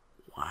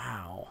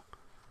 Wow.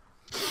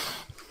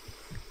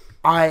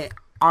 I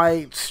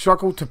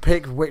struggled to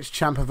pick which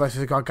Ciampa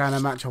versus Gargano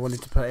match I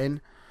wanted to put in.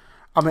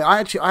 I mean, I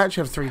actually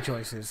have three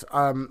choices.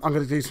 I'm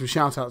going to do some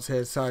shout-outs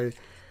here. So,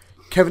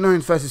 Kevin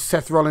Owens versus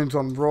Seth Rollins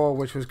on Raw,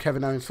 which was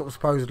Kevin Owens' sort of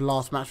supposed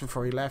last match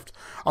before he left.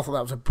 I thought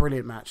that was a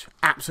brilliant match.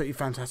 Absolutely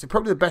fantastic.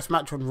 Probably the best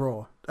match on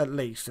Raw, at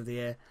least, of the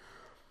year.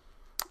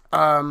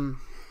 No,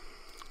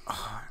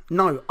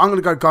 I'm going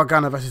to go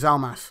Gargano versus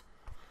Almas.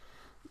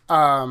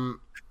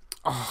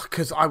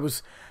 Because I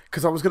was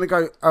going to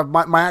go...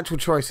 my actual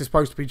choice is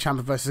supposed to be Ciampa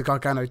versus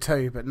Gargano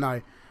too, but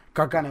no.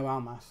 Gargano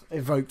Almas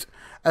evoked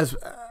as...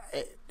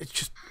 it's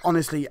just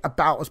honestly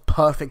about as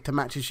perfect a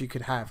match as you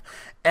could have.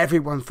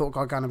 Everyone thought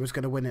Gargano was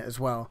going to win it as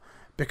well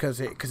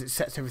because it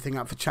sets everything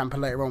up for Ciampa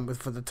later on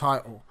for the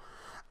title.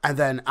 And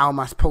then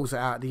Almas pulls it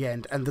out at the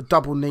end, and the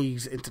double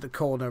knees into the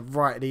corner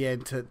right at the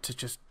end to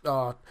just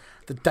the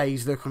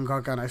dazed look on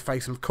Gargano's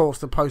face, and of course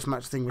the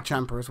post-match thing with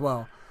Ciampa as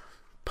well.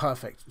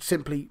 Perfect,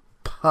 simply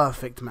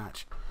perfect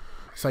match.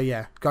 So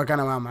yeah,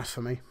 Gargano Almas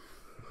for me.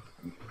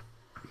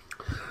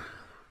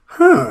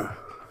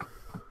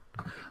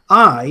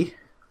 I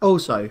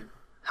also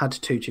had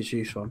two to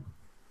choose from.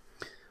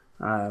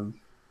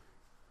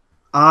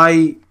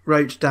 I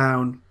wrote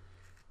down,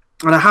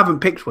 and I haven't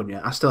picked one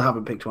yet. I still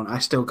haven't picked one. I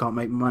still can't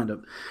make my mind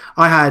up.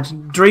 I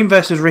had Dream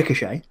versus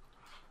Ricochet,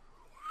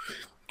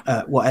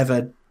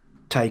 whatever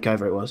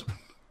takeover it was.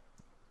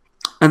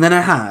 And then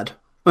I had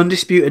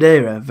Undisputed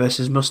Era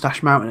versus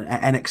Mustache Mountain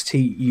at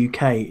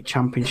NXT UK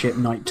Championship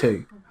Night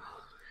 2.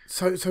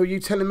 So are you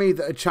telling me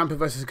that a Ciampa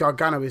versus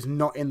Gargano is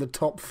not in the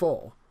top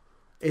 4?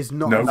 Is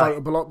not No. a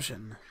votable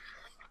option?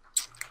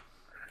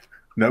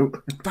 No.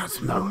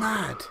 That's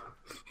mad.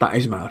 That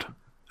is mad.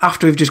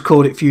 After we've just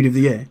called it Feud of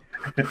the Year.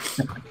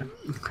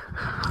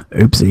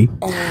 Oopsie.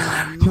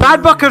 Oh, no.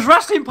 Bad Buckers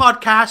Wrestling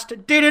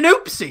Podcast did an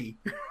oopsie.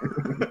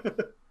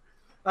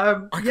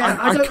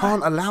 I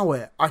can't allow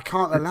it. I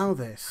can't allow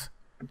this.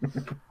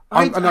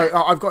 I've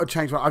got to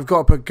change one. I've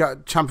got to put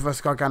Ciampa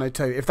vs Gargano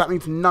too. If that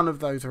means none of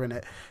those are in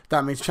it,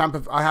 that means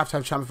I have to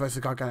have Ciampa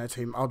vs Gargano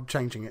team. I'm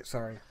changing it.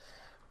 Sorry.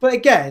 But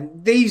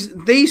again,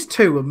 these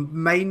two are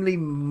mainly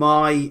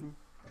my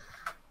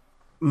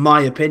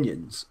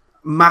opinions,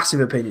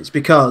 massive opinions,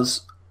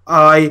 because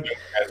I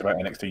cares about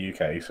NXT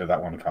UK, so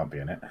that one can't be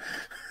in it.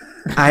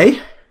 Eh?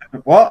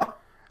 What?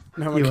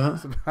 No one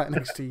cares about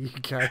NXT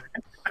UK.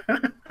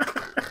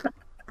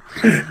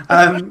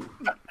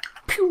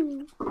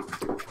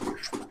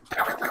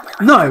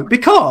 No,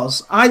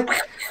 because I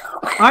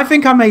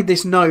think I made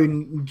this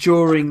known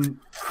during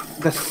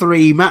the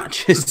 3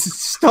 matches.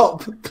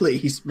 Stop,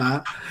 please,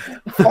 Matt.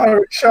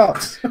 Firing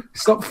shots.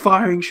 Stop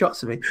firing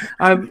shots at me.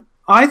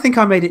 I think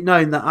I made it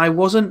known that I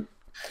wasn't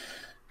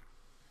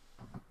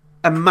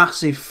a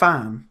massive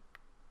fan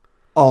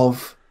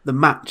of the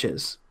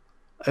matches.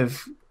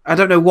 I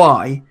don't know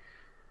why,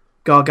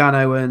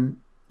 Gargano and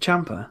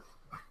Ciampa.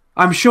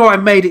 I'm sure I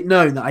made it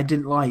known that I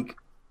didn't like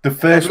the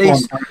first at one.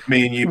 least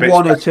Me and you,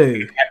 one or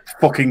two.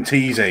 kept fucking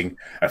teasing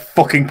a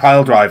fucking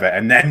pile driver,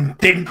 and then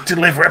didn't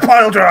deliver a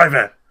pile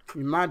driver.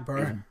 You mad,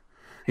 bro?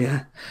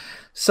 Yeah.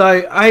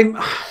 So I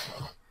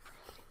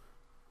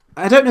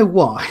don't know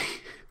why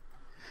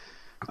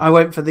I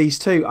went for these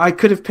two. I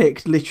could have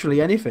picked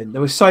literally anything.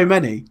 There were so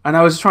many, and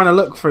I was trying to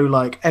look through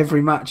like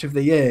every match of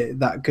the year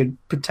that could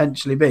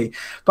potentially be.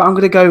 But I'm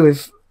going to go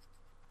with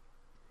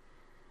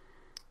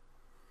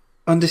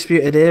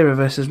Undisputed Era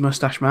versus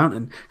Mustache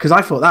Mountain, because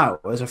I thought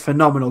that was a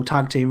phenomenal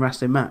tag team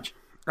wrestling match.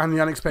 And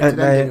the unexpected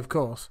ending, of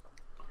course.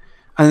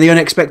 And the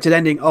unexpected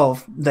ending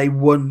of they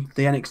won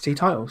the NXT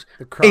titles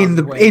in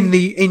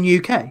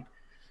UK,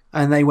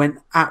 and they went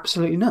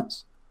absolutely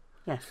nuts.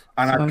 Yes.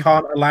 And I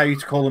can't allow you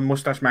to call them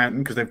Mustache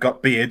Mountain because they've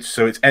got beards,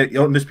 so it's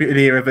Undisputed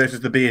Era versus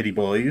the Beardy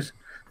Boys.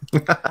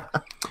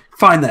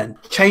 Fine then,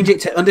 change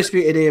it to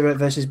Undisputed Era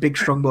versus Big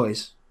Strong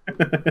Boys.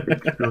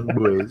 Big Strong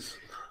Boys.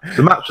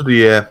 The match of the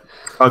year,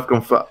 I've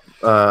gone for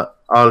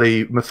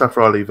Mustafa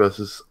Ali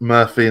versus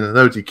Murphy in an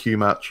ODQ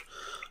match.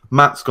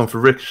 Matt's gone for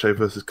Ricochet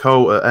versus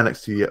Cole at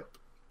NXT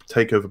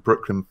TakeOver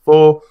Brooklyn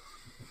 4.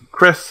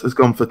 Chris has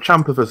gone for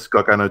Ciampa versus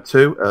Gargano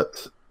 2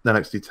 at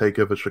NXT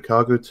TakeOver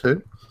Chicago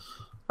 2.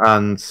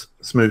 And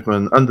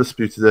Smoothman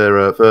Undisputed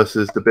Era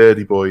versus the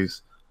Beardy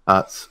Boys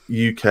at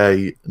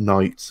UK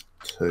Night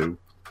 2.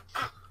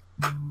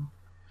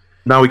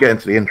 Now we get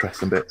into the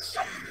interesting bits.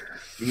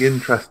 The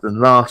interesting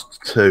last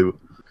two.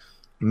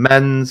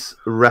 Men's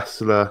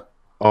Wrestler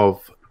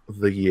of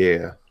the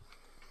Year.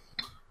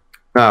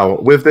 Now,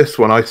 with this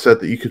one, I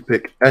said that you could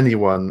pick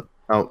anyone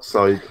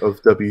outside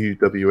of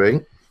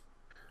WWE.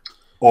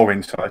 Or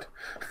inside.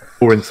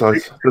 Or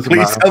inside. Doesn't Please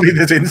matter. tell me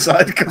there's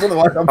inside, because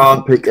otherwise I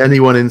Can't pick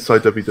anyone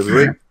inside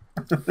WWE.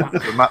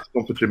 So Matt's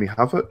gone for Jimmy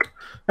Havoc.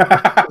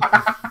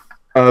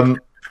 You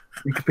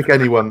could pick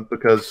anyone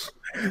because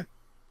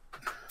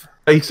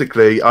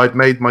basically I'd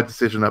made my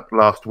decision up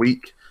last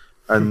week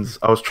and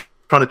I was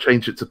trying to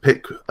change it to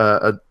pick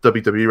a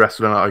WWE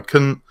wrestler and I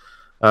couldn't.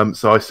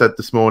 So I said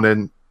this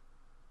morning,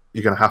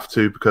 you're going to have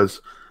to,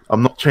 because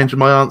I'm not changing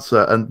my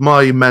answer. And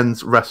my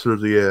men's wrestler of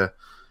the year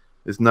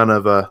is none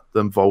other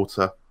than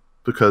Volta,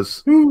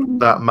 because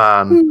that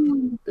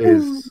man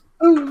is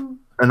an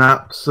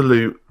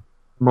absolute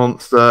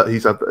monster.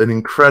 He's had an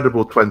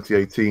incredible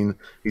 2018.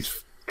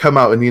 He's come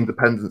out in the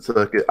independent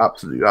circuit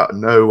absolutely out of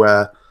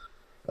nowhere.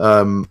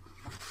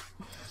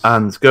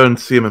 And going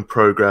to see him in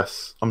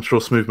progress, I'm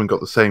sure Smoothman got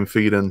the same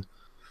feeling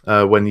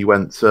when he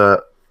went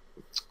to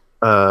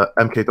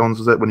MK Dons,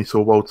 was it, when he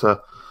saw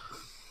Walter?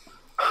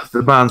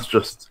 The man's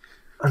just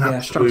an Strong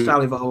absolute...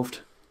 style evolved.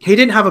 He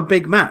didn't have a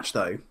big match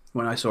though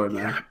when I saw him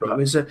there.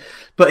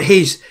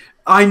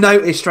 I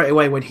noticed straight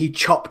away when he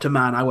chopped a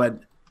man, I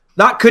went,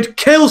 "That could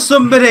kill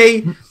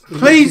somebody!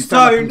 Please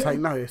don't!" Take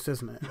notice,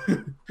 isn't it?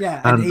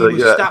 Yeah, and he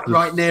was sat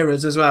right near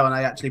us as well, and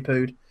I actually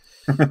pooed.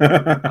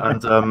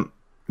 And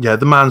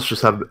the man's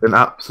just had an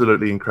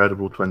absolutely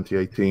incredible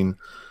 2018.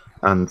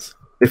 And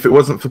if it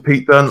wasn't for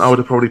Pete Dunne, I would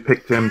have probably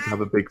picked him to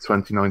have a big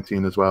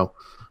 2019 as well.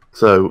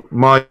 So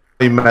my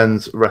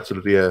men's wrestler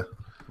of the year,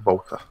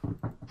 Volta.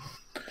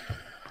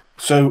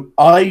 So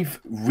I've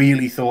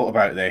really thought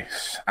about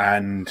this,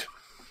 and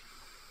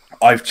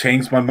I've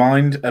changed my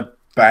mind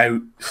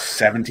about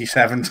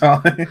 77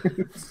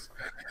 times.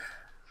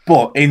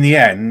 But in the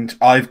end,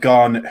 I've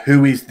gone,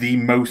 who is the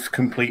most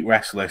complete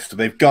wrestler? So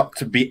they've got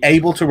to be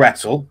able to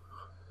wrestle,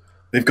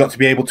 they've got to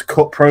be able to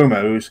cut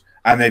promos,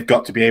 and they've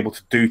got to be able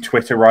to do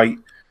Twitter right.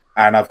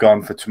 And I've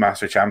gone for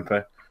Tommaso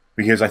Ciampa,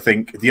 because I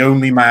think the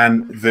only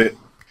man that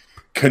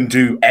can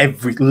do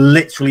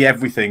literally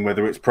everything,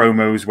 whether it's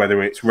promos,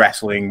 whether it's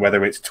wrestling,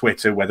 whether it's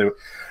Twitter, whether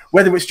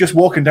it's just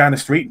walking down the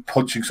street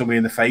punching somebody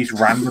in the face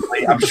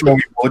randomly. I'm sure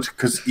he would,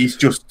 because he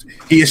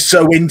is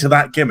so into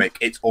that gimmick,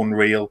 it's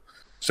unreal.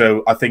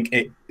 So I think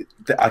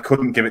I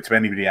couldn't give it to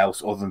anybody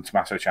else other than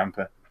Tommaso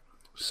Ciampa.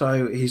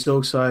 So he's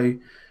also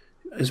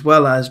as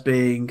well as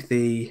being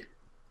the,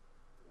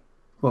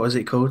 what was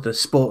it called? The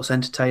Sports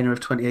Entertainer of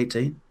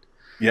 2018.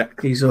 Yeah.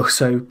 He's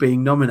also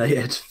being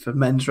nominated for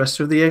Men's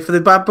Wrestler of the Year for the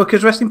Bad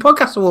Bookers Wrestling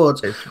Podcast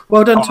Awards.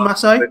 Well done,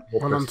 Tommaso.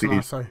 Well done,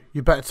 Tommaso.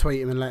 You better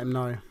tweet him and let him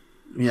know.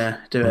 Yeah,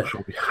 do I'm it.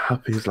 sure he'll be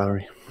happy as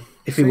Larry.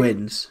 If he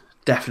wins,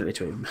 definitely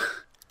tweet him.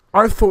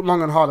 I've thought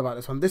long and hard about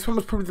this one. This one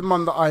was probably the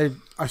one that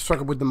I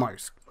struggled with the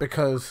most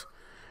because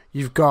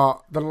you've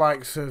got the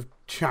likes of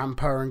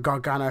Ciampa and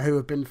Gargano who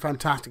have been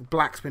fantastic.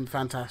 Black's been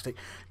fantastic.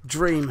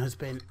 Dream has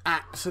been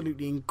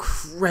absolutely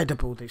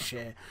incredible this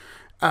year.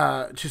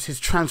 Just his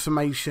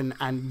transformation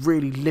and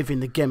really living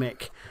the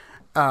gimmick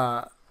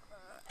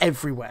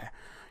everywhere.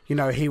 You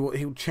know,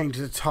 he'll change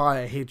his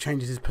attire, he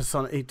changes his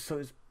persona,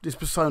 his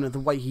persona, the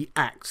way he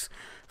acts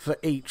for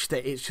each.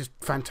 That it's just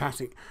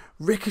fantastic.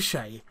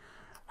 Ricochet,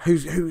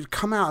 who's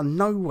come out of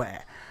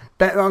nowhere.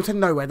 But I'm saying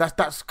nowhere.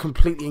 That's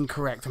completely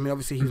incorrect. I mean,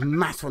 obviously he's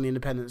massive on the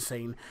independent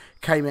scene.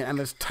 Came in and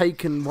has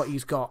taken what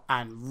he's got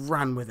and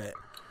ran with it.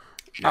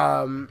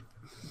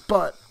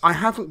 But I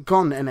haven't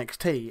gone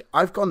NXT.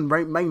 I've gone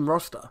main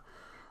roster.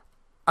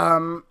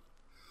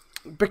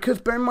 Because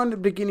bear in mind at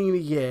the beginning of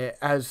the year,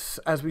 as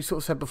we sort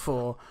of said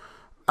before,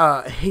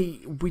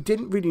 we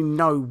didn't really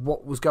know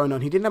what was going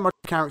on. He didn't have much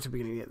character at the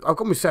beginning of the year. I've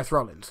gone with Seth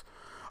Rollins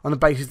on the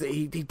basis that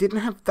he didn't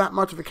have that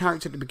much of a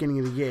character at the beginning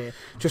of the year.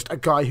 Just a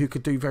guy who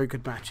could do very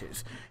good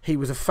matches. He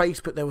was a face,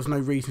 but there was no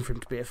reason for him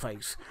to be a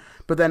face.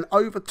 But then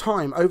over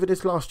time, over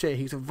this last year,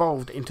 he's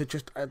evolved into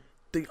just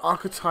the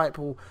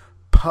archetypal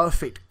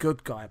perfect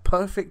good guy,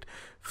 perfect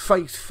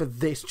face for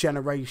this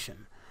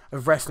generation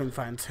of wrestling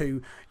fans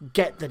who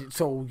get that it's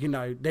all, you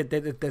know,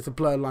 there's a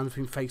blur line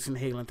between face and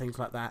heel and things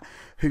like that,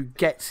 who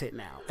gets it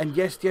now. And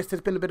yes,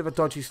 there's been a bit of a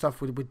dodgy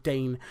stuff with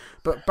Dean,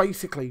 but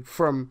basically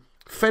from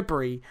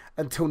February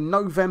until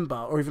November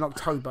or even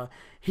October,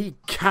 he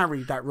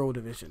carried that Raw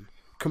division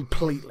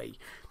completely,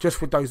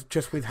 just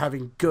with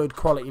having good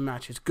quality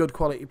matches, good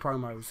quality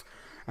promos,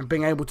 and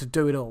being able to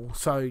do it all.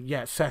 So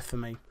yeah, Seth for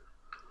me.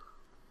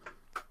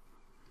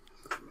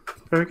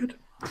 Very good.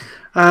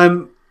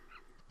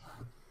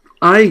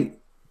 I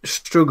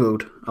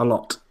struggled a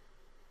lot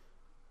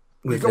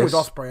with You've gone with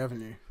this. Ospreay,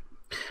 haven't you?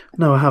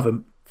 No, I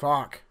haven't.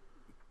 Fuck.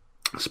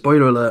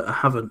 Spoiler alert, I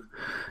haven't.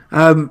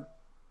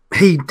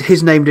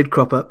 His name did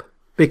crop up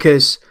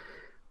because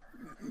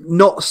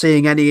not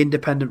seeing any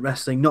independent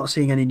wrestling, not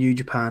seeing any New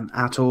Japan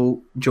at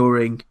all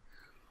during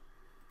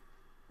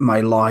my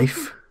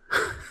life,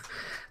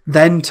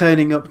 then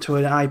turning up to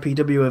an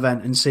IPW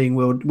event and seeing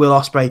Will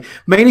Ospreay,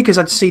 mainly because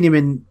I'd seen him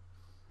in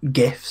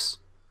GIFs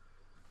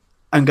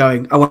and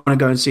going, I want to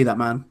go and see that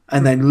man,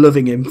 and then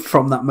loving him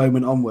from that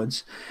moment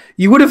onwards.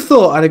 You would have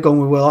thought I'd have gone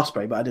with Will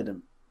Ospreay, but I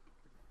didn't.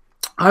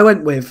 I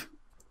went with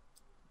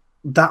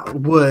that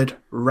word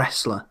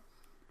wrestler.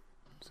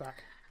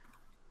 Zach.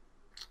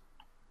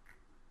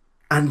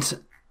 And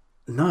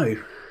no.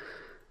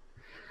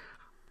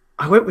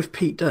 I went with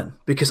Pete Dunne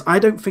because I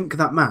don't think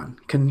that man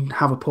can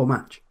have a poor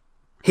match.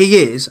 He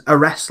is a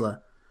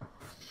wrestler.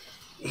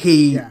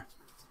 Yeah.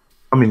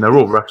 I mean, they're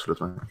all wrestlers,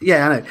 man.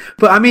 Yeah, I know.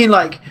 But I mean,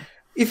 like,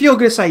 if you're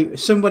going to say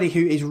somebody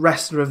who is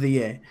wrestler of the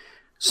year,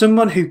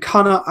 someone who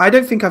cannot... I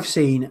don't think I've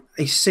seen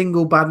a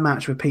single bad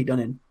match with Pete Dunne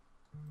in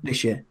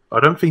this year. I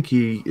don't think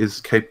he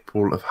is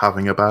capable of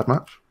having a bad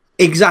match.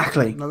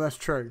 Exactly. No, that's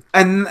true.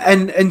 And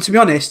to be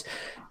honest,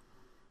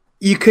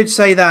 you could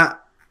say that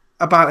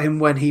about him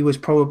when he was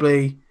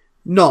probably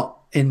not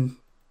in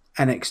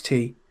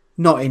NXT,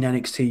 not in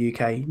NXT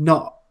UK,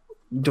 not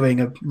doing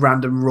a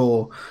random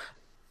Raw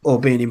or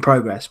being in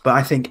Progress. But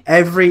I think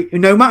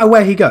no matter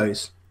where he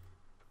goes,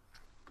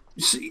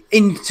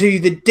 into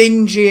the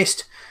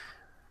dingiest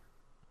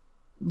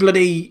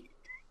bloody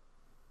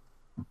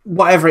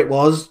whatever it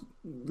was,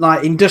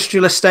 like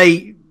industrial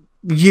estate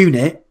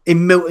unit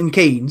in Milton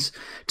Keynes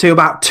to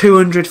about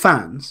 200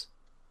 fans,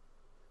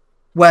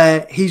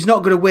 where he's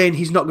not going to win,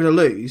 he's not going to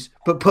lose,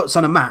 but puts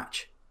on a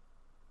match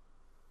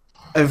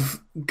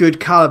of good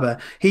caliber.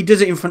 He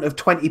does it in front of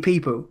 20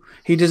 people.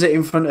 He does it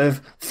in front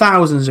of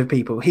thousands of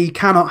people. He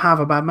cannot have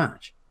a bad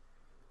match.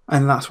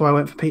 And that's why I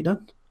went for Pete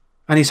Dunne.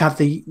 And he's had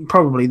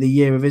probably the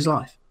year of his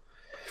life.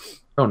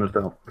 Oh, no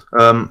doubt.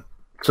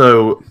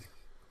 So,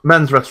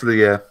 men's wrestler of the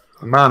year,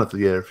 man of the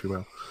year, if you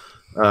will.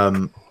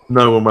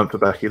 No one went for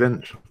Becky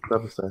Lynch.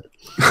 Devastated.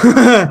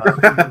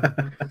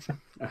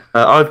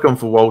 I've gone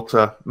for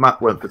Walter.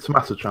 Matt went for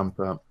Tommaso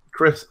Ciampa.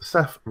 Chris,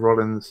 Seth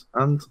Rollins,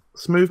 and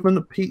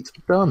Smoothman Pete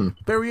Dunne.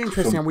 Very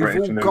interesting. And we've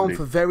all gone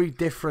for very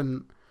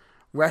different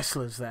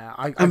wrestlers there.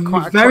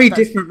 Very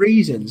different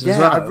reasons as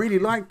well. I really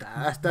like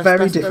that.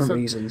 Very different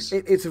reasons.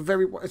 It's a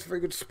very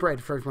good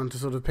spread for everyone to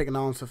sort of pick an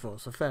answer for.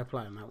 So fair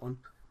play on that one.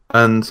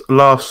 And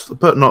last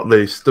but not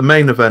least, the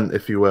main event,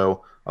 if you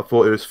will. I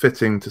thought it was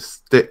fitting to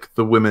stick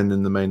the women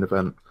in the main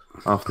event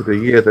after the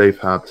year they've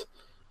had,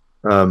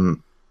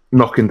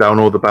 knocking down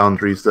all the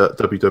boundaries that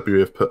WWE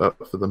have put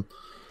up for them.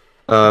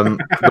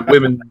 The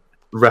women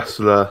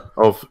wrestler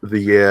of the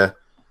year.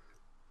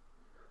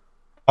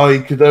 I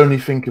could only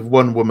think of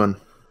one woman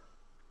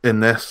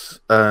in this,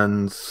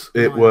 and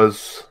it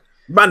was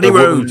Mandy a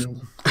Rose.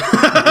 woman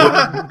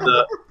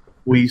that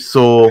we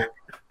saw,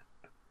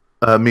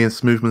 me and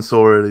Smoothman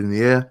saw earlier in the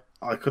year.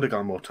 I could have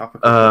gone more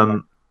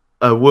topical.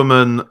 A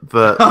woman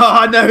that Oh,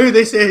 I know who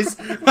this is.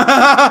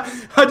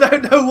 I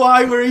don't know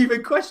why we're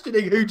even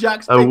questioning who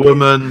Jack's pick a is.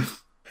 woman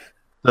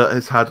that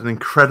has had an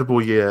incredible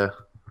year.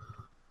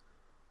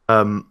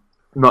 Not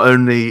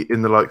only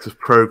in the likes of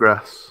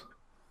Progress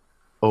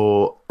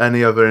or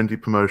any other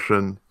indie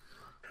promotion.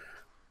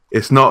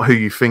 It's not who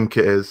you think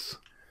it is.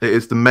 It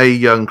is the Mae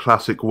Young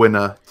Classic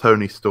winner,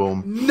 Tony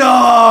Storm.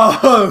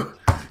 No!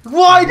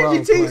 Why did Well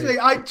you tease played. me?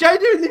 I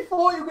genuinely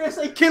thought you were going to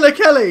say Killer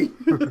Kelly.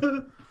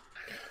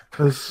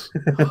 Because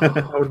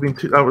that would have been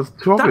that was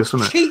too obvious, That's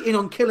wasn't it? cheating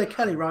on Killer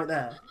Kelly right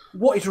there.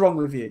 What is wrong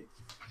with you?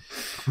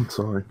 I'm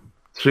sorry.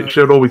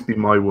 She'll always be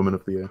my woman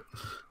of the year.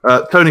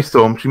 Tony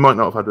Storm, she might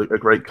not have had a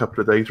great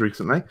couple of days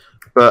recently,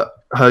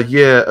 but her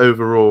year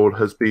overall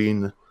has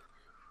been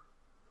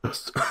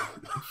just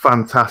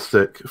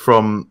fantastic.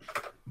 From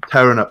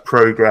tearing up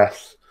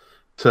Progress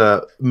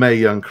to Mae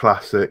Young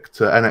Classic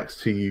to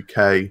NXT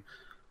UK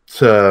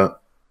to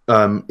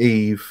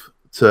Eve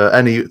to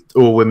any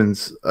all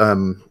women's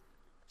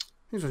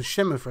He was on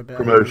Shimmer for a bit.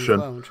 promotion, As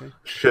well, wasn't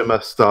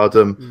Shimmer,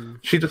 Stardom.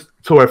 She just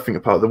tore everything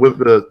apart.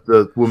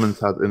 The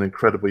woman's had an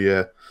incredible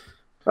year.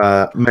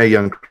 Mae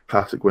Young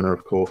Classic winner,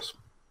 of course.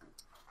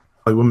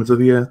 My Women's of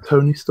the Year,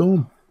 Tony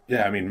Storm.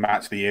 Yeah, I mean,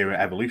 match of the year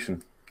at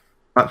Evolution.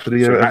 Match of the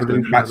year, So at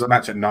Evolution.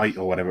 match at night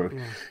or whatever.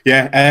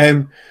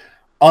 Yeah.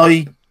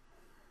 I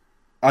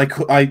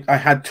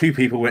had two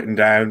people written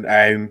down.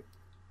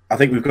 I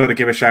think we've got to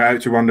give a shout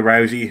out to Ronda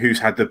Rousey, who's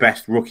had the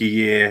best rookie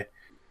year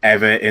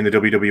ever in the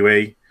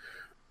WWE.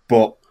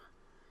 But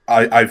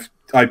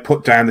I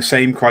put down the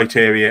same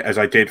criteria as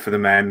I did for the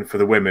men, for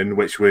the women,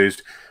 which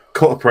was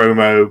cut a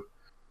promo,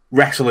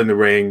 wrestle in the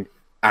ring,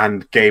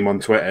 and game on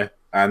Twitter.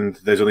 And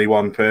there's only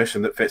one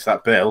person that fits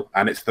that bill,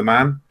 and it's the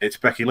man. It's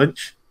Becky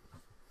Lynch.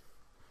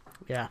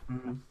 Yeah.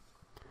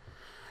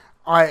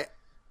 I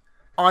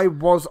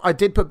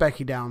did put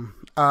Becky down.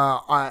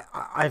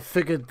 I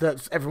figured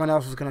that everyone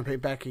else was going to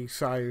pick Becky,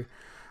 so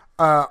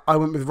I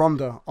went with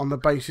Ronda on the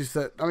basis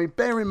that, I mean,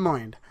 bear in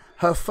mind,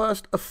 her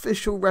first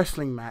official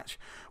wrestling match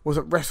was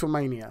at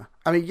WrestleMania.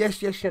 I mean, yes,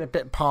 she had a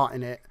bit part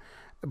in it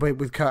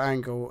with Kurt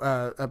Angle,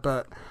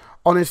 but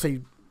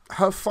honestly,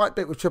 her fight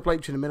bit with Triple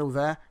H in the middle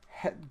there,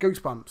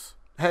 goosebumps.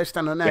 Hair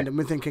stand on end, and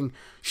we're thinking,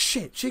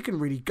 shit, she can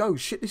really go.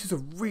 Shit, this is a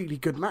really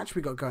good match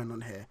we got going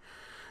on here.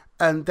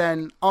 And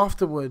then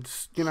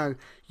afterwards, you know,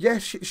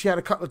 yes, she had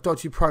a couple of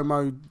dodgy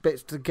promo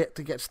bits to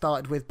get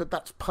started with, but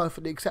that's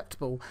perfectly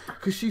acceptable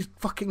because she's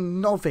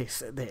fucking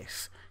novice at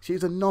this.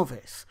 She's a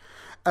novice,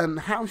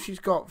 and how she's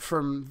got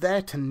from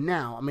there to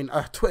now. I mean,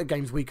 her Twitter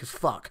game's weak as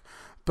fuck,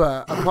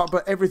 but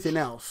everything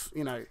else,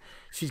 you know,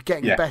 she's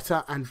getting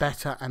better and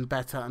better and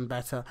better and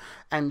better,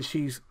 and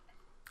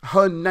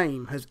her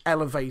name has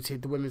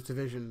elevated the women's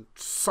division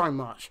so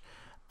much,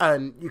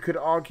 and you could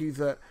argue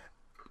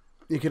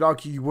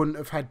you wouldn't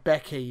have had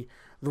Becky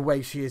the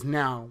way she is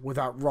now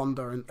without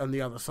Ronda and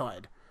the other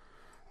side.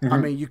 I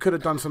mean, you could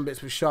have done some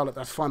bits with Charlotte,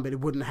 that's fine, but it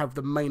wouldn't have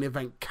the main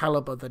event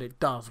caliber that it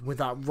does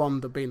without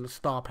Ronda being the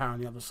star power on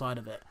the other side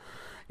of it.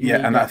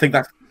 I think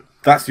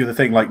that's the other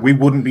thing. Like, we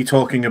wouldn't be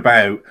talking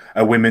about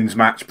a women's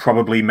match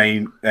probably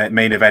main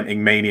eventing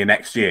Mania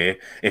next year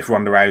if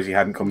Ronda Rousey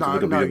hadn't come to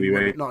the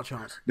WWE. Not a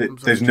chance.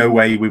 There's no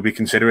way we'd be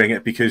considering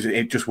it because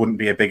it just wouldn't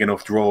be a big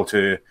enough draw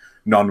to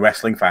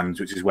non-wrestling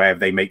fans, which is where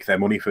they make their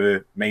money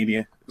for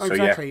Mania.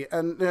 Exactly. So,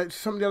 and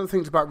some of the other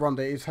things about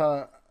Ronda is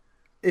the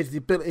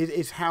ability,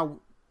 is how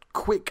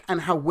quick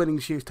and how willing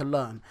she is to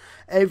learn.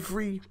 I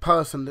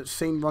person that's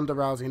seen Ronda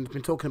Rousey and has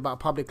been talking about it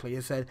publicly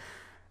has said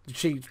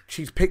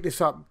she's picked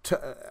this up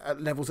at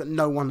levels that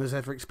no one has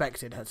ever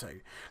expected her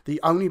to.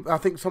 I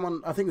think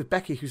it was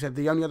Becky who said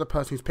the only other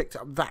person who's picked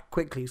it up that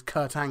quickly is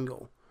Kurt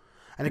Angle.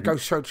 And it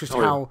goes to show just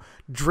how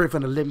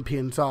driven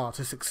Olympians are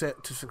to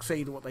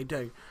succeed at what they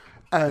do.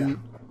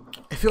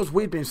 It feels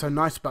weird being so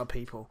nice about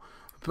people,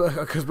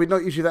 because we're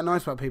not usually that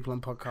nice about people on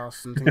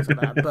podcasts and things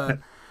like that. But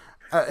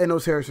in all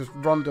seriousness,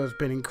 Ronda's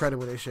been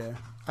incredible this year,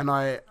 and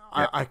I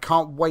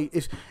can't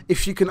wait. If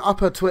she can up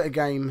her Twitter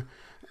game,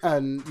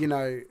 and you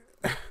know,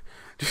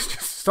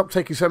 just stop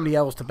taking so many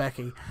L's to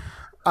Becky,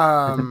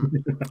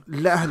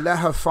 let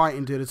her fight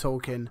and do the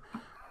talking,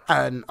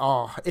 and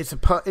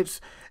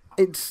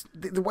it's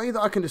the way that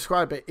I can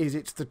describe it is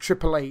it's the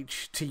Triple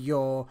H to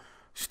your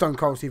Stone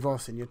Cold Steve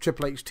Austin, your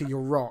Triple H to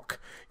your Rock,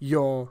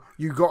 you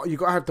got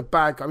to have the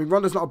bad guy. I mean,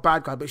 Ronda's not a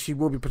bad guy, but she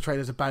will be portrayed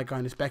as a bad guy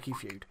in this Becky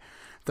feud.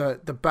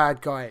 The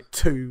bad guy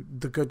to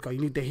the good guy.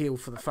 You need the heel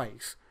for the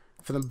face,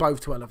 for them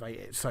both to elevate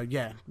it. So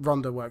yeah,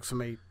 Ronda works for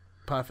me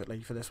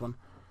perfectly for this one.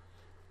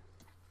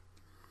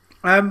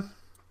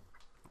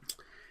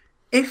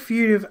 If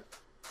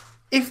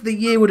the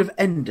year would have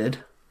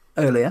ended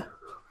earlier,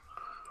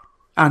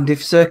 and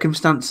if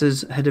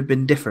circumstances had have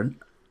been different,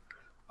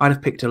 I'd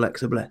have picked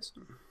Alexa Bliss.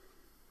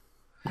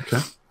 Okay.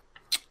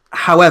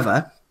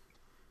 However,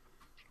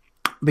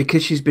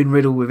 because she's been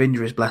riddled with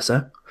injuries, bless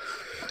her,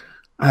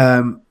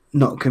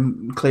 not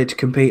cleared to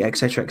compete,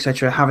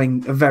 etc.,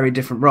 having a very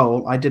different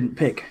role, I didn't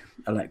pick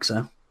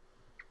Alexa,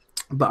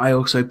 but I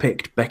also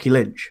picked Becky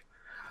Lynch.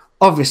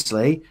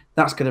 Obviously,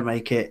 that's going to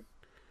make it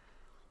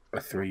A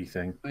 3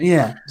 thing.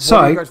 Yeah. What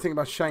So do you guys think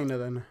about Shayna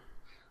then?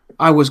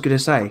 I was going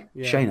to say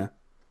Yeah. Shayna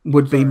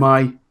would be Sorry.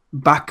 my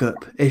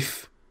backup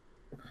if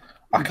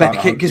I can't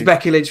Becky, because argue.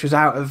 Becky Lynch was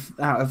out of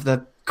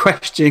the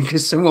question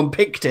because someone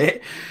picked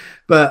it.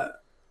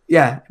 But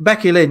yeah,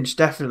 Becky Lynch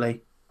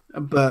definitely.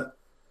 But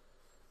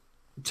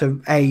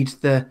to aid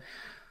the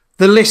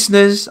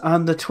listeners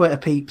and the Twitter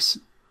peeps,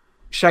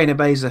 Shayna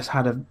Baszler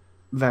had a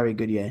very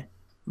good year,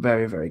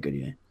 very, very good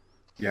year.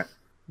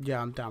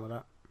 Yeah, I'm down with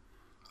that.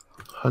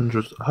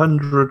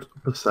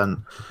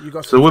 100%. You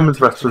got So some women's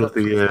fantastic wrestler of the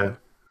options year. there.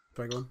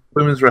 Sorry, go on.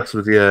 Women's wrestler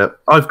of the year.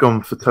 I've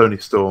gone for Toni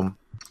Storm.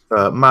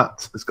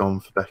 Matt has gone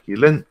for Becky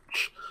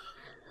Lynch.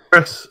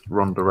 Chris,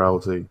 Ronda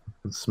Rousey.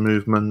 And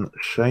Smoothman,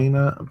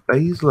 Shayna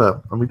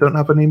Baszler. And we don't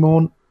have any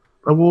more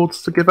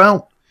awards to give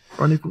out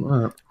or anything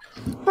like that.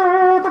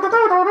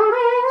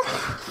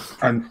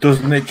 And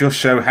doesn't it just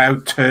show how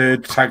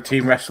turd tag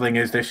team wrestling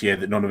is this year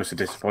that none of us are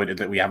disappointed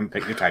that we haven't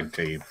picked a tag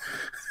team?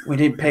 We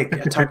did pick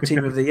a tag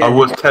team of the year. I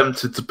was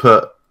tempted to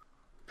put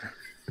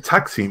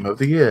tag team of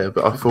the year,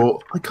 but I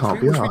thought I can't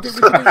be We asked. could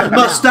do that now.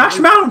 Mustache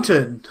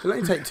Mountain. It'll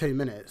only take 2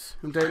 minutes.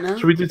 We'll do it now.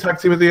 Should we do tag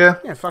team of the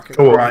year? Yeah, fuck it.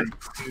 Or Right,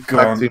 go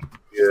tag on. team of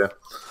the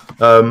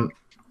year.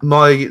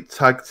 My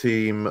tag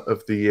team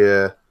of the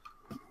year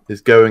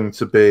is going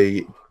to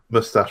be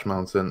Mustache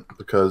Mountain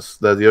because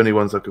they're the only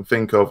ones I can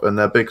think of, and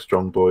they're big,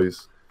 strong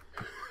boys.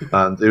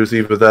 And it was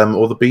either them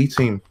or the B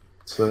team.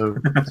 So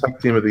tag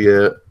team of the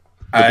year.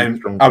 the big,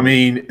 strong I boys.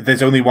 mean,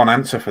 there's only one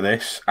answer for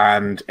this,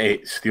 and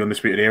it's the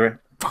Undisputed Era.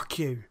 Fuck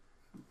you.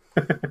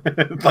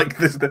 Like,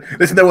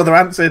 there's no other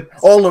answer.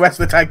 All the rest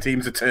of the tag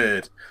teams are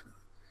turd.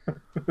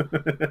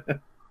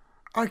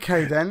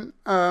 Okay then.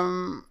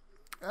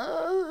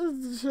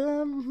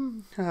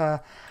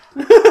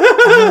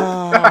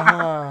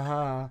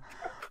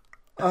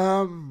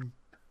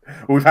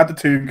 We've had the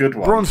 2 good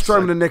ones. Braun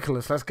Strowman and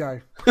Nicholas. Let's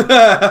go. There we go.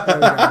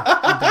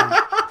 I'm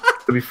done.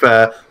 To be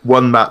fair,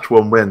 1 match,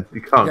 1 win.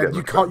 You can't Yeah, get you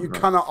much can't. better You than that.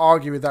 cannot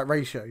argue with that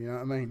ratio. You know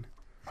what I mean?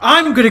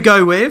 I'm going to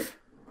go with.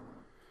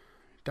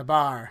 The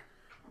bar.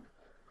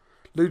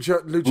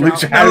 Lucha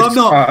Lucha House.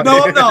 No, I'm not. House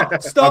No, I'm Party.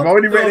 not. Stop. I've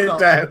already No, written I'm it not.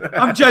 down.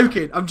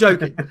 I'm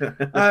joking.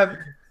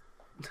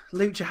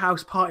 Lucha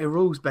House Party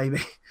rules,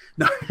 baby.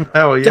 No,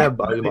 Hell yeah,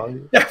 buddy.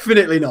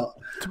 definitely not.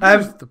 To be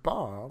honest, the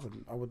bar.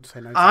 I wouldn't say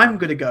no. To I'm that.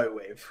 going to go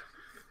with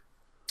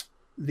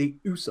the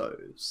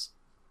Usos.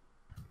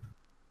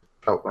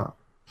 Felt that.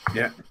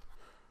 Yeah.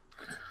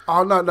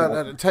 Oh no!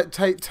 Take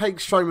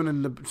Strowman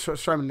and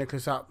Strowman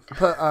Nicholas out.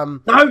 Put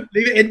No,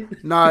 leave it in.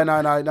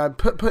 no.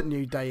 Put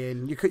New Day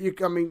in.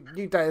 I mean,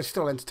 New Day is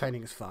still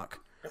entertaining as fuck.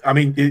 I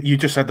mean, you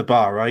just said the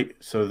bar, right?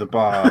 So the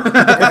bar.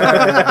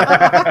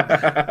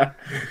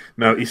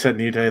 No, he said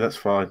New Day, that's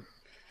fine.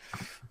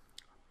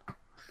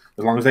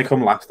 As long as they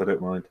come last, I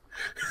don't mind.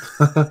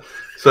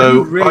 So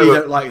You really I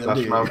don't like them,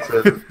 do Mustache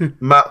you? Mountain,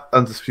 Matt,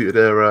 Undisputed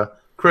Era,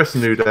 Chris,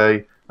 New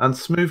Day, and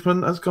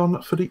Smoothman has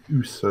gone for the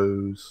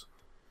Usos.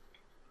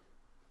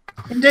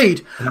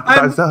 Indeed. Is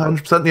that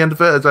 100% the end of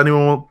it? Does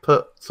anyone want to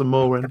put some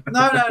more in? No.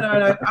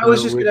 I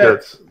was just We're going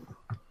good. to.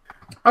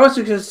 I was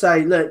just going to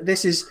say, look,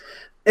 it's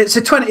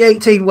a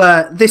 2018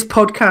 where this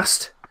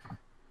podcast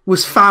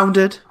was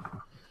founded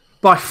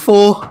by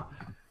 4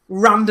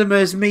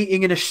 randomers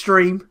meeting in a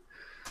stream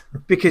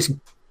because,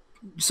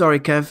 sorry,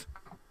 Kev,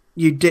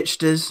 you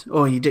ditched us,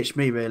 or you ditched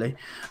me, really,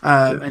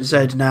 and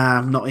said, nah,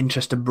 I'm not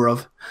interested,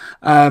 bruv.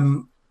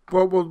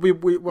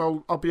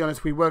 Well, I'll be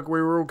honest. We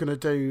were all going to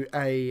do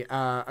a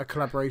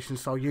collaboration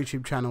style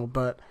YouTube channel,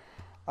 but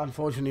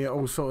unfortunately, it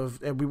all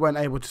we weren't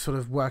able to sort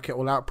of work it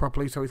all out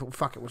properly. So we thought,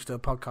 fuck it, we'll just do a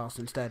podcast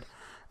instead.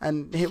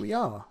 And here we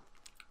are.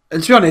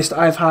 And to be honest,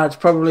 I've had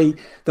probably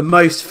the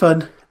most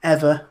fun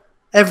ever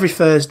every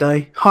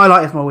Thursday,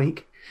 highlight of my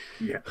week.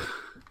 Yeah.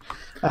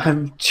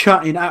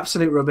 Chatting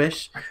absolute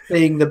rubbish,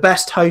 being the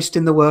best host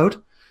in the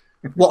world.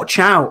 Watch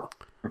out,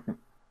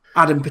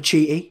 Adam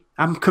Pacitti.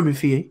 I'm coming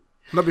for you.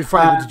 Not be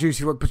funny with the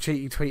juicy what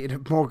Pacitti tweeted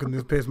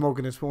at Piers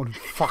Morgan this morning.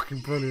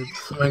 Fucking brilliant.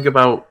 Something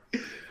about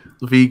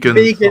vegan.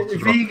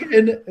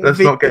 Vegan. Let's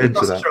not get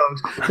into that.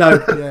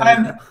 No,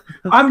 Yeah.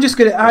 I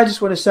just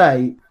want to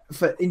say,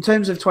 in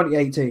terms of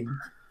 2018,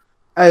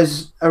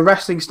 as a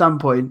wrestling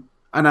standpoint,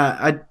 and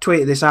I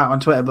tweeted this out on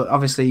Twitter, but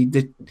obviously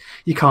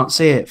you can't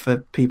see it for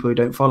people who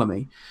don't follow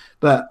me.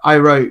 But I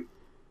wrote,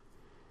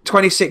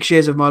 26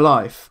 years of my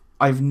life,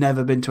 I've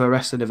never been to a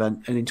wrestling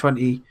event, and in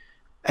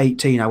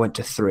 2018 I went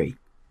to 3.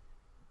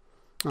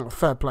 Oh,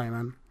 fair play,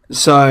 man.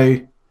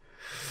 So,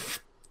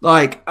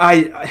 like,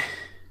 I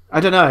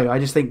don't know. I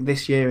just think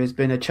this year has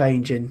been a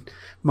change in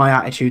my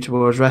attitude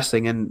towards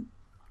wrestling, and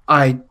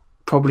I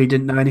probably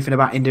didn't know anything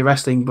about indie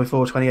wrestling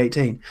before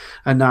 2018,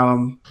 and now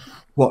I'm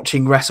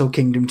watching Wrestle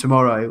Kingdom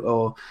tomorrow,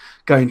 or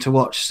going to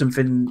watch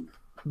something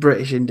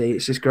British indie.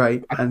 It's just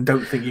great. I And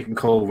don't think you can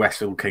call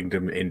Wrestle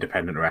Kingdom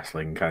independent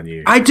wrestling, can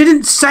you? I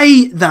didn't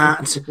say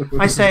that.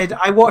 I said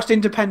I watched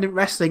independent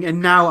wrestling,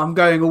 and now I'm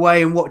going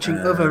away and watching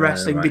other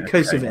wrestling Right,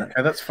 because okay, of it.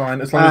 Okay, that's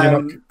fine. As long as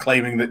you're not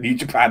claiming that New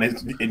Japan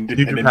is New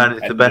independent. Japan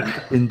is the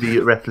best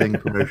indie wrestling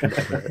promotion.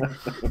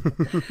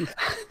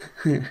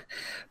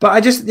 But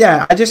I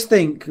just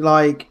think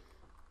like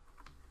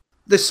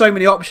there's so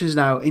many options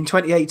now. In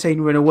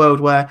 2018, we're in a world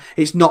where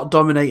it's not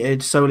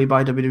dominated solely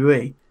by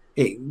WWE.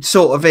 It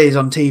sort of is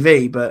on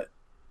TV, but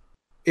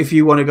if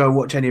you want to go and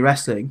watch any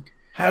wrestling,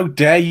 How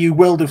dare you?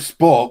 World of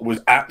Sport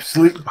was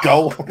absolute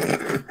gold. How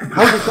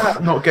did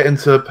that not get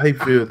into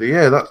pay-per-view of the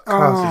year? That's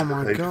classic. Oh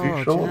my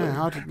god! Yeah,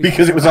 how did we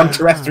Because it was forget on that?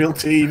 terrestrial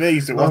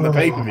TV, so it wasn't a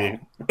pay-per-view.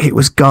 it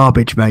was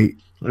garbage, mate.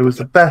 It was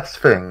the best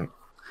thing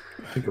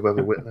I think I've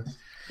ever witnessed.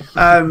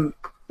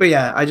 But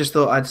yeah, I just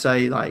thought I'd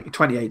say like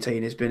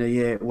 2018 has been a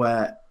year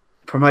where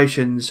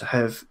promotions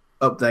have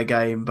upped their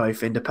game,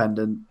 both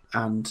independent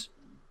and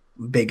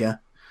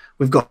bigger.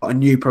 We've got a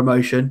new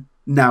promotion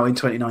now in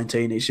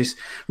 2019. It's just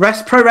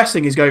pro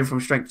wrestling is going from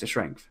strength to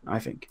strength, I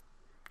think.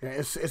 Yeah,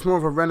 it's more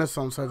of a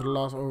renaissance over the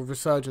last, or a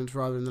resurgence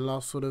rather, in the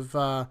last sort of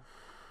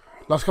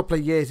last couple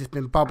of years. It's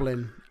been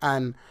bubbling,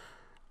 and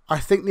I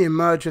think the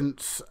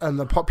emergence and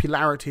the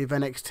popularity of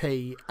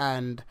NXT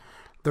and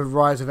the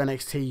rise of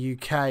NXT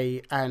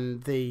UK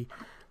and the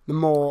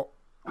more,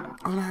 I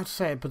don't know how to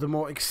say it, but the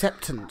more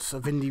acceptance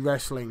of indie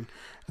wrestling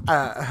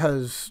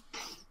has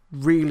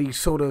really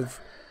sort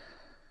of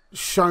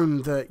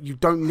shown that you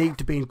don't need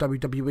to be in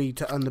WWE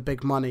to earn the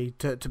big money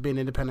to be an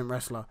independent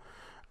wrestler.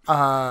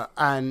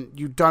 And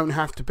you don't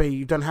have to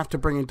bring in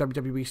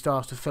WWE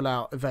stars to fill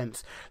out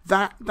events.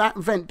 That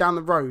event down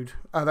the road,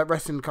 that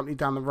wrestling company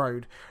down the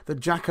road that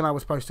Jack and I were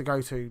supposed to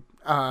go to,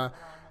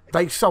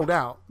 they sold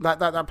out.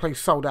 That place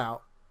sold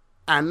out.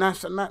 And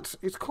that's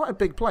it's quite a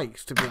big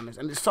place, to be honest,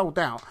 and it's sold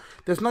out.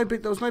 There was no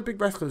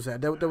big wrestlers there.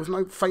 There was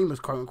no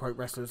famous quote unquote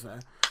wrestlers there.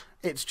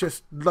 It's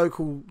just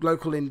local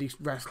indie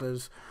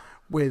wrestlers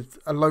with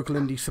a local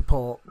indie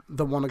support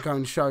that want to go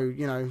and show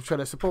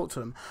their support to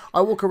them. I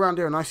walk around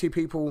here and I see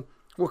people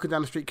walking down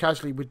the street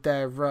casually with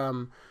their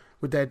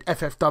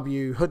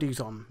FFW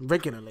hoodies on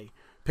regularly.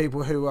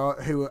 People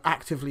who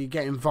actively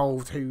get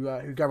involved, who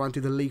go around do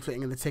the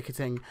leafleting and the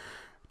ticketing,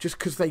 just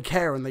because they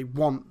care and they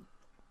want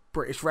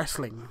British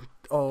wrestling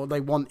or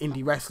they want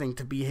indie wrestling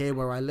to be here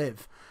where I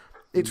live.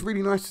 It's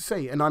really nice to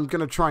see, and I'm going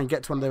to try and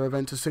get to one of their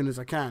events as soon as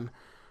I can.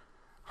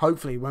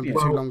 Hopefully, it won't be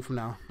too long from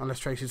now, unless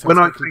Tracy starts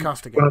getting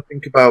concussed again. When I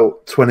think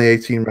about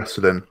 2018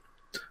 wrestling,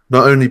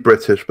 not only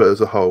British but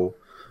as a whole,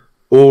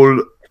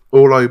 all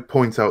I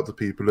point out to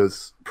people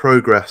is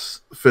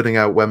progress filling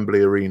out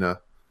Wembley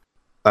Arena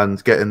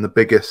and getting the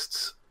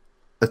biggest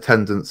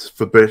attendance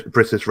for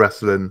British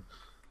wrestling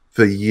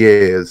for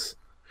years.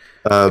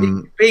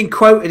 Being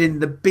quoted in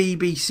the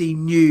BBC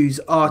News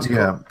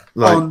article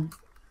on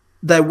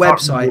their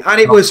website,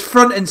 and it was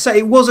front and center.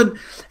 It wasn't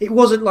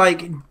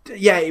the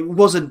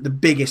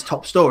biggest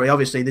top story.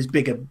 Obviously, there's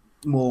bigger,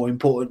 more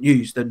important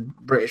news than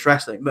British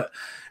wrestling, but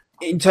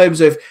in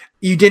terms of,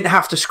 you didn't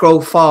have to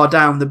scroll far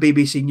down the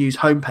BBC News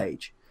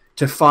homepage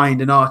to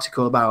find an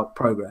article about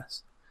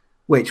progress,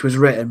 which was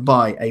written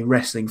by a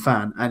wrestling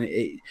fan, and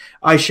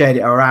I shared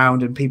it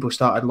around, and people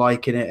started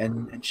liking it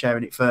and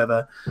sharing it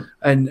further,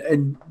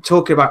 and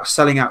talking about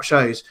selling out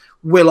shows.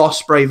 Will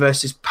Ospreay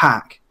versus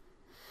Pac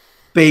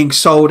being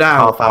sold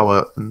out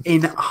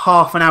in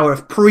half an hour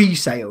of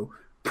pre-sale.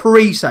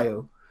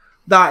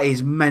 That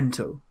is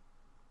mental.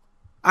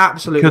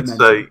 Absolutely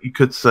mental. You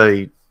could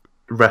say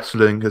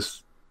wrestling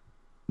has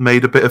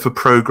made a bit of a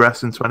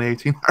progress in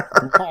 2018.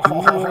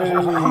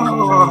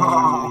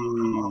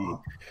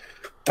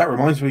 That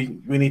reminds me,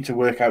 we need to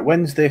work out,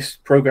 when's this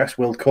Progress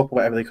World Cup, or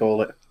whatever they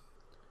call it?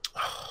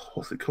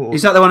 What's it called?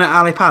 Is that the one at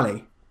Ali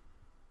Pali?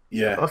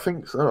 Yeah. I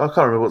think so. I can't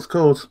remember what it's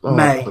called.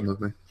 May.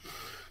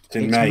 It's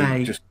in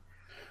May.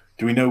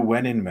 Do we know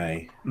when in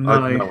May? No.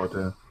 I have no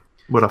idea.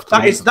 We'll have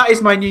to that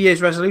is my New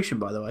Year's resolution,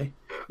 by the way,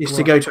 is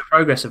to go to a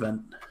Progress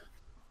event.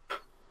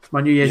 It's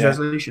my New Year's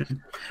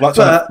resolution. Well, that's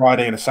on a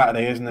Friday and a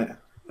Saturday, isn't it?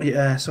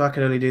 Yeah, so I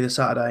can only do the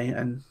Saturday,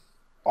 and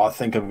I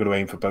think I'm going to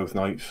aim for both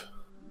nights.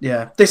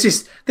 Yeah, this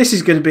is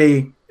going to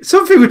be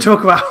something we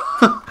talk about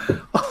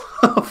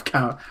off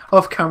camera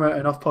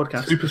and off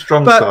podcast. Super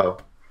strong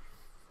style.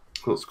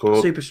 That's what it's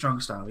called. Super strong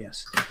style,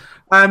 yes.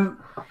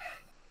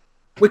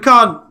 We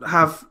can't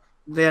have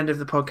the end of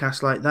the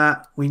podcast like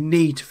that. We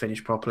need to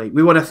finish properly.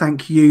 We want to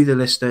thank you, the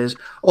listeners,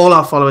 all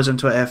our followers on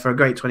Twitter, for a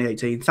great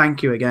 2018.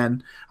 Thank you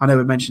again. I know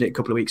we mentioned it a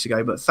couple of weeks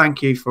ago, but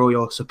thank you for all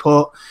your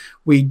support.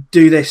 We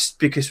do this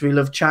because we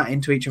love chatting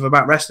to each other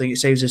about wrestling. It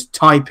saves us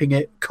typing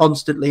it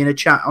constantly in a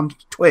chat on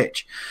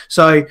Twitch.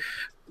 So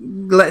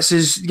gets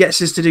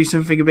us to do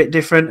something a bit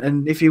different.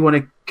 And if you want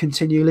to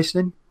continue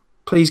listening,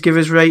 please give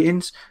us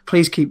ratings.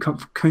 Please keep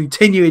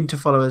continuing to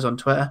follow us on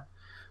Twitter.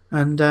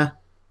 And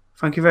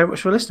thank you very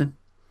much for listening.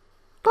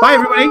 Bye,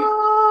 everybody.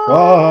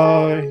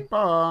 Bye.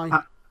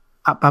 Bye.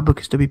 At Bad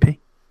Bookers WP.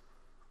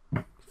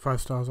 5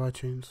 stars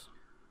iTunes.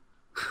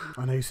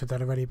 I know you said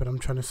that already, but I'm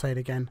trying to say it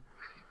again.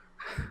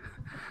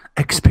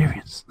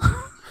 experience.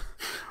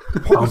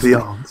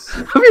 Ambiance.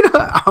 I mean,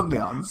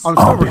 ambiance. I'm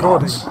still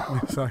recording.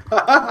 So.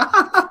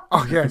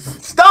 Oh, yes.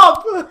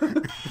 Stop!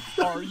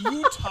 Are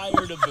you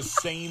tired of the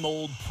same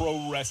old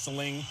pro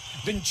wrestling?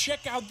 Then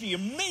check out the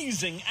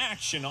amazing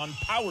action on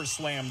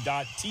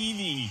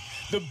Powerslam.tv,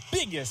 the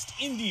biggest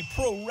indie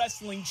pro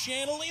wrestling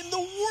channel in the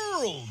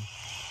world.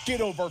 Get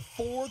over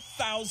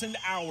 4,000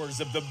 hours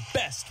of the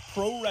best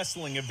pro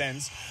wrestling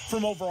events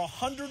from over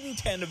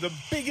 110 of the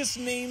biggest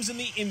names in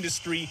the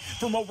industry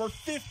from over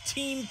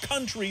 15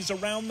 countries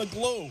around the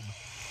globe.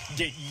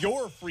 Get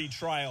your free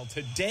trial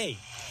today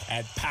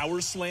at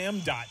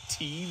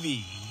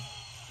Powerslam.tv.